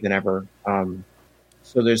more money than ever.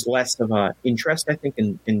 So there's less of a interest, I think,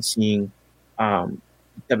 in seeing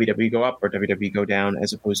WWE go up or WWE go down,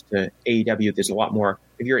 as opposed to AEW. There's a lot more.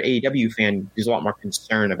 If you're an AEW fan, there's a lot more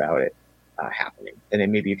concern about it happening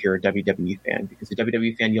than maybe if you're a WWE fan. Because a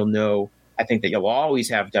WWE fan, you'll know, I think, that you'll always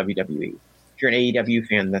have WWE. If you're an AEW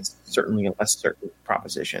fan, that's certainly a less certain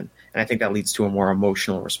proposition, and I think that leads to a more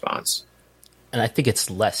emotional response. And I think it's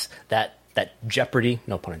less that jeopardy,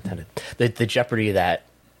 no pun intended, the jeopardy that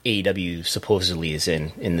AEW supposedly is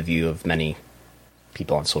in the view of many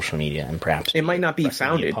people on social media, and perhaps it might not be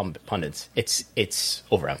founded. Pundits. It's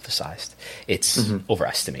overemphasized. It's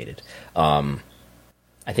overestimated.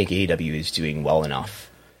 I think AEW is doing well enough.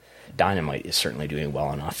 Dynamite is certainly doing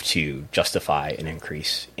well enough to justify an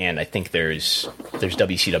increase, and I think there's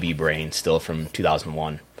WCW brain still from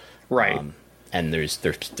 2001, right? And there's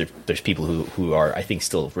people who are, I think,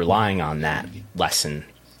 still relying on that lesson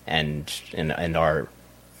and are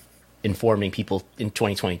informing people in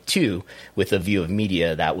 2022 with a view of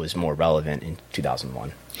media that was more relevant in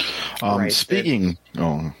 2001. Right. Speaking,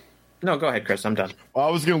 no, go ahead, Chris. I'm done. Well, I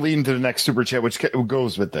was going to lead into the next super chat, which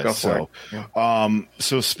goes with this. Go for it. Yeah.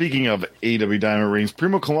 So speaking of AEW Dynamite ratings,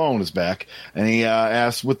 Primo Cologne is back, and he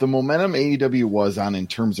asked, with the momentum AEW was on in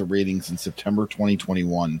terms of ratings in September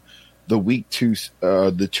 2021,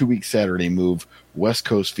 the 2 week Saturday move, West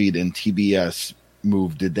Coast feed, and TBS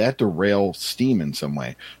move, did that derail steam in some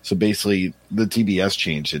way? So basically, the TBS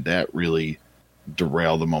change, did that really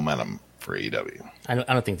derail the momentum for AEW? I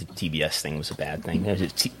don't think the TBS thing was a bad thing.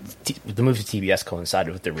 The move to TBS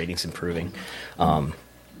coincided with their ratings improving,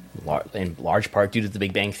 in large part due to the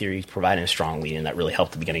Big Bang Theory providing a strong lead, and that really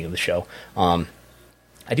helped the beginning of the show. I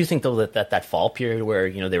do think, though, that fall period where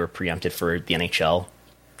they were preempted for the NHL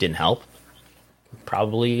didn't help.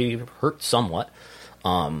 Probably hurt somewhat.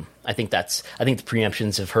 I think the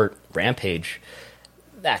preemptions have hurt Rampage.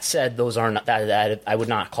 That said, those are not that I would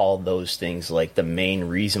not call those things like the main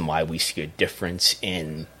reason why we see a difference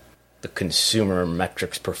in the consumer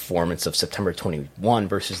metrics performance of September 21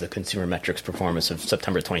 versus the consumer metrics performance of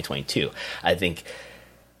September 2022. I think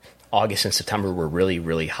August and September were really,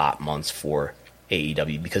 really hot months for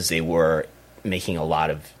AEW because they were making a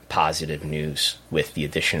lot of positive news with the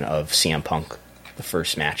addition of CM Punk, the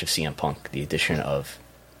first match of CM Punk, the addition of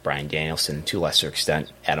Bryan Danielson, to a lesser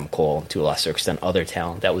extent Adam Cole, to a lesser extent other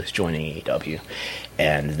talent that was joining AEW.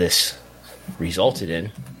 And this resulted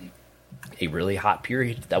in a really hot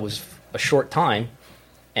period that was a short time,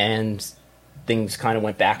 and things kind of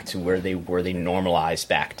went back to where they normalized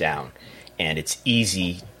back down. And it's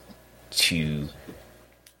easy to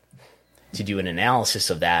do an analysis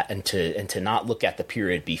of that and to not look at the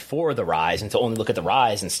period before the rise and to only look at the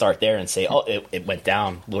rise and start there and say, oh, it went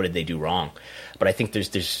down. What did they do wrong? But I think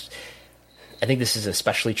I think this is an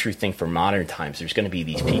especially true thing for modern times. There's going to be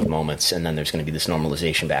these peak moments, and then there's going to be this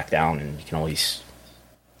normalization back down, and you can always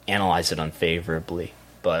analyze it unfavorably.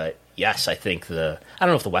 But yes, I think I don't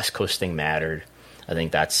know if the West Coast thing mattered. I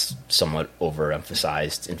think that's somewhat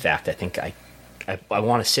overemphasized. In fact, I think I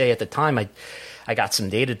want to say at the time I got some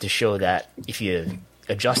data to show that if you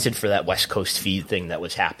adjusted for that West Coast feed thing that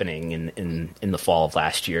was happening in the fall of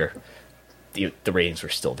last year, the ratings were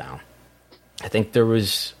still down. I think there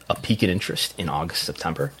was a peak in interest in August,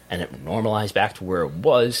 September, and it normalized back to where it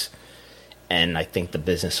was. And I think the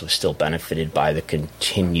business was still benefited by the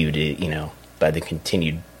continued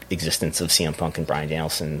existence of CM Punk and Bryan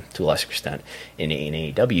Danielson to a lesser extent in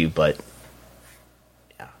AEW. But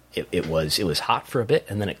yeah, it was hot for a bit,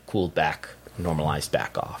 and then it cooled back, normalized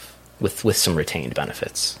back off with some retained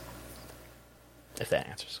benefits. If that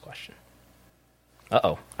answers the question.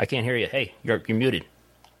 Uh-oh, I can't hear you. Hey, you're muted.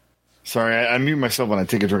 Sorry, I mute myself when I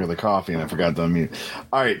take a drink of the coffee, and I forgot to unmute.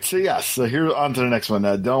 All right, so here on to the next one.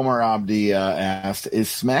 Delmar Abdi asked, is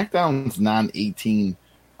SmackDown's non-18,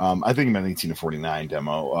 I think he meant 18 to 49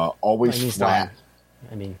 demo, always flat?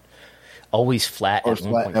 Always flat or at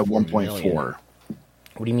 1.4.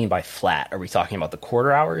 What do you mean by flat? Are we talking about the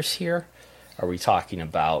quarter hours here? Are we talking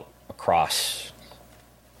about across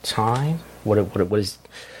time? What has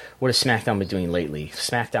SmackDown been doing lately?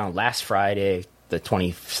 SmackDown last Friday, the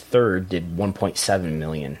 23rd, did 1.7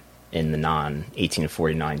 million in the non-18 to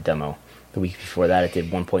 49 demo. The week before that, it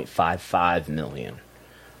did 1.55 million.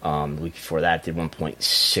 The week before that, it did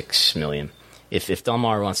 1.6 million. If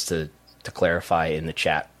Delmar wants to clarify in the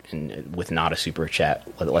chat and with not a super chat.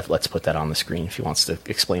 Let's put that on the screen if he wants to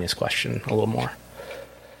explain his question a little more.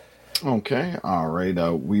 Okay, all right.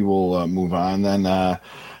 We will move on then.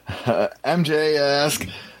 MJ asks,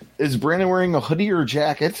 is Brandon wearing a hoodie or a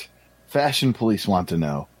jacket? Fashion Police want to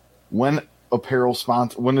know. When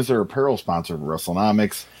is there apparel sponsor of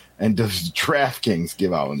WrestleNomics? And does DraftKings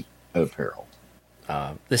give out an apparel?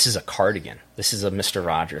 This is a cardigan. This is a Mr.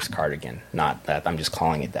 Rogers cardigan. Not that I'm just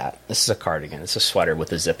calling it that. This is a cardigan. It's a sweater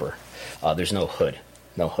with a zipper. There's no hood.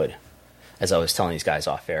 No hood. As I was telling these guys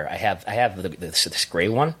off air, I have this gray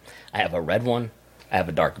one. I have a red one. I have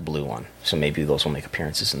a dark blue one. So maybe those will make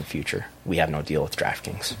appearances in the future. We have no deal with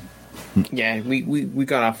DraftKings. Yeah, we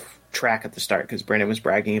got off track at the start because Brandon was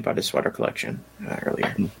bragging about his sweater collection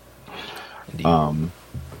earlier.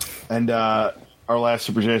 And our last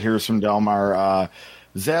super chat here is from Delmar.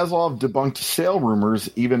 Zaslav debunked sale rumors,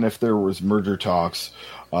 even if there was merger talks.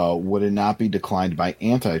 Would it not be declined by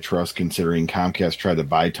antitrust, considering Comcast tried to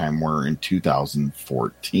buy Time Warner in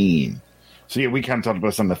 2014? So yeah, we kind of talked about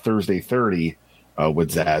this on the Thursday 30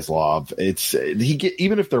 with Zaslav.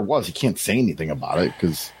 Even if there was, he can't say anything about it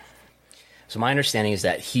because. So my understanding is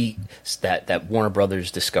that that Warner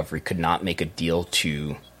Brothers Discovery could not make a deal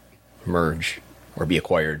to merge or be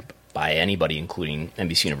acquired by anybody, including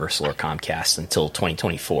NBC Universal or Comcast, until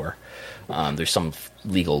 2024. There's some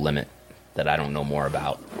legal limit that I don't know more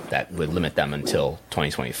about that would limit them until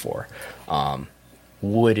 2024.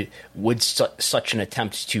 Would such an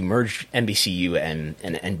attempt to merge NBCU and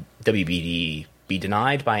WBD be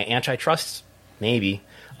denied by antitrust? Maybe.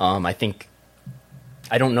 I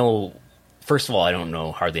don't know. First of all, I don't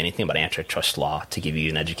know hardly anything about antitrust law to give you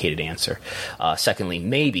an educated answer. Secondly,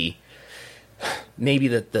 maybe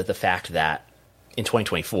the fact that in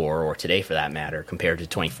 2024, or today for that matter, compared to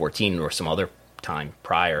 2014 or some other time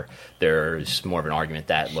prior, there's more of an argument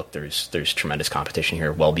that, look, there's tremendous competition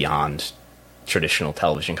here, well beyond traditional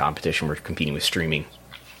television competition. We're competing with streaming.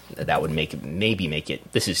 That would make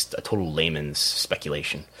it, this is a total layman's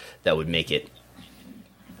speculation, that would make it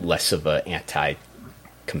less of an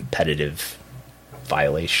anti-competitive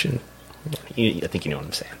violation. I think you know what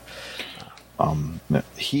I'm saying.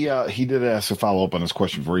 He did ask a follow-up on his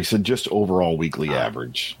question before. He said just overall weekly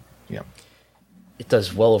average. Yeah. It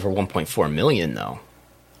does well over 1.4 million, though.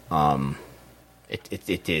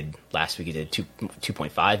 It did last week. It did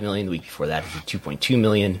 2.5 million. The week before that, it did 2.2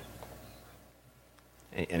 million.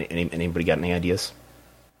 Anybody got any ideas?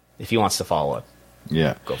 If he wants to follow up,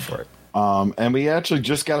 yeah, go for it. And we actually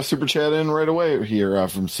just got a super chat in right away here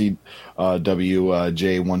from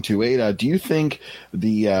CWJ128. Do you think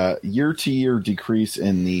the year-to-year decrease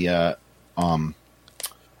in the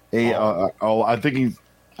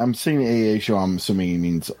I'm saying AA show. I'm assuming he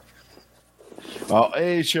means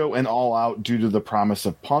AA show and All Out due to the promise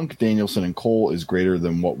of Punk, Danielson, and Cole is greater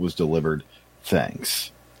than what was delivered.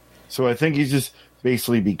 Thanks. So I think he's just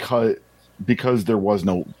basically because there was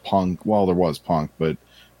no Punk. Well, there was Punk, but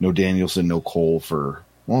no Danielson, no Cole for.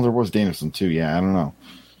 Well, there was Danielson too. Yeah, I don't know.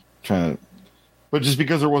 But just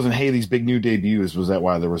because there wasn't these big new debuts, was that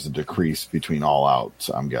why there was a decrease between All Out?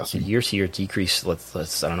 So I'm guessing year-to-year decrease.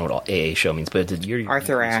 Let's I don't know what AA show means, but the year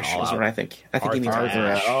Arthur Ashe is what I think. I think he means Arthur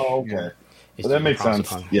Ashe. Oh, okay. Yeah. Well, that makes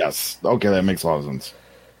sense. Yes. Okay, that makes a lot of sense.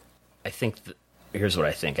 I think here's what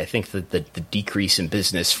I think. I think that the decrease in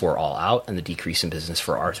business for All Out and the decrease in business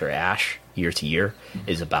for Arthur Ashe year to year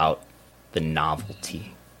is about the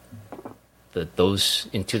novelty. Those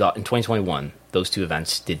in 2021, those two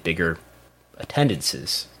events did bigger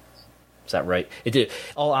attendances. Is that right? It did.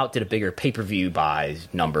 All Out did a bigger pay-per-view buy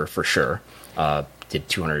number for sure. Did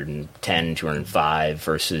 210, 205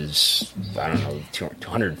 versus, I don't know,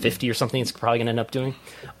 250 or something it's probably going to end up doing.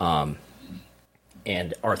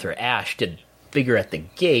 And Arthur Ashe did bigger at the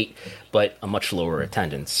gate, but a much lower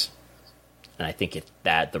attendance. And I think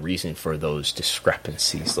the reason for those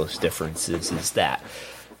discrepancies, those differences, is that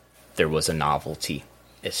there was a novelty,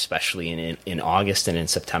 especially in August and in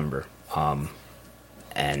September.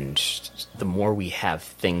 And the more we have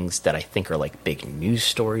things that I think are like big news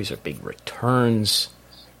stories or big returns,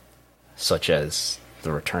 such as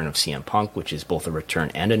the return of CM Punk, which is both a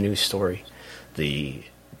return and a news story, the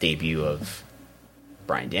debut of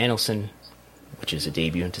Bryan Danielson, which is a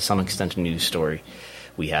debut and to some extent a news story,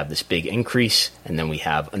 we have this big increase, and then we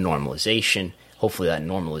have a normalization. Hopefully that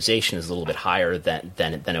normalization is a little bit higher than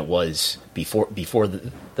it was before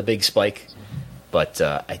the big spike. But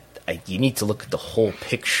you need to look at the whole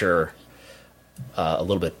picture a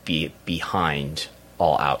little bit behind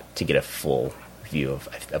All Out to get a full view of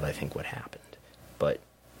I think what happened. But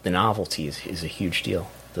the novelty is a huge deal.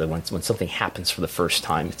 When something happens for the first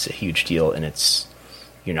time, it's a huge deal, and it's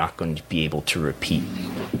you're not going to be able to repeat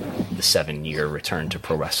the 7-year return to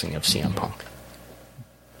pro wrestling of CM Punk.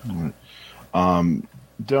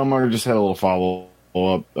 Del Mar just had a little follow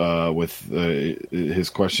up with his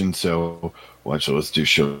question, so actually let's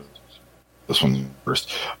show this one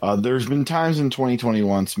first. There's been times in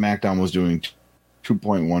 2021 SmackDown was doing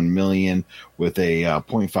 2.1 million with a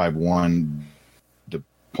 0.51 to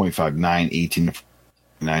 0.59 18 to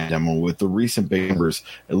 49 demo. With the recent big numbers,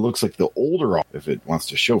 it looks like the older, if it wants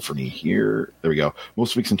to show for me here, there we go.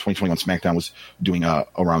 Most weeks in 2021 SmackDown was doing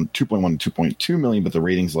around 2.1 to 2.2 million, but the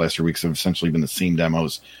ratings the last 3 weeks have essentially been the same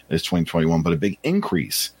demos as 2021, but a big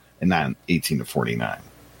increase in that 18 to 49.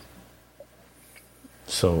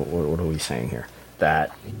 So what are we saying here?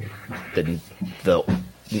 That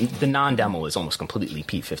the non-demo is almost completely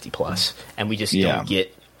P50 plus, and we just don't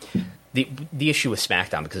get the issue with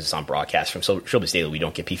SmackDown because it's on broadcast from Showbiz Daily. We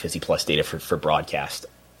don't get P50 plus data for broadcast,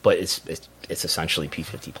 but it's essentially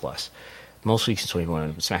P50 plus. Most weeks in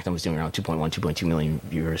 2021, SmackDown was doing around 2.1, 2.2 million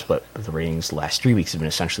viewers, but the ratings the last 3 weeks have been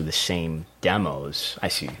essentially the same demos. I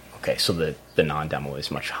see. Okay, so the non-demo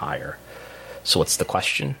is much higher. So what's the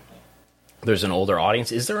question? There's an older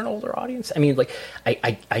audience. Is there an older audience? I mean, like,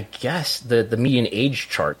 I guess the median age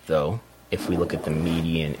chart, though, if we look at the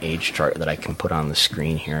median age chart that I can put on the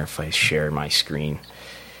screen here, if I share my screen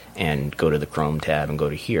and go to the Chrome tab and go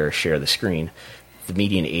to here, share the screen, the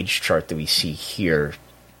median age chart that we see here,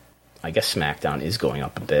 I guess SmackDown is going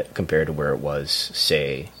up a bit compared to where it was,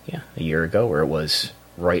 say, a year ago, where it was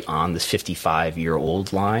right on this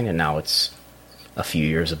 55-year-old line, and now it's a few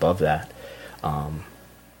years above that.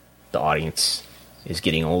 The audience is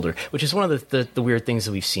getting older, which is one of the weird things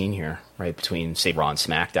that we've seen here, right, between, say, Raw and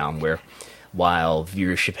SmackDown, where while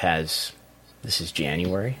viewership has, this is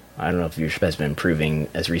January, I don't know if viewership has been improving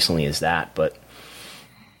as recently as that, but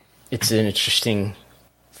it's an interesting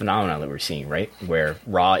phenomenon that we're seeing, right, where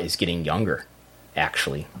Raw is getting younger,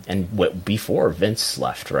 actually, and what before Vince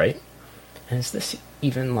left, right? And is this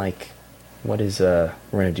even like... What is we're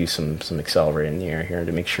going to do some accelerate in the air here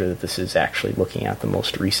to make sure that this is actually looking at the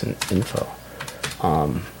most recent info. I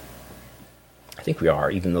think we are,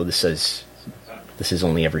 even though this is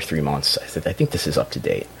only every 3 months. I think this is up to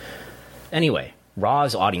date. Anyway,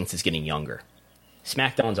 Raw's audience is getting younger.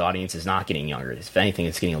 SmackDown's audience is not getting younger. If anything,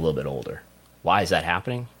 it's getting a little bit older. Why is that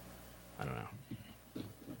happening? I don't know.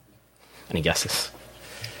 Any guesses?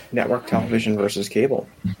 Network television versus cable.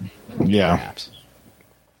 Yeah. Perhaps.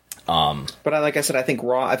 But like I said, I think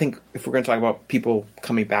Raw, if we're going to talk about people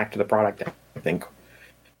coming back to the product, I think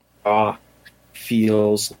Raw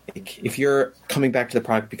feels like if you're coming back to the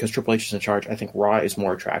product because Triple H is in charge, I think Raw is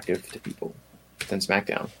more attractive to people than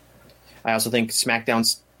SmackDown. I also think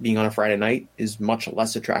SmackDown's being on a Friday night is much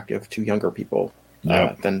less attractive to younger people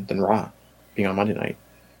than Raw being on Monday night.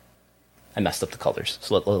 I messed up the colors,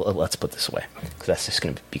 so let's put this away because that's just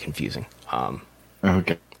going to be confusing.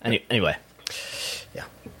 Okay. Anyway, yeah.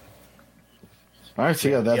 All right,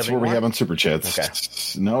 so that's where we have on Super Chats. Okay.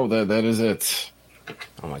 No, that is it.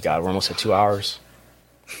 Oh my God, we're almost at 2 hours.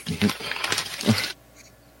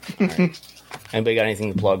 All right. Anybody got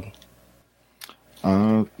anything to plug?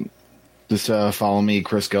 Just follow me,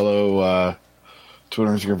 Chris Gello,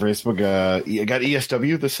 Twitter, Instagram, Facebook. I got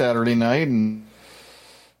ESW this Saturday night in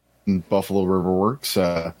Buffalo River Works.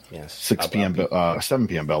 Yes. 6 p.m. 7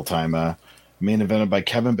 p.m. bell time. Main evented by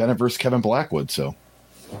Kevin Bennett versus Kevin Blackwood. So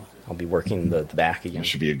I'll be working the back again. It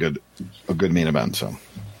should be a good main event. So.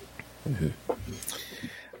 Mm-hmm.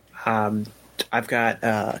 I've got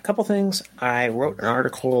a couple things. I wrote an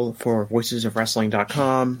article for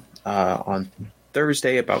voicesofwrestling.com on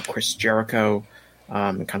Thursday about Chris Jericho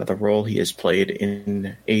and kind of the role he has played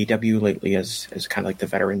in AEW lately as kind of like the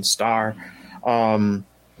veteran star.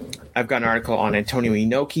 I've got an article on Antonio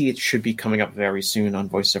Inoki. It should be coming up very soon on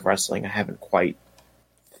Voices of Wrestling. I haven't quite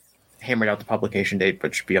hammered out the publication date, but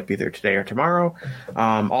it should be up either today or tomorrow.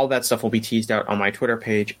 All that stuff will be teased out on my Twitter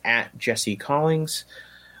page at Jesse Collings.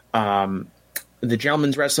 The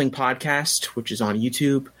Gentleman's Wrestling Podcast, which is on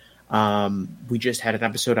YouTube. We just had an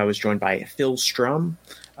episode. I was joined by Phil Strum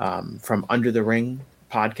from Under the Ring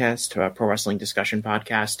podcast, a pro wrestling discussion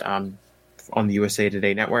podcast on the USA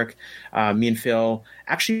Today network. Me and Phil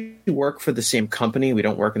actually work for the same company. We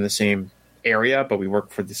don't work in the same area, but we work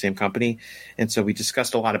for the same company. And so we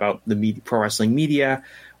discussed a lot about the pro wrestling media,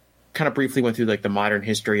 kind of briefly went through like the modern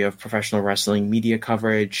history of professional wrestling media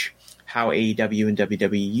coverage, how AEW and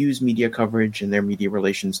WWE use media coverage and their media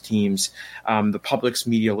relations teams, the public's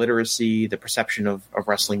media literacy, the perception of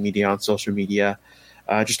wrestling media on social media,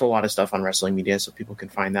 just a lot of stuff on wrestling media, so people can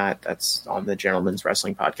find that. That's on the Gentleman's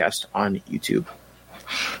Wrestling Podcast on YouTube.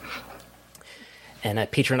 And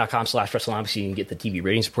at patreon.com/WrestleNomics, you can get the TV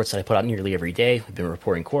ratings reports that I put out nearly every day. We've been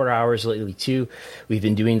reporting quarter hours lately, too. We've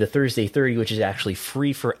been doing the Thursday 30, which is actually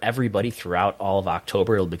free for everybody throughout all of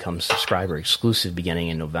October. It'll become subscriber exclusive beginning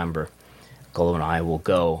in November. Golo and I will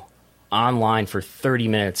go online for 30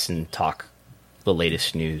 minutes and talk the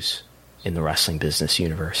latest news in the wrestling business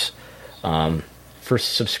universe. For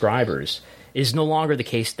subscribers, it is no longer the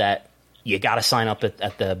case that you got to sign up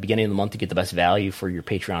at the beginning of the month to get the best value for your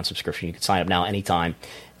Patreon subscription. You can sign up now anytime,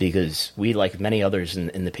 because we, like many others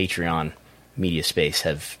in the Patreon media space,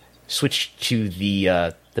 have switched to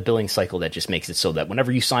the billing cycle that just makes it so that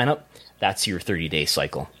whenever you sign up, that's your 30-day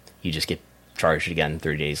cycle. You just get charged again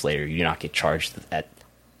 30 days later. You do not get charged at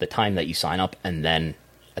the time that you sign up and then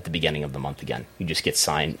at the beginning of the month again. You just get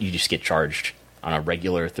charged on a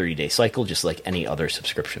regular 30-day cycle, just like any other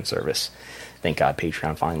subscription service. Thank God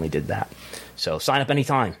Patreon finally did that. So sign up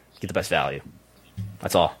anytime. Get the best value.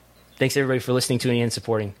 That's all. Thanks, everybody, for listening, tuning in,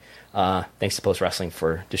 supporting. Thanks to Post Wrestling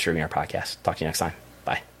for distributing our podcast. Talk to you next time.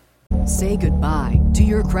 Bye. Say goodbye to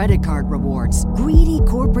your credit card rewards. Greedy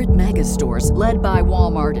corporate mega stores, led by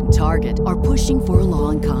Walmart and Target, are pushing for a law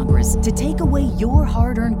in Congress to take away your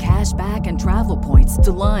hard-earned cash back and travel points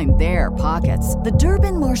to line their pockets. The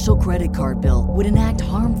Durbin-Marshall credit card bill would enact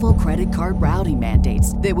harmful credit card routing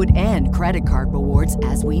mandates that would end credit card rewards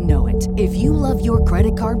as we know it. If you love your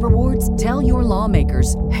credit card rewards, tell your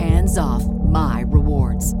lawmakers, hands off my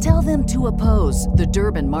rewards. Tell them to oppose the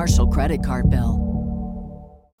Durbin-Marshall credit card bill.